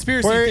into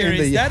conspiracy Where in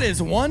theories, the- that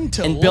is one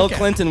to And look Bill at.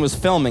 Clinton was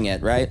filming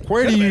it, right?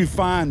 where do you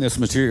find this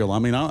material? I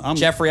mean, I'm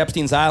Jeffrey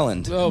Epstein's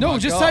Island. No,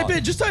 just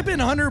type in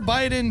Hunter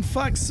Biden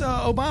fucks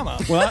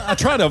Obama. Well, I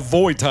try to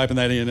avoid typing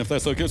that in if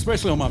that's okay,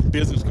 especially on my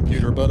business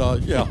computer.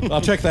 But yeah,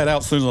 I'll check that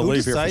out as soon as I Who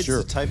leave here for decides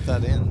sure. to type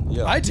that in?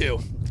 Yeah. I do.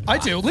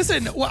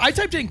 Listen, I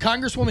typed in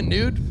Congresswoman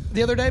nude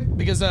the other day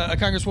because a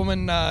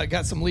Congresswoman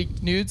got some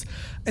leaked nudes,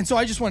 and so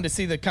I just wanted to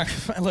see the.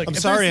 Look, I'm if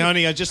sorry, there's-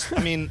 honey.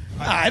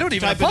 I don't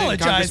even type it in,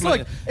 apologize. Congressman.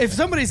 Look, if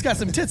somebody's got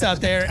some tits out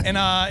there and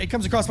it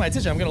comes across my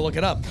attention, I'm going to look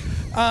it up.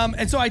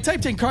 And so I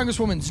typed in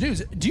Congresswoman's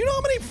nudes. Do you know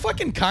how many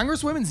fucking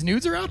Congresswomen's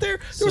nudes are out there?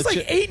 There was Such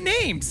like a- 8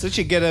 names. Such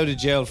a get out of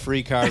jail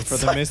free card for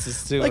It's the like-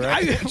 missus too, like,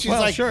 right? I- She's well,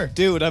 like, sure.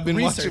 dude, I've been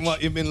Research. watching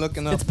what you've been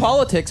looking up. It's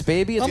politics,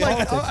 baby. It's I'm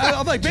like, politics.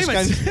 I'm like, babe,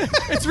 Just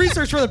it's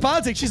research for the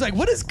politics. She's like,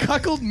 what is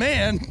cuckold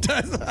man?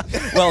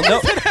 Well,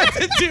 Well, no.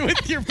 to do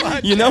with your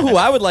podcast. You know who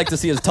I would like to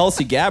see is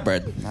Tulsi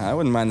Gabbard. I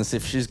wouldn't mind to see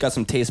if she's got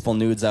some tasteful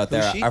nudes out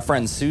there. Who's she? Our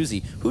friend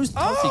Susie. Who's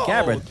Tulsi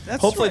Gabbard?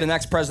 that's Hopefully right. the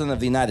next president of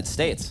the United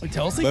States.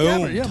 Tulsi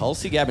Gabbard, yeah.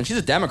 Tulsi Gabbard. She's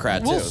a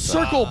Democrat, We'll too.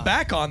 circle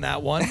back on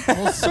that one.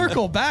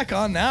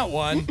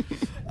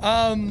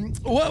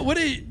 What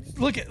do you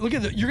look at you're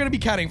going to be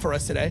counting for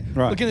us today.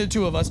 Right. Look at the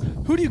two of us.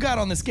 Who do you got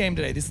on this game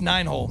today? This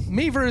 9-hole.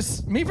 Me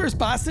versus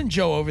Boston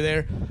Joe over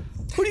there.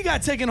 Who do you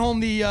got taking home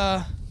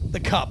the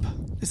cup?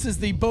 This is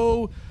the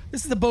Bo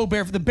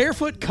Barefoot, the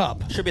Barefoot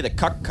Cup. Should be the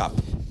Cuck Cup.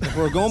 If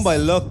we're going by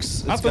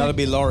looks, it's got to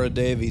be Laura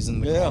Davies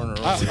in the corner.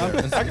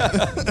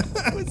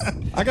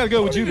 I got to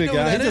go with you, even big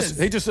know guy. who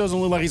that He just doesn't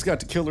look like he's got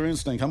the killer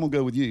instinct. I'm gonna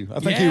go with you. I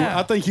think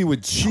he would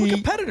I'm a cheat.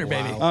 competitor,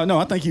 baby. No,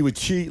 I think he would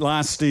cheat,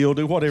 lie, steal,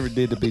 do whatever it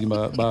did to beat him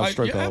by a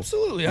stroke yeah, hole.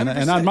 absolutely, And I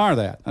 100%. admire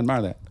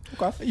that.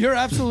 You're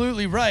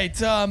absolutely right.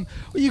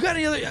 You got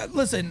any other?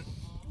 Listen,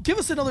 give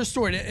us another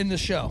story in the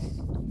show.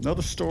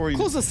 Another story.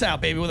 Close us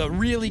out, baby, with a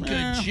really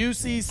good,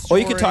 juicy story.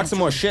 Or you could talk some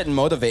more shit and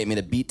motivate me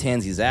to beat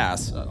Tansy's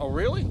ass. Oh,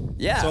 really?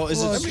 Yeah. So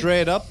is it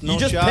straight up? No you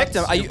just shots? picked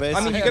him. You're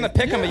going to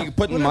pick him. Are you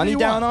putting Whatever money you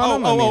down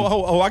want.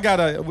 on him? I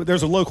got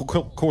there's a local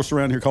course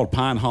around here called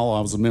Pine Hollow.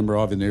 I was a member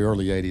of in the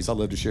early 80s. I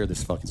love to share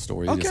this fucking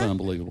story. It's Okay.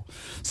 unbelievable.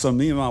 So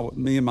me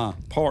and my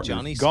partner,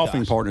 Johnny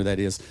golfing Scott. partner that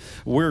is,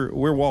 we're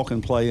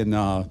walking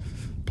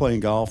playing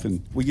golf,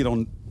 and we get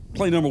on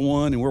play number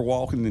one, and we're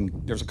walking,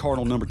 and there's a cart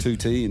on number 2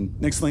 tee, and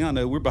next thing I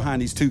know, we're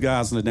behind these two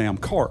guys in the damn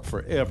cart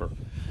forever.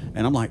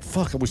 And I'm like,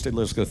 fuck, I wish they'd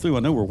let us go through. I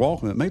know we're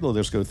walking, but maybe they'll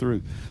let us go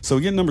through. So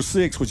we get number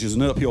 6, which is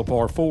an uphill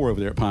par 4 over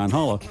there at Pine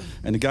Hollow,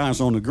 and the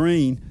guy's on the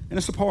green, and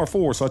it's a par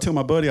 4. So I tell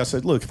my buddy, I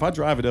said, look, if I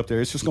drive it up there,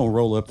 it's just going to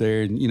roll up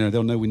there, and,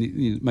 they'll know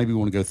maybe we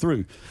want to go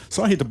through.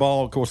 So I hit the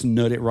ball, of course, and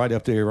nut it right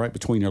up there, right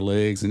between their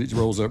legs, and it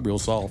rolls up real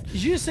soft.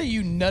 Did you just say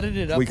you nutted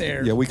it up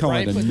there? Yeah, we call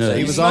it a with- nut.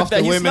 He was snuck off that-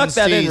 the you women's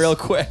snuck that in tees. real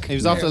quick. He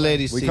was off the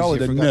ladies' We tees. call it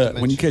You a forgot nut.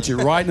 to When you catch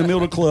mention it right in the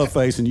middle of the club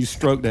face and you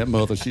stroke that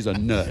mother, she's a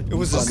nut. that. It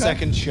was the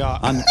second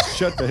shot.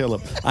 Shut the hell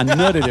up. I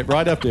nutted it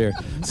right up there.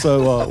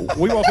 So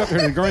we walk up here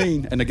to the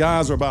green, and the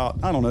guys are about,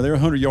 I don't know, they're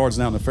 100 yards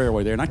down the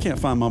fairway there, and I can't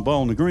find my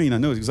ball on the green. I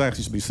know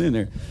exactly should be sitting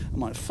there.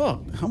 I'm like,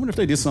 fuck, I wonder if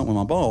they did something with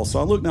my ball.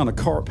 So I look down the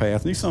cart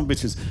path, and these son of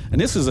bitches,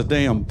 and this is a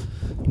damn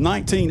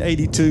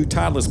 1982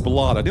 Titleist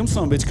Bellotta. Them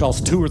son of bitches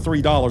cost $2 or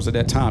 $3 at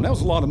that time. That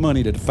was a lot of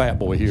money to the fat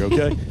boy here,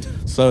 okay?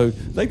 So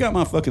they got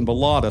my fucking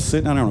Bellotta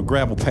sitting down there on a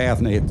gravel path,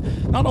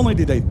 and not only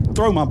did they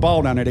throw my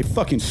ball down there, they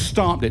fucking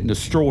stomped it and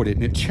destroyed it,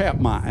 and it chapped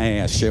my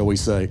ass, shall we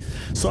say.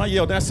 So I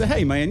yelled, I said,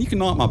 hey man, you can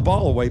knock my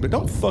ball away, but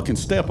don't fucking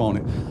step on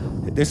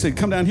it. They said,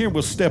 come down here,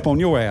 we'll step on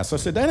your ass. I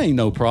said, that ain't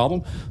no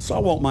problem. So I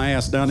walked my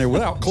ass down there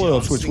without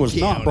clubs, which was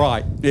not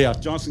bright. Yeah,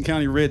 Johnson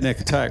County redneck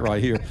attack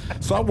right here.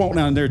 So I walked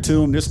down there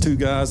to him, there's two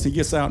guys. He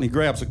gets out and he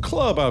grabs a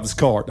club out of his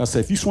cart. I said,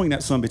 if you swing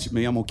that sumbitch at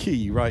me, I'm going to kill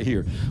you right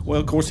here. Well,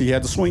 of course, he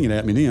had to swing it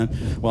at me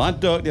then. Well, I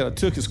ducked it. I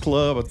took his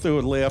club. I threw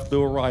it left,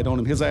 threw it right on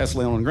him. His ass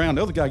lay on the ground.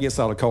 The other guy gets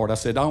out of the cart. I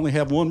said, I only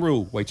have one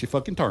rule. Wait your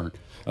fucking turn.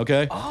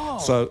 Okay?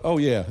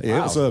 Yeah,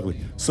 it was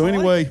ugly. So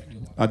anyway,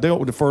 I dealt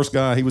with the first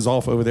guy. He was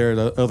off over there.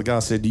 The other guy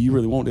said, do you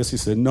really want this? He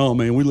said, no,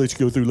 man, we let you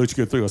go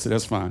through, I said,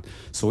 that's fine.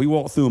 So we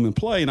walked through him and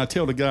play, and I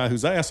tell the guy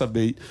whose ass I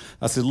beat,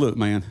 I said, look,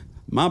 man,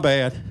 my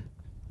bad.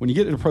 When you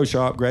get to the pro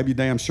shop, grab your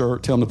damn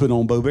shirt, tell them to put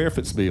on Bo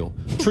Barefoot's bill.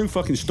 True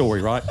fucking story,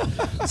 right?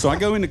 So I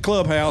go in the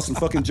clubhouse, and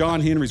fucking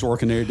John Henry's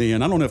working there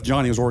then. I don't know if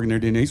Johnny was working there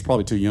then. He's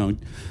probably too young.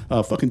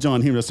 Fucking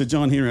John Henry. I said,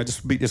 John Henry, I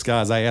just beat this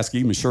guy's ass.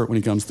 Give him a shirt when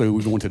he comes through.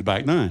 We're going to the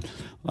back nine.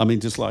 I mean,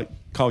 just like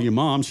call your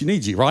mom. She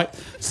needs you, right?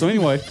 So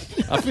anyway,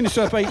 I finished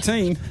up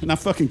 18, and I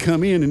fucking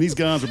come in, and these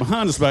guys are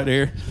behind us back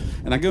there.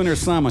 And I go in there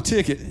to sign my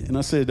ticket, and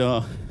I said,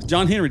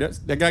 John Henry,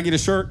 that guy get a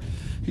shirt?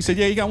 He said,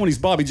 yeah, you got one of these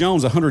Bobby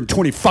Jones,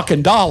 $120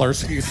 fucking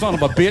dollars. You son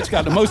of a bitch,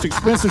 got the most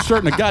expensive shirt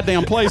in the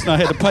goddamn place, and I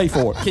had to pay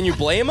for it. Can you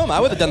blame him? I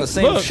would have done the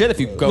same shit if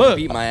you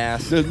beat my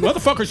ass. The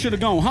motherfucker should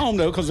have gone home,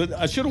 though, because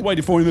I should have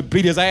waited for him to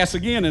beat his ass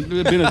again, and it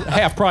would have been a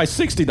half-price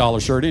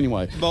 $60 shirt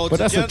anyway. Well, but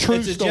that's a true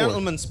it's story. a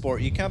gentleman's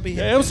sport. You can't be.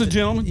 Yeah, it was a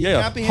gentleman.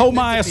 Yeah, can't be hold hitting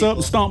my into ass up people.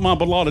 and stomp my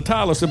Bellotta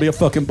Tyler, so it'll be a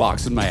fucking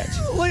boxing match.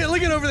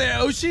 Look at over there.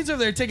 O'Shea's over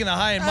there taking the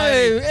high and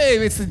mighty. Hey,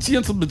 it's a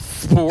gentleman's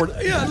sport.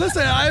 Yeah,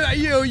 listen,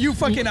 you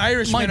fucking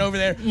Irishman over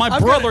there. My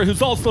I'm brother,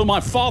 who's also my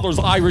father's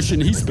Irish,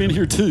 and he's been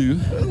here too.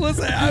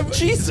 Listen,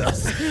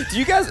 Jesus. Do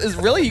you guys,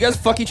 you guys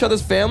fuck each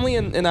other's family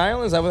in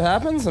Ireland? Is that what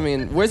happens? I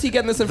mean, where's he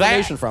getting this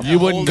information from? You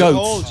wouldn't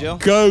Hold it, goats. Joe.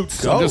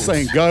 Goats. I'm just Goats.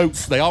 saying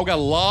goats. They all got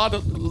a lot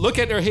of, look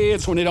at their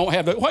heads when they don't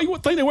have the, why you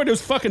think they wear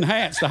those fucking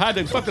hats to hide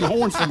their fucking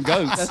horns from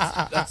goats?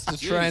 That's the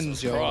trend,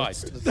 Joe.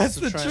 Christ. that's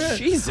the trend.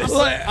 Jesus.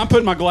 I'm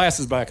putting my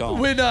glasses back on.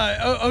 When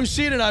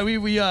O'Shea and I,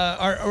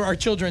 our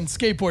children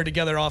skateboard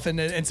together often,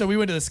 and so we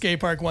went to the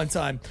skate park one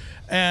time,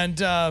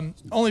 and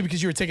only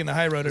because you were taking the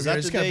high road over Is there,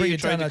 that just the gotta day bring you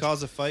it down. tried a to notch.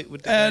 cause a fight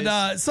with the guys?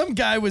 And some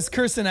guy was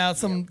cursing out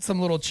some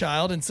little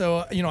child, and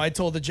so I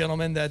told the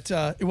gentleman that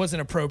it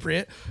wasn't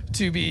appropriate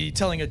to be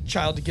telling a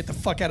child to get the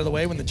fuck out of the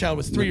way when the child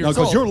was 3 No, years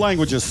because old. your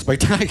language is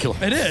spectacular.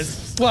 It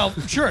is. Well,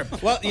 sure.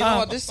 Well, you know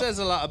what? This says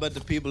a lot about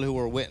the people who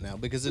we're with now,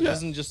 because it Yeah.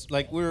 doesn't just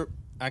like we're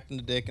acting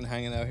the dick and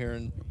hanging out here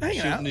and Hanging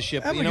shooting out, the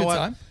ship. having You a know good what?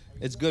 time.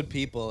 It's good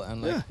people,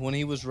 and like when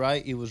he was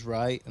right,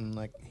 and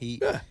like he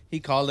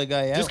called the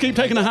guy out. Just keep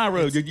taking the high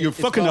road. You're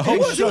fucking the called-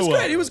 whole It show was up.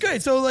 great. It was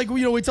great. So, like,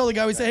 we tell the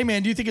guy, we say, hey,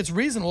 man, do you think it's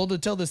reasonable to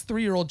tell this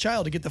 3-year-old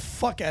child to get the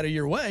fuck out of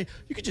your way?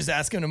 You could just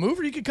ask him to move,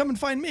 or you could come and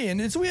find me.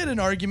 And so we had an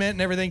argument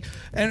and everything.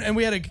 And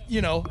we had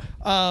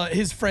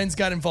his friends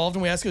got involved,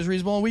 and we asked if it was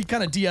reasonable, and we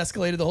kind of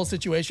de-escalated the whole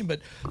situation.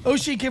 But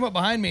O'Shea came up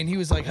behind me, and he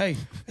was like, hey,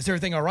 is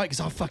everything all right? Because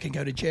I'll fucking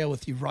go to jail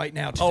with you right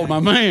now today. Oh, my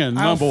man,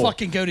 my I'll boy.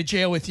 fucking go to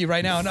jail with you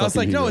right now. And I was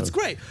like, Fucking no, he it's does.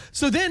 great.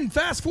 So then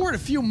fast forward a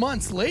few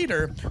months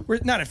later,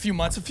 a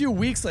few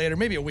weeks later,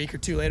 maybe a week or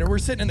two later, we're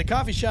sitting in the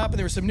coffee shop, and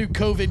there were some new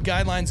COVID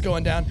guidelines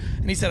going down.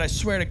 And he said, I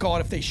swear to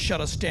God, if they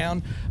shut us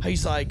down,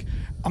 he's like,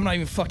 I'm not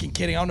even fucking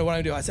kidding. I don't know what I'm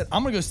going to do. I said,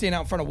 I'm going to go stand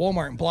out in front of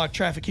Walmart and block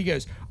traffic. He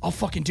goes, I'll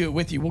fucking do it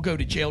with you. We'll go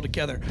to jail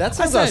together. That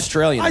sounds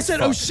Australian I as said,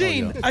 fuck.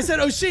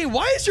 O'Sheen,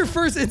 why is your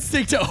first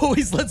instinct to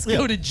always let's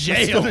go to jail?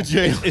 Let's go to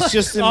jail. It's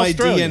just in my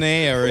Australia.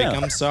 DNA, Eric. Yeah.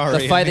 I'm sorry.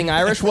 The Fighting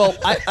Irish? Well,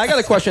 I got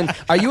a question.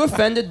 Are you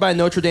offended by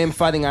Notre Dame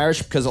Fighting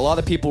Irish? Because a lot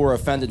of people were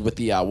offended with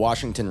the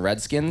Washington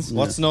Redskins.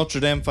 What's Notre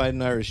Dame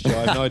Fighting Irish, Joe?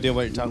 I have no idea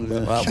what you're talking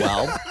about.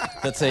 Well,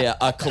 that's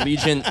a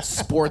collegiate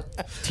sport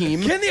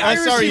team. Can the I'm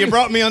Irish sorry, you even-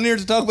 brought me on here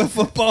to talk about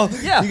football.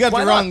 Yeah, you got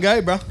why the wrong not? guy,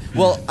 bro.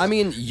 Well, I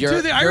mean,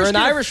 you're the Irish an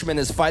get a- Irishman.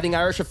 Is Fighting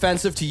Irish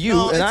offensive to you,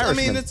 No, an I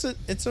Irishman? mean,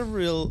 it's a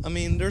real. I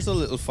mean, there's a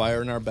little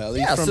fire in our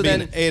bellies Yeah, from so being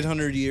then-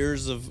 800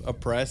 years of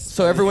oppressed.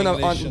 So everyone on-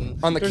 English, on-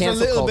 and on the there's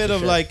cancel a little culture bit of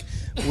shit. like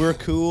we're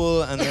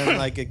cool, and then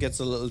like it gets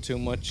a little too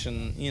much,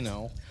 and you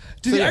know.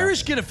 Do the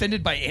Irish get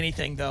offended by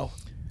anything, though?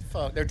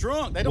 Fuck, they're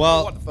drunk. They don't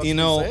know what the Well, fuck you you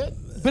know, said.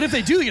 But if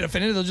they do get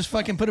offended, they'll just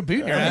fucking put a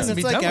boot in your ass and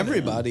be it's like done with it.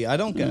 everybody. I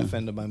don't get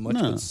offended by much,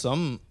 No. but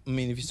some. I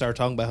mean, if you start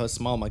talking about how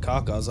small my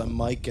cock is, I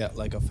might get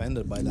like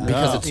offended by that.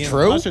 Because it's You know,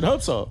 true? I should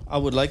hope so. I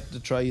would like to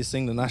try you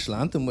sing the national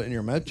anthem in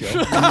your mouth, Joe.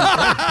 Wow,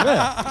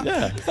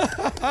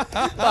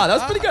 that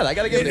was pretty good. I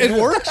gotta give It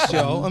it. works,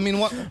 Joe. I mean,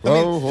 what? I mean,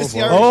 it's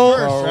the Irish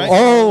verse,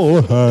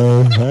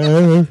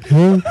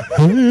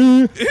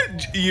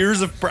 right?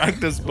 Years of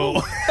practice,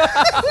 Bo.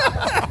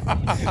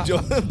 Joe,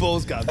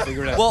 Bo's got it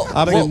figured out. Well,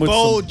 I've been with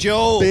Bo, some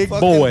Joe, big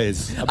fucking-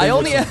 boys. I've been I with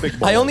only some big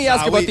boys. I only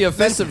ask Ah, about we- the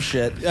offensive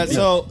shit.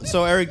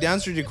 So Eric, the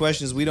answer to your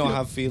question is we don't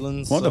have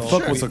feelings. What the so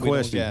fuck was the we don't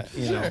question? get,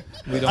 you know,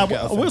 we don't I, get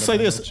I will offended say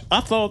by this. much.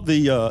 I thought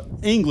the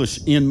English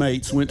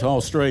inmates went to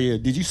Australia.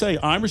 Did you say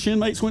Irish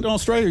inmates went to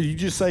Australia, or did you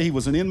just say he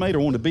was an inmate or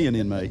wanted to be an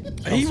inmate?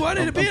 He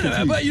wanted to be in it.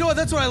 confused. But you know what?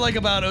 That's what I like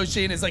about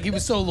O'Shea is like he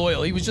was so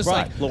loyal. He was just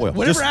Right, like, loyal.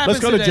 whatever Just, happens let's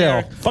go to today, jail.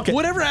 Eric, Fuck it.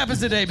 whatever happens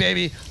today,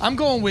 baby, I'm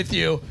going with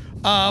you.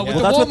 With Well, the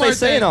that's what they Walmart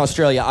say in thing-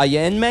 Australia. Are you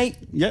inmate?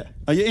 Yeah.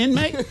 Are you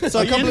inmate? So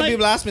Are a you couple of inmate?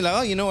 people ask me like,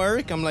 "Oh, you know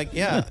Eric?" I'm like,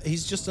 "Yeah,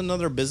 he's just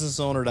another business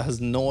owner that has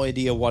no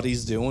idea what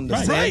he's doing." The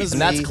Right. same Right. as And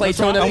that's me.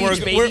 Claytona And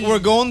Beach, baby. we're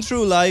going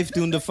through life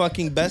doing the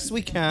fucking best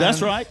we can.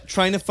 That's right.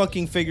 Trying to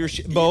fucking figure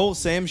shit. Bo,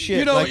 same shit.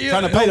 You know, like, you-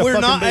 Trying to pay the we're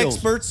fucking not bills.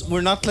 experts.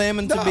 We're not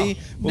claiming to No, be.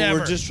 But never.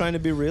 we're just trying to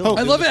be real.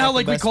 I Do love the it how fucking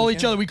like we best call each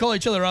can. other. We call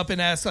each other up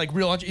and ask like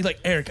real. He's like,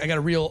 Eric, I got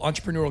a real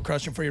entrepreneurial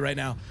question for you right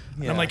now.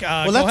 And I'm Yeah. like,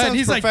 Well, go that ahead. sounds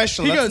He's like,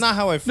 professional. he That's goes, not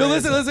how I No, phrase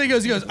listen.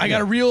 it. He goes. I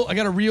got a real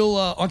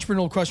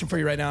entrepreneurial question for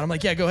you right now. And I'm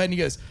like, yeah, go ahead. And he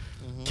goes,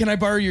 can I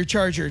borrow your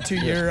charger to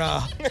your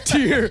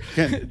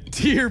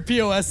to your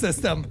POS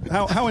system?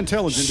 How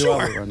intelligent do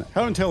I look right now?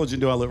 How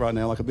intelligent do I look right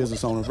now? Like a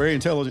business owner, very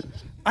intelligent.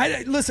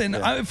 Listen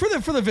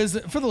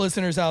for the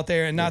listeners out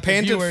there and not the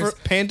Painted viewers.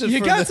 painted you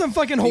for got the some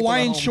fucking people at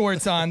Hawaiian home.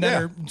 shorts on that Yeah.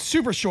 are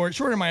super short,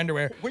 shorter than my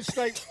underwear. Which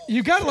state?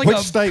 You got like Which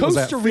a state was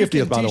that? Costa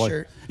Rican 50th, by the way.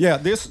 t-shirt. Yeah,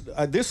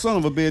 this son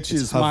of a bitch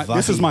is my. Hawaii.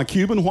 This is my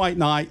Cuban white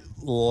knight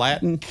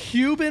Latin.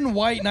 Cuban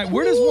white knight.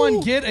 Where does one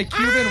get a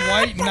Cuban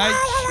white knight?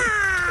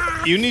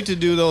 You need to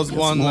do those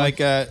one more. like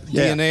Yeah.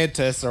 DNA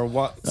tests or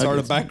what sort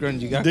of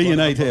background you got. going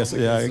DNA on, test. Bo,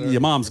 Yeah, because,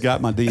 your mom's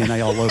got my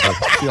DNA all over.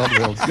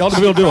 Y'all to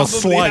be able to do a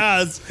swipe.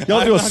 has.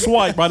 Y'all do a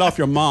swipe right off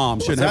your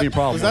mom. Shouldn't have any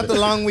problem. Was that with the it.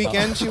 long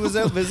weekend she was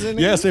out visiting?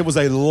 Yes, it was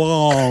a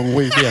long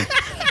weekend.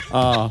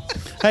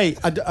 Hey,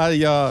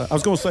 I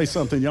was going to say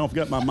something. Y'all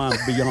got my mind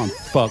beyond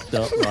fucked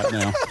up right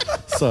now.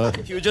 So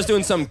If you were just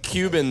doing some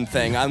Cuban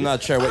thing, I'm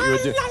not sure what you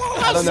would do.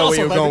 I don't know where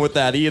you were baby. going with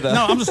that either.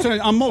 no, I'm just telling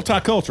you, I'm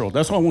multicultural.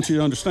 That's what I want you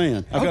to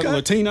understand. I've got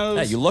Okay. Latinos.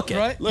 Yeah, you look it.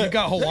 Right? You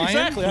got Hawaiian.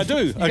 Exactly, I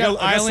do. You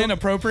got island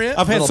appropriate.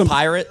 I've had Little some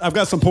pirate. I've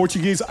got some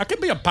Portuguese. I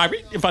could be a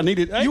pirate if I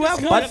needed. You have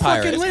Hey, one Butt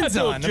pirate. fucking lens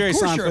I do, on. Of Jerry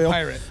course you're a Seinfeld.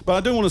 pirate. But I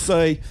do want to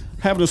say,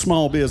 having a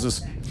small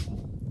business,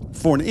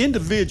 for an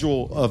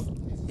individual of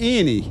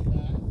any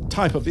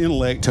type of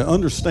intellect to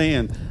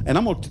understand, and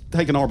I'm going to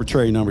take an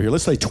arbitrary number here.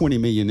 Let's say 20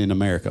 million in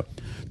America.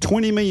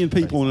 20 million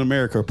people in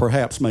America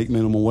perhaps make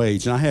minimum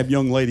wage. And I have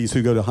young ladies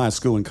who go to high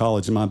school and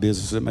college in my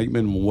business that make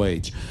minimum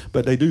wage.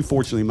 But they do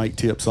fortunately make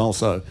tips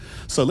also.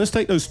 So let's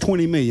take those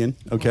 20 million,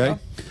 okay?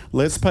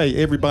 let's pay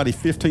everybody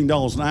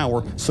 $15 an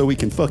hour so we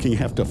can fucking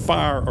have to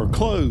fire or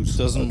close.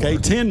 Doesn't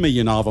work. 10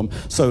 million of them.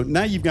 So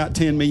now you've got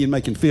 10 million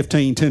making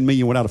 10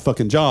 million without a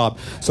fucking job.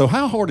 So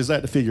how hard is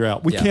that to figure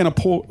out? We can't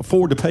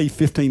afford to pay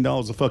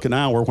 $15 a fucking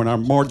hour when our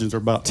margins are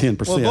about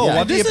 10%. Well, Bo,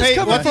 what do you pay?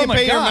 What do you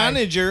pay your guy.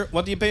 manager?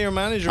 What do you pay your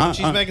manager when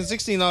she's making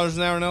 $16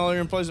 an hour and all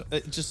your employees?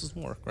 It just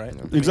doesn't work, right?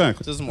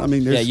 Exactly. It doesn't work. I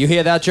mean, Yeah, you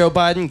hear that, Joe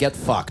Biden? Get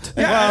fucked.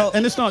 well,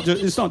 and it's not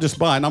just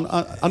Biden.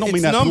 I don't It's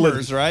mean that numbers,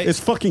 politically. right? It's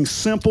fucking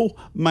simple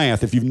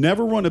math. If you've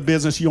never run a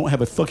business, you don't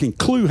have a fucking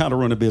clue how to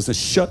run a business.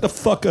 Shut the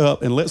fuck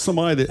up and let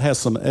somebody that has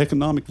some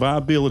economic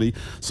viability,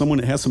 someone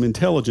that has some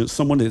intelligence,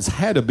 someone that's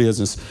had a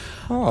business.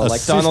 Like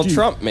assist Donald you.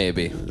 Trump,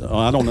 maybe. Oh,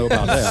 I don't know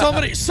about that.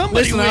 Somebody.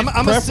 Listen, win.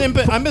 I'm a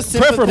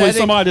sympathetic. Preferably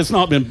somebody that's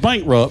not been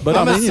bankrupt. But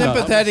I'm I a mean, you know,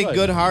 sympathetic, I'm saying.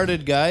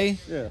 good-hearted guy.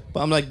 Yeah.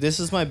 But I'm like, this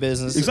is my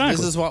business. Exactly.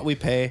 This is what we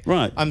pay.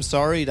 Right. I'm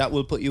sorry that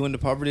will put you in the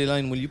poverty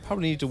line. Well, you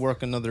probably need to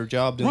work another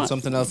job doing Right.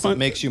 something else Fine. that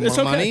makes you It's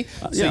more okay. money.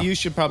 So Yeah. you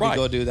should probably Right.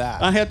 go do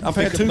that. I've had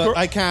two But girls.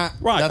 I can't.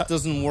 Right. That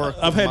doesn't work.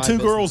 I've with had my two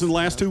girls business. in the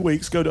last 2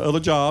 weeks go to other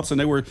jobs, and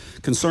they were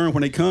concerned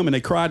when they come and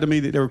they cried to me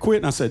that they were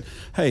quitting. I said,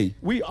 hey,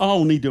 we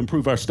all need to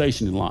improve our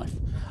station in life.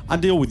 I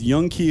deal with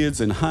young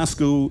kids in high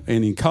school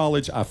and in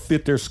college. I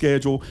fit their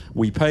schedule.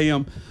 We pay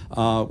them.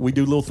 We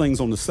do little things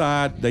on the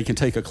side. They can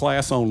take a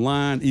class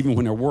online even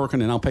when they're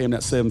working, and I'll pay them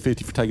that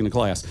 $750 for taking the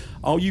class.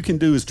 All you can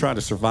do is try to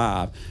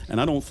survive,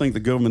 and I don't think the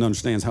government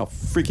understands how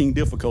freaking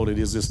difficult it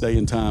is this day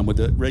and time with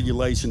the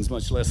regulations,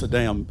 much less a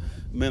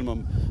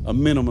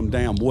minimum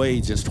damn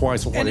wage that's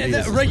twice what And it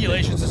is.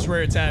 regulations is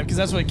where it's at, because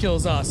that's what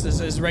kills us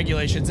is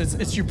regulations.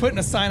 It's you're putting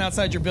a sign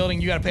outside your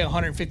building, you got to pay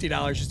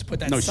 $150 just to put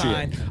that No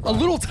sign. shit. A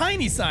little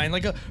tiny sign,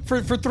 like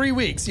for 3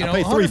 weeks. You know,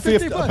 I pay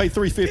 $350. $150. I pay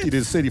 $350 to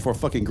the city for a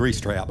fucking grease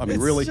trap. I mean,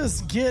 It's really?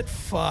 just get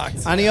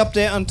fucked. Any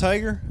update on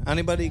Tiger?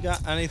 Anybody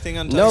got anything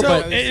on Tiger? No,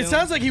 So but- it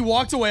sounds like he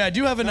walked away. I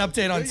do have an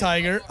update on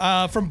Tiger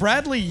from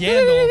Bradley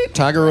Yandel.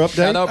 Tiger update?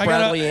 Shout out I got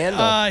Bradley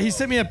Yandel. he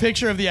sent me a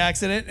picture of the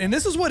accident, and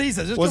this is what he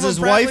says. This Was comes his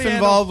from Bradley wife Yandel.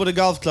 involved with a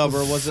golf club,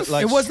 or was it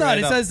like? It was not.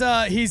 It straight up?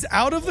 says he's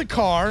out of the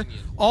car,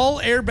 all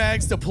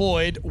airbags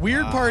deployed.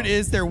 Weird part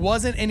is there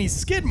wasn't any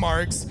skid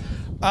marks.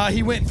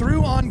 He went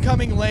through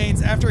oncoming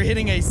lanes after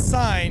hitting a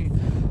sign,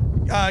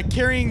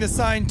 carrying the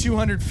sign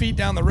 200 feet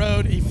down the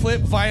road. He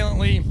flipped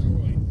violently,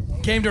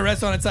 came to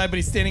rest on its side, but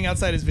he's standing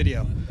outside his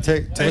video.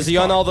 Was he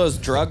on all those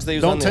drugs they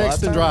was on Don't the text last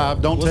and time?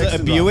 drive. Don't Was text it a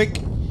and drive. Buick?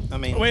 I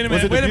mean, Wait a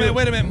Was minute, it a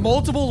wait a minute.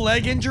 Multiple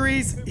leg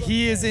injuries.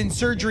 He is in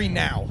surgery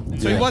now.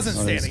 So he wasn't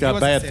standing. He's He got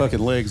wasn't bad standing.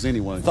 fucking legs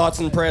anyway. Thoughts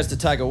and prayers to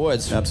Tiger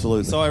Woods.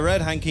 Absolutely. So I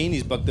read Hank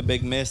Heaney's book, The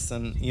Big Miss,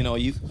 and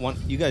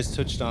you guys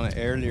touched on it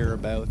earlier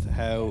about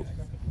how,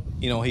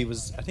 he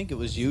was. I think it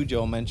was you,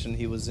 Joe, mentioned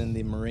he was in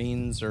the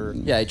Marines or.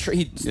 Yeah,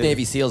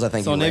 Navy SEALs, I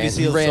think. So he Navy ran.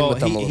 SEALs. He ran So with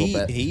them a little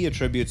bit. he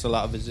attributes a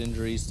lot of his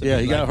injuries to. Yeah,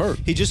 being he got hurt.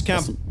 He just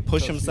can't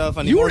push himself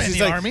You anymore. were in He's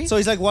the like- Army. So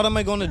he's like, "What am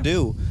I going to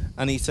do?"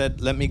 And he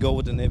said, "Let me go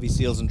with the Navy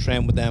SEAls and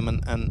train with them."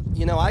 And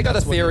I got a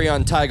that's what theory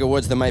on Tiger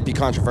Woods that might be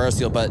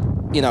controversial, but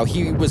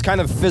he was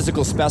kind of a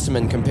physical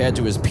specimen compared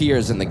to his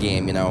peers in the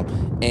game, and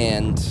What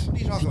are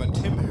you talking about?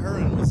 Tim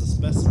Herron was a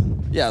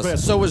specimen. yeah,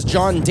 so was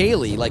John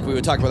Daly, like we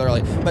were talking about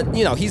earlier. But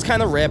he's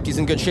kind of ripped, he's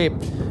in good shape.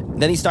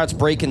 Then he starts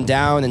breaking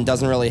down and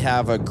doesn't really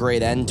have a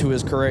great end to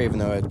his career, even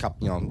though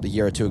a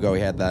year or two ago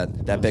he had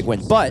that big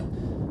win. But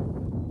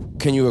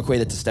can you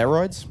equate it to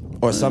steroids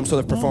or some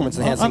sort of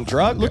performance-enhancing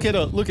drug? Look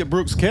at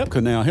Brooks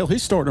Koepka now. Hell,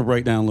 he's starting to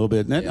break down a little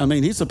bit. I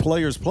mean, he's a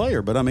player's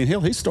player, but I mean,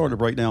 hell, he's starting to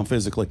break down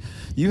physically.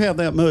 You have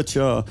that much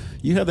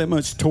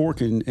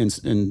torque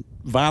and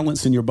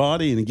violence in your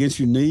body and against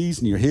your knees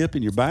and your hip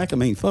and your back. I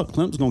mean, fuck,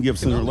 something's gonna give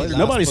sooner or only later. last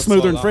Nobody's but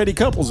smoother so than long. Freddie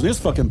Couples, and his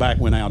fucking back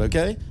went out.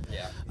 Okay.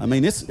 Yeah. I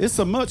mean, it's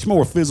a much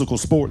more physical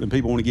sport than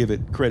people want to give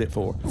it credit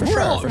for.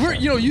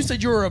 You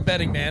said you were a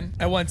betting man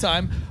at one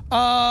time.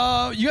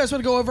 You guys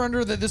want to go over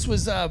under that this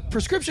was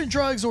prescription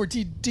drugs or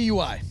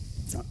DUI?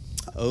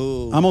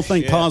 Oh, I'm gonna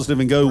think shit. positive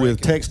and go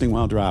with texting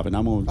while driving.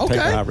 I'm gonna take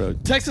the high Okay.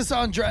 road. Texas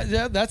on drive.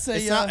 Yeah, that's a.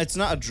 It's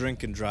not a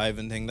drink and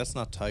driving thing. That's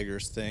not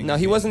Tiger's thing. No,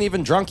 he wasn't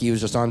even drunk. He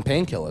was just on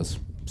painkillers.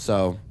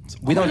 So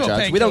we don't go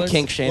judge. We don't painkillers.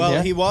 kink shame Well,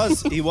 here. he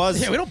was.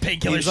 Yeah, we don't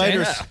painkiller he was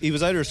shame. He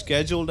was either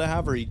scheduled to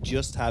have, or he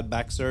just had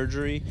back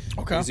surgery.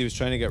 Okay. Because he was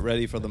trying to get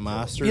ready for the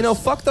Masters.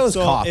 Fuck those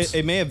so cops.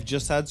 It may have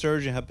just had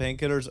surgery, had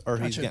painkillers, or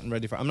he's Gotcha. getting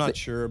ready for. I'm not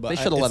sure, but they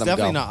should've let it's him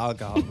definitely go. not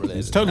alcohol related.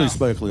 It's totally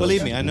speculative.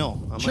 Believe me, I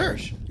know. I'm Sure.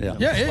 Irish. Yeah.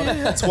 Yeah.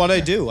 That's what I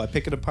do. I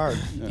pick it apart.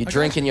 You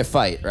drink and you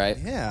fight, right?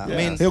 Yeah, I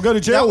mean, He'll go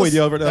to jail that with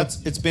you over that.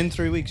 It's been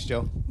 3 weeks,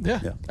 Joe. Yeah.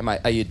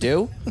 Are you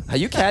due? Are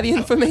you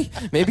caddying for me?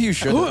 Maybe you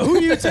should. Who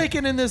are you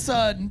taking in this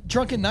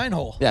drunken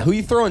 9-hole? Yeah, who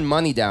you throwing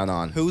money down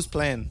on? Who's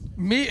playing?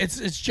 Me.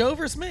 It's Joe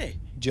versus me.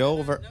 Joe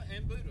over.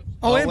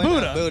 Oh, and wait,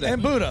 Buddha.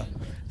 And Buddha.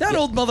 That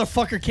old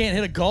motherfucker can't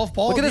hit a golf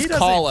ball. Look at He his doesn't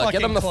collar. Get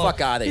fucking him the club.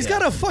 fuck outta He's here.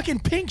 got a fucking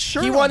pink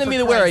shirt. He on, wanted for me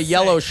to wear a Christ's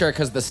yellow sake. shirt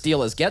because the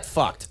Steelers. Get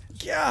fucked.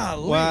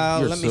 Golly.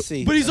 Well, let me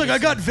see. But he's like, I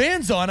got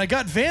Vans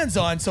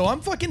on. So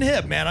I'm fucking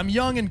hip, man. I'm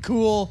young and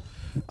cool.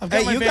 I've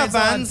got my you got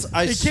Vans Vans.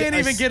 on. He can't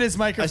even get his I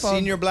microphone.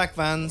 seen your black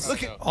Vans.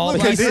 Look at, All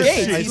look black at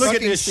this. Vans. Look at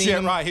Fucking this seen shit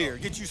him. right here.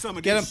 Get you some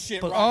of Get this him-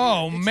 shit but- right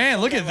Oh here. man,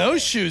 look at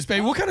those shoes,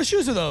 baby. What kind of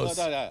shoes are those?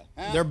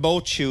 They're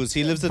boat shoes.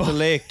 He lives at the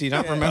lake. Do you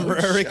not remember,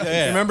 Eric?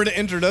 Remember the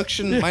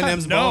introduction? My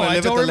name's Bo. No, I I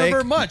live don't at the remember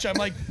lake. much. I'm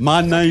like,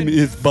 My name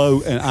is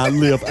Bo, and I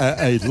live at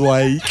a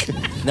lake.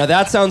 Now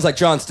that sounds like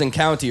Johnston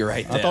County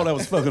right there. I thought that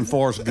was fucking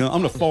Forrest Gump.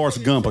 I'm the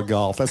Forrest Gump of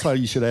golf. That's how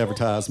you should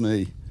advertise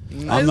me.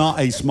 I'm not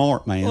a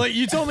smart man. well,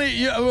 you told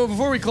me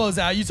before we close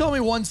out. You told me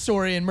one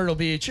story in Myrtle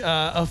Beach.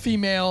 A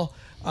female.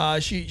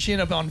 She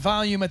ended up on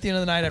Valium at the end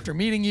of the night after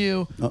meeting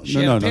you. She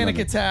had a panic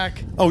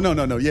attack. Oh,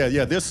 no.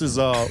 Yeah. This is,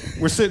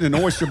 we're sitting in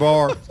an oyster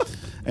bar.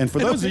 And for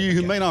those of you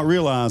who may not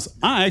realize,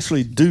 I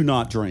actually do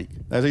not drink.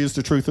 That is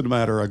the truth of the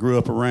matter. I grew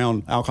up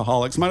around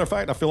alcoholics. Matter of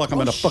fact, I feel like I'm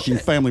at a fucking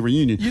family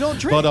reunion. You don't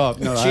drink? But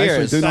no, I Cheers.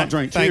 actually do not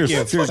drink. Thank Cheers. you.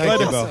 Cheers. Thank Glad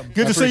you, to- Bo.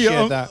 Good to see you,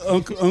 Appreciate that.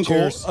 Uncle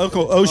Cheers.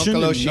 Uncle Ocean.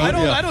 Uncle Ocean.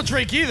 I don't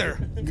drink either.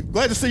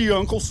 Glad to see you,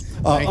 uncles.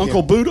 Thank Uncle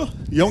you. Buddha.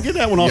 You don't get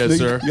that one off Yes, me.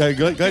 sir. Yeah,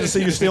 glad to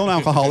see you're still an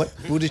alcoholic.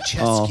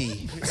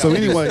 Budacheski. So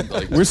anyway,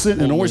 we're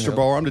sitting in an oyster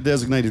bar. I'm the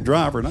designated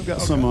driver, and I've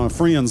got some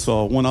friends.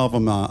 One of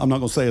them, I'm not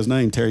going to say his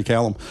name, Terry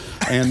Callum,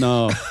 and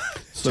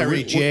so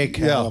Terry J.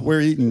 Callum.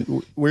 we're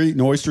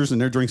eating oysters,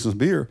 and they're drinking some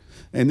beer.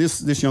 And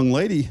this young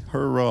lady,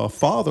 her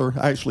father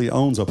actually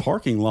owns a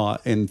parking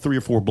lot in 3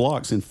 or 4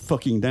 blocks in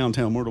fucking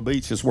downtown Myrtle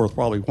Beach. It's worth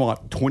probably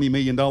 $20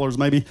 million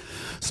maybe.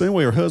 So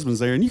anyway, her husband's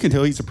there, and you can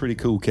tell he's a pretty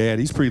cool cat.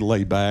 He's pretty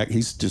laid back.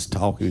 He's just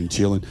talking and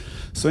chilling.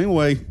 So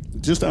anyway,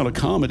 just out of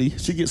comedy,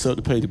 she gets up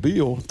to pay the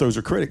bill, throws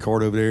her credit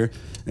card over there,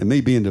 and me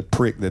being the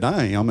prick that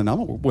I am, and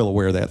I'm well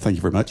aware of that. Thank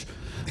you very much.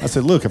 I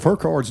said, look, if her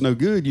card's no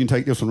good, you can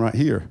take this one right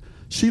here.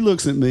 She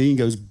looks at me and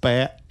goes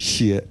bat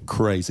shit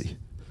crazy.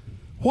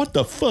 What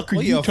the fuck are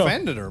Well, you you talking?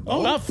 offended her, Bo.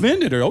 Oh, I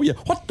offended her. Oh yeah.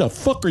 What the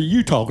fuck are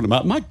you talking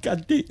about? My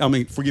goddamn. I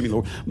mean, forgive me,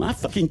 Lord. My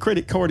fucking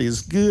credit card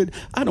is good.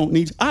 I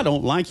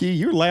don't like you.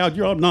 You're loud.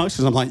 You're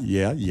obnoxious. I'm like,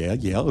 yeah,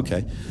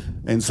 okay.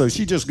 And so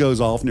she just goes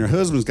off, and her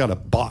husband's got a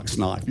box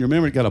knife. You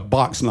remember, he got a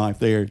box knife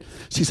there.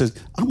 She says,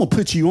 I'm going to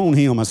put you on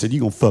him. I said, you're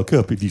going to fuck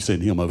up if you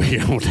send him over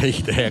here. I'm going to tell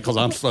you that because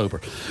I'm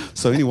sober.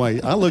 So anyway,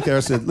 I looked at her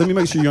and said, let me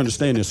make sure you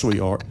understand this,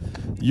 sweetheart.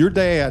 Your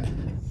dad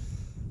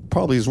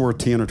probably is worth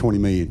 10 or 20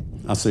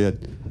 million. I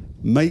said,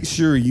 make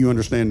sure you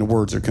understand the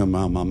words that come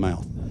out of my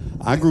mouth.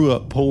 I grew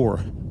up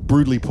poor,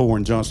 brutally poor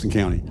in Johnston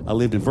County. I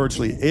lived in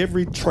virtually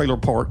every trailer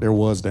park there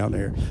was down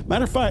there.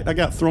 Matter of fact, I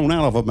got thrown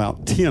out of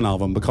about 10 of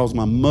them because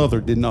my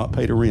mother did not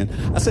pay the rent.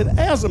 I said,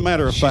 as a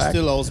matter of fact... She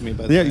still owes me,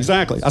 by the Yeah, way.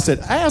 exactly. I said,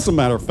 as a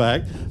matter of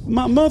fact,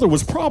 my mother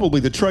was probably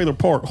the trailer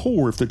park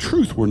whore if the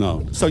truth were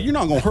known. So you're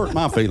not going to hurt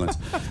my feelings.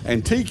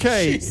 And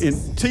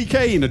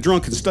TK in a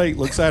drunken state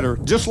looks at her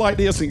just like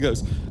this and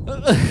goes,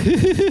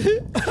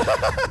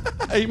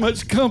 ain't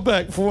much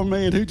comeback for a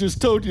man who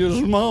just told you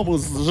his mom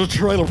was a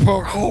trailer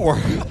park whore.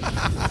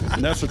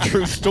 And that's a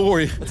true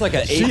story. It's like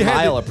an 8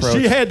 Mile approach.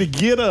 She had to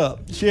get up.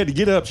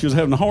 She was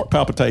having heart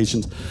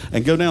palpitations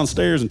and go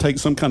downstairs and take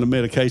some kind of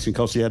medication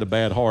because she had a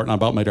bad heart. And I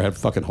about made her have a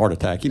fucking heart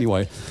attack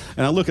anyway.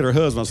 And I look at her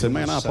husband. I said,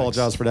 man, I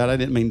apologize for that. I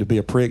didn't mean to be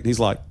a prick. And he's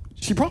like,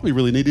 she probably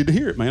really needed to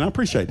hear it, man. I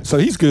appreciate it. So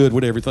he's good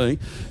with everything.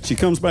 She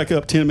comes back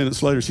up 10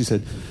 minutes later. She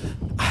said,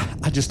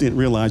 I just didn't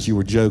realize you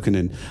were joking,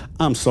 and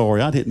I'm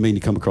sorry. I didn't mean to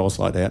come across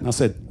like that. And I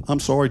said, I'm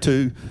sorry,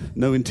 too.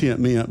 No intent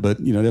meant, but,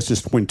 that's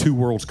just when two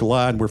worlds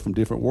collide. We're from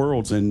different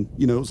worlds, and,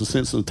 it was a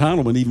sense of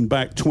entitlement even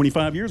back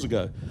 25 years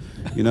ago.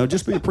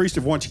 Just be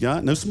appreciative of what you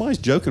got. No, somebody's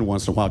joking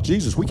once in a while.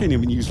 Jesus, we can't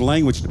even use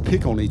language to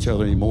pick on each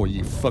other anymore,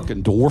 you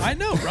fucking dwarf. I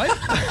know, right?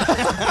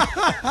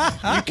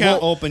 You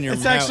can't open your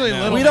it's mouth actually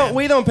now. little.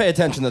 We don't pay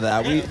attention to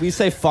that. We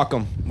say fuck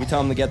them. We tell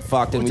them to get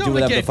fucked, and we Tell do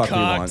them to whatever the get fuck we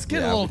cucked. want.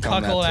 Get Yeah, a little we tell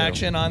them that cuckle too.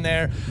 action on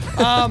there.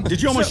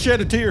 Did you almost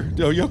shed a tear?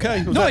 Are you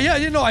okay? Was No, that-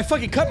 yeah, I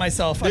fucking cut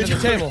myself under the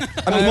table.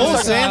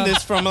 Mo's saying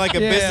this from like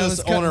a yeah, it business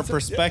was cut- owner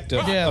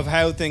perspective Yeah. of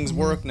how things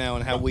work now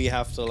and how we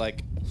have to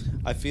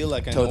I feel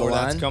like I Toe know the where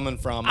that's line? coming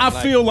from. I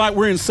feel like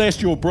we're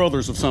incestual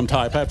brothers of some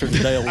type after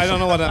today. I don't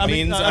know what that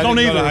means. I don't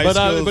didn't go to either, high but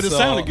school, but it so,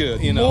 sounded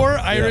good. More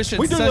Irish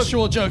We do look-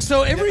 incestual jokes.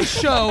 So every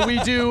show we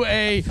do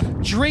a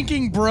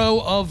drinking bro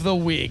of the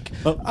week.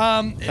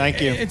 Thank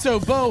you. And so,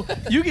 Bo,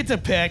 you get to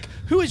pick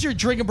who is your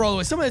drinking bro of the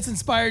week. Somebody that's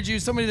inspired you,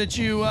 somebody that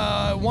you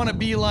want to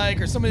be like,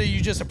 or somebody that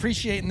you just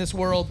appreciate in this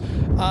world.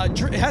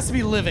 It has to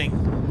be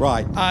living.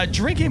 Right.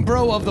 Drinking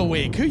bro of the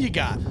week. Who you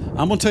got?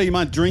 I'm going to tell you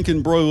my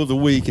drinking bro of the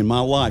week in my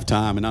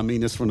lifetime, and I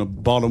mean this from the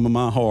bottom of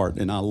my heart,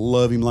 and I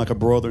love him like a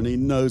brother, and he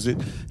knows it.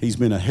 He's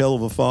been a hell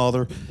of a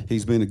father.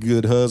 He's been a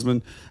good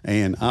husband,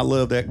 and I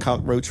love that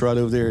cockroach right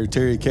over there,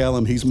 Terry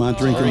Callum. He's my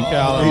drinking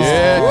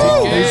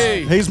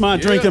He's my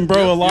drinking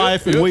bro of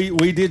life, and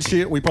we did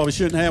shit we probably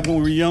shouldn't have when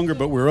we were younger,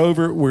 but we're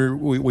over it.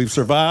 We've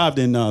survived,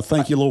 and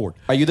thank you, Lord.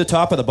 Are you the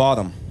top or the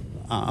bottom?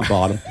 I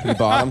bought him. You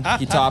bottom.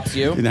 He tops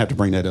you. Didn't have to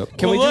bring that up.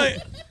 Can we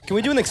Can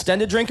we do an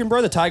extended drinking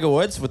bro, the Tiger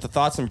Woods, with the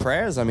thoughts and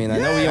prayers? I mean, I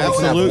know we only can have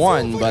absolutely.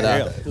 one, but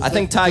I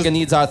think Tiger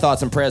needs our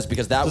thoughts and prayers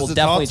because that will the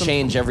definitely thoughts and-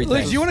 change everything.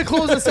 Liz, you want to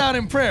close us out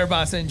in prayer,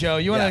 Boss and Joe?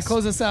 You want Yes. to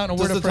close us out in a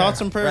Does word the of prayer?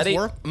 thoughts and prayers Ready?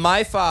 work?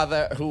 My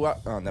father, who...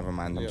 oh, never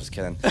mind. I'm just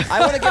kidding.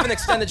 I want to give an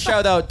extended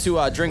shout-out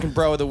to Drinking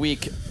Bro of the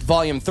Week,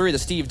 Volume 3, to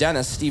Steve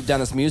Dennis. Steve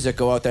Dennis Music.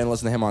 Go out there and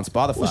listen to him on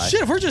Spotify. Well,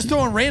 shit, if we're just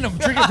throwing random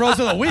drinking bros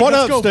of the week, What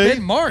let's up, go Steve?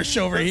 Ben Marsh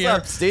over What's here.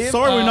 up, Steve?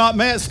 Sorry we not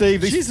met,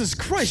 Steve. These Jesus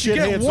Christ, you shitheads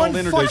get don't one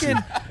introduce you.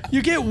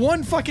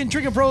 fucking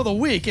drinking pro of the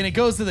week, and it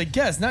goes to the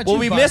guest, not Well, you.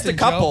 we missed a Boston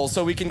couple, Joe.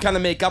 so we can kind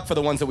of make up for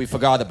the ones that we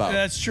forgot about.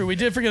 That's true. We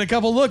did forget a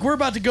couple. Look, we're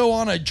about to go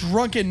on a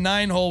drunken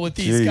 9-hole with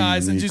these Gee,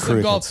 guys and do some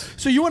crickets. golf.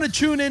 So you want to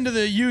tune into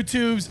the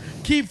YouTubes,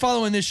 keep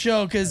following this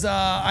show, because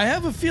I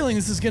have a feeling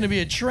this is going to be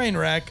a train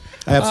wreck.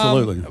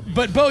 Absolutely.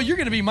 But, Bo, you're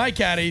going to be my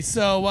caddy,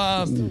 so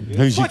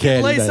Who's your fucking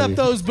caddy, lace baby? up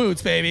those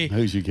boots, baby.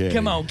 Who's your caddy?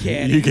 Come on,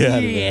 caddy. You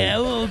got it, Yeah,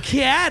 little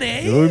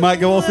caddy. We might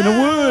go off in the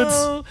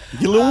Whoa. woods.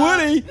 Get a little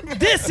woody.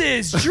 This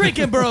is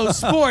Drinking Bros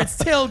Sports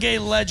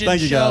Tailgate Legend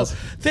Thank you, Show. guys.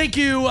 Thank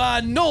you,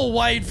 Noel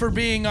White, for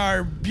being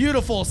our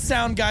beautiful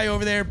sound guy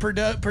over there,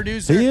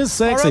 producer. He is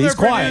sexy. Our other He's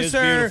quiet. He is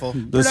producer, beautiful.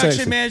 The production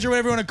sexy. manager,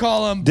 whatever you want to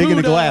call him. Digging the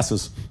Buddha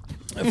glasses.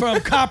 from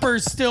Copper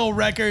Still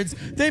Records.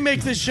 They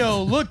make the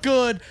show look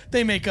good.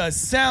 They make us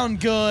sound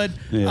good.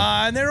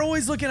 Yeah. And they're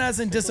always looking at us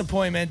in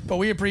disappointment, but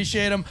we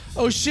appreciate them.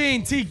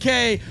 O'Sheen,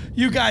 TK,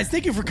 you guys,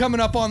 thank you for coming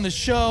up on the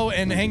show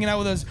and hanging out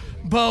with us.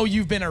 Bo,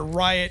 you've been a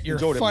riot. You're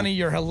Enjoyed it, funny. man.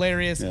 You're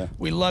hilarious. Yeah.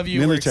 We love you.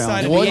 Nearly We're excited.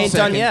 challenged. to We be ain't on.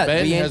 done yet.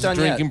 Ben We ain't has done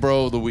Drinking yet.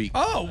 Bro of the Week.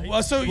 Oh,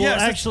 well, so Well, yeah.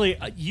 so- actually,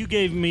 you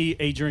gave me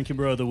a drinking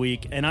bro of the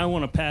week, and I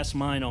want to pass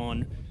mine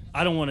on.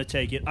 I don't want to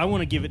take it. I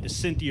want to give it to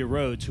Cynthia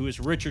Rhodes, who is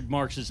Richard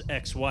Marx's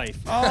ex-wife.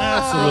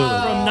 Absolutely.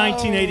 From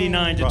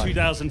 1989 to Right.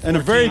 2014. And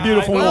a very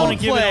beautiful I well want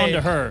to give it on played.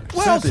 to her.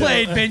 Well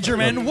played,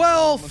 Benjamin.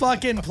 Well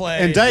fucking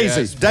played. And Daisy.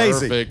 Yes,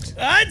 Daisy. Perfect.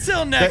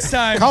 Until next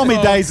time. Call me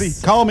folks.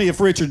 Daisy. Call me if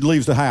Richard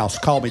leaves the house.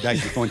 Call me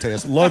Daisy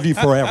Fuentes. Love you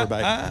forever,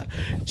 baby.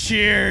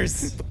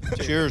 Cheers.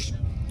 Cheers. Is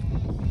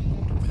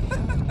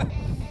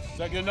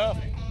that good enough?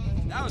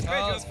 That was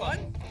great. It was fun.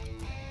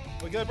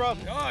 We good, bro?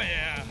 Oh,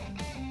 yeah.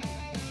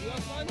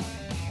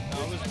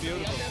 That was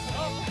beautiful.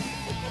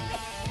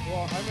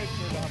 Well, I make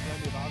sure to have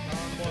plenty of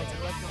alcohol. Well,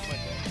 that's not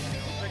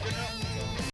like that.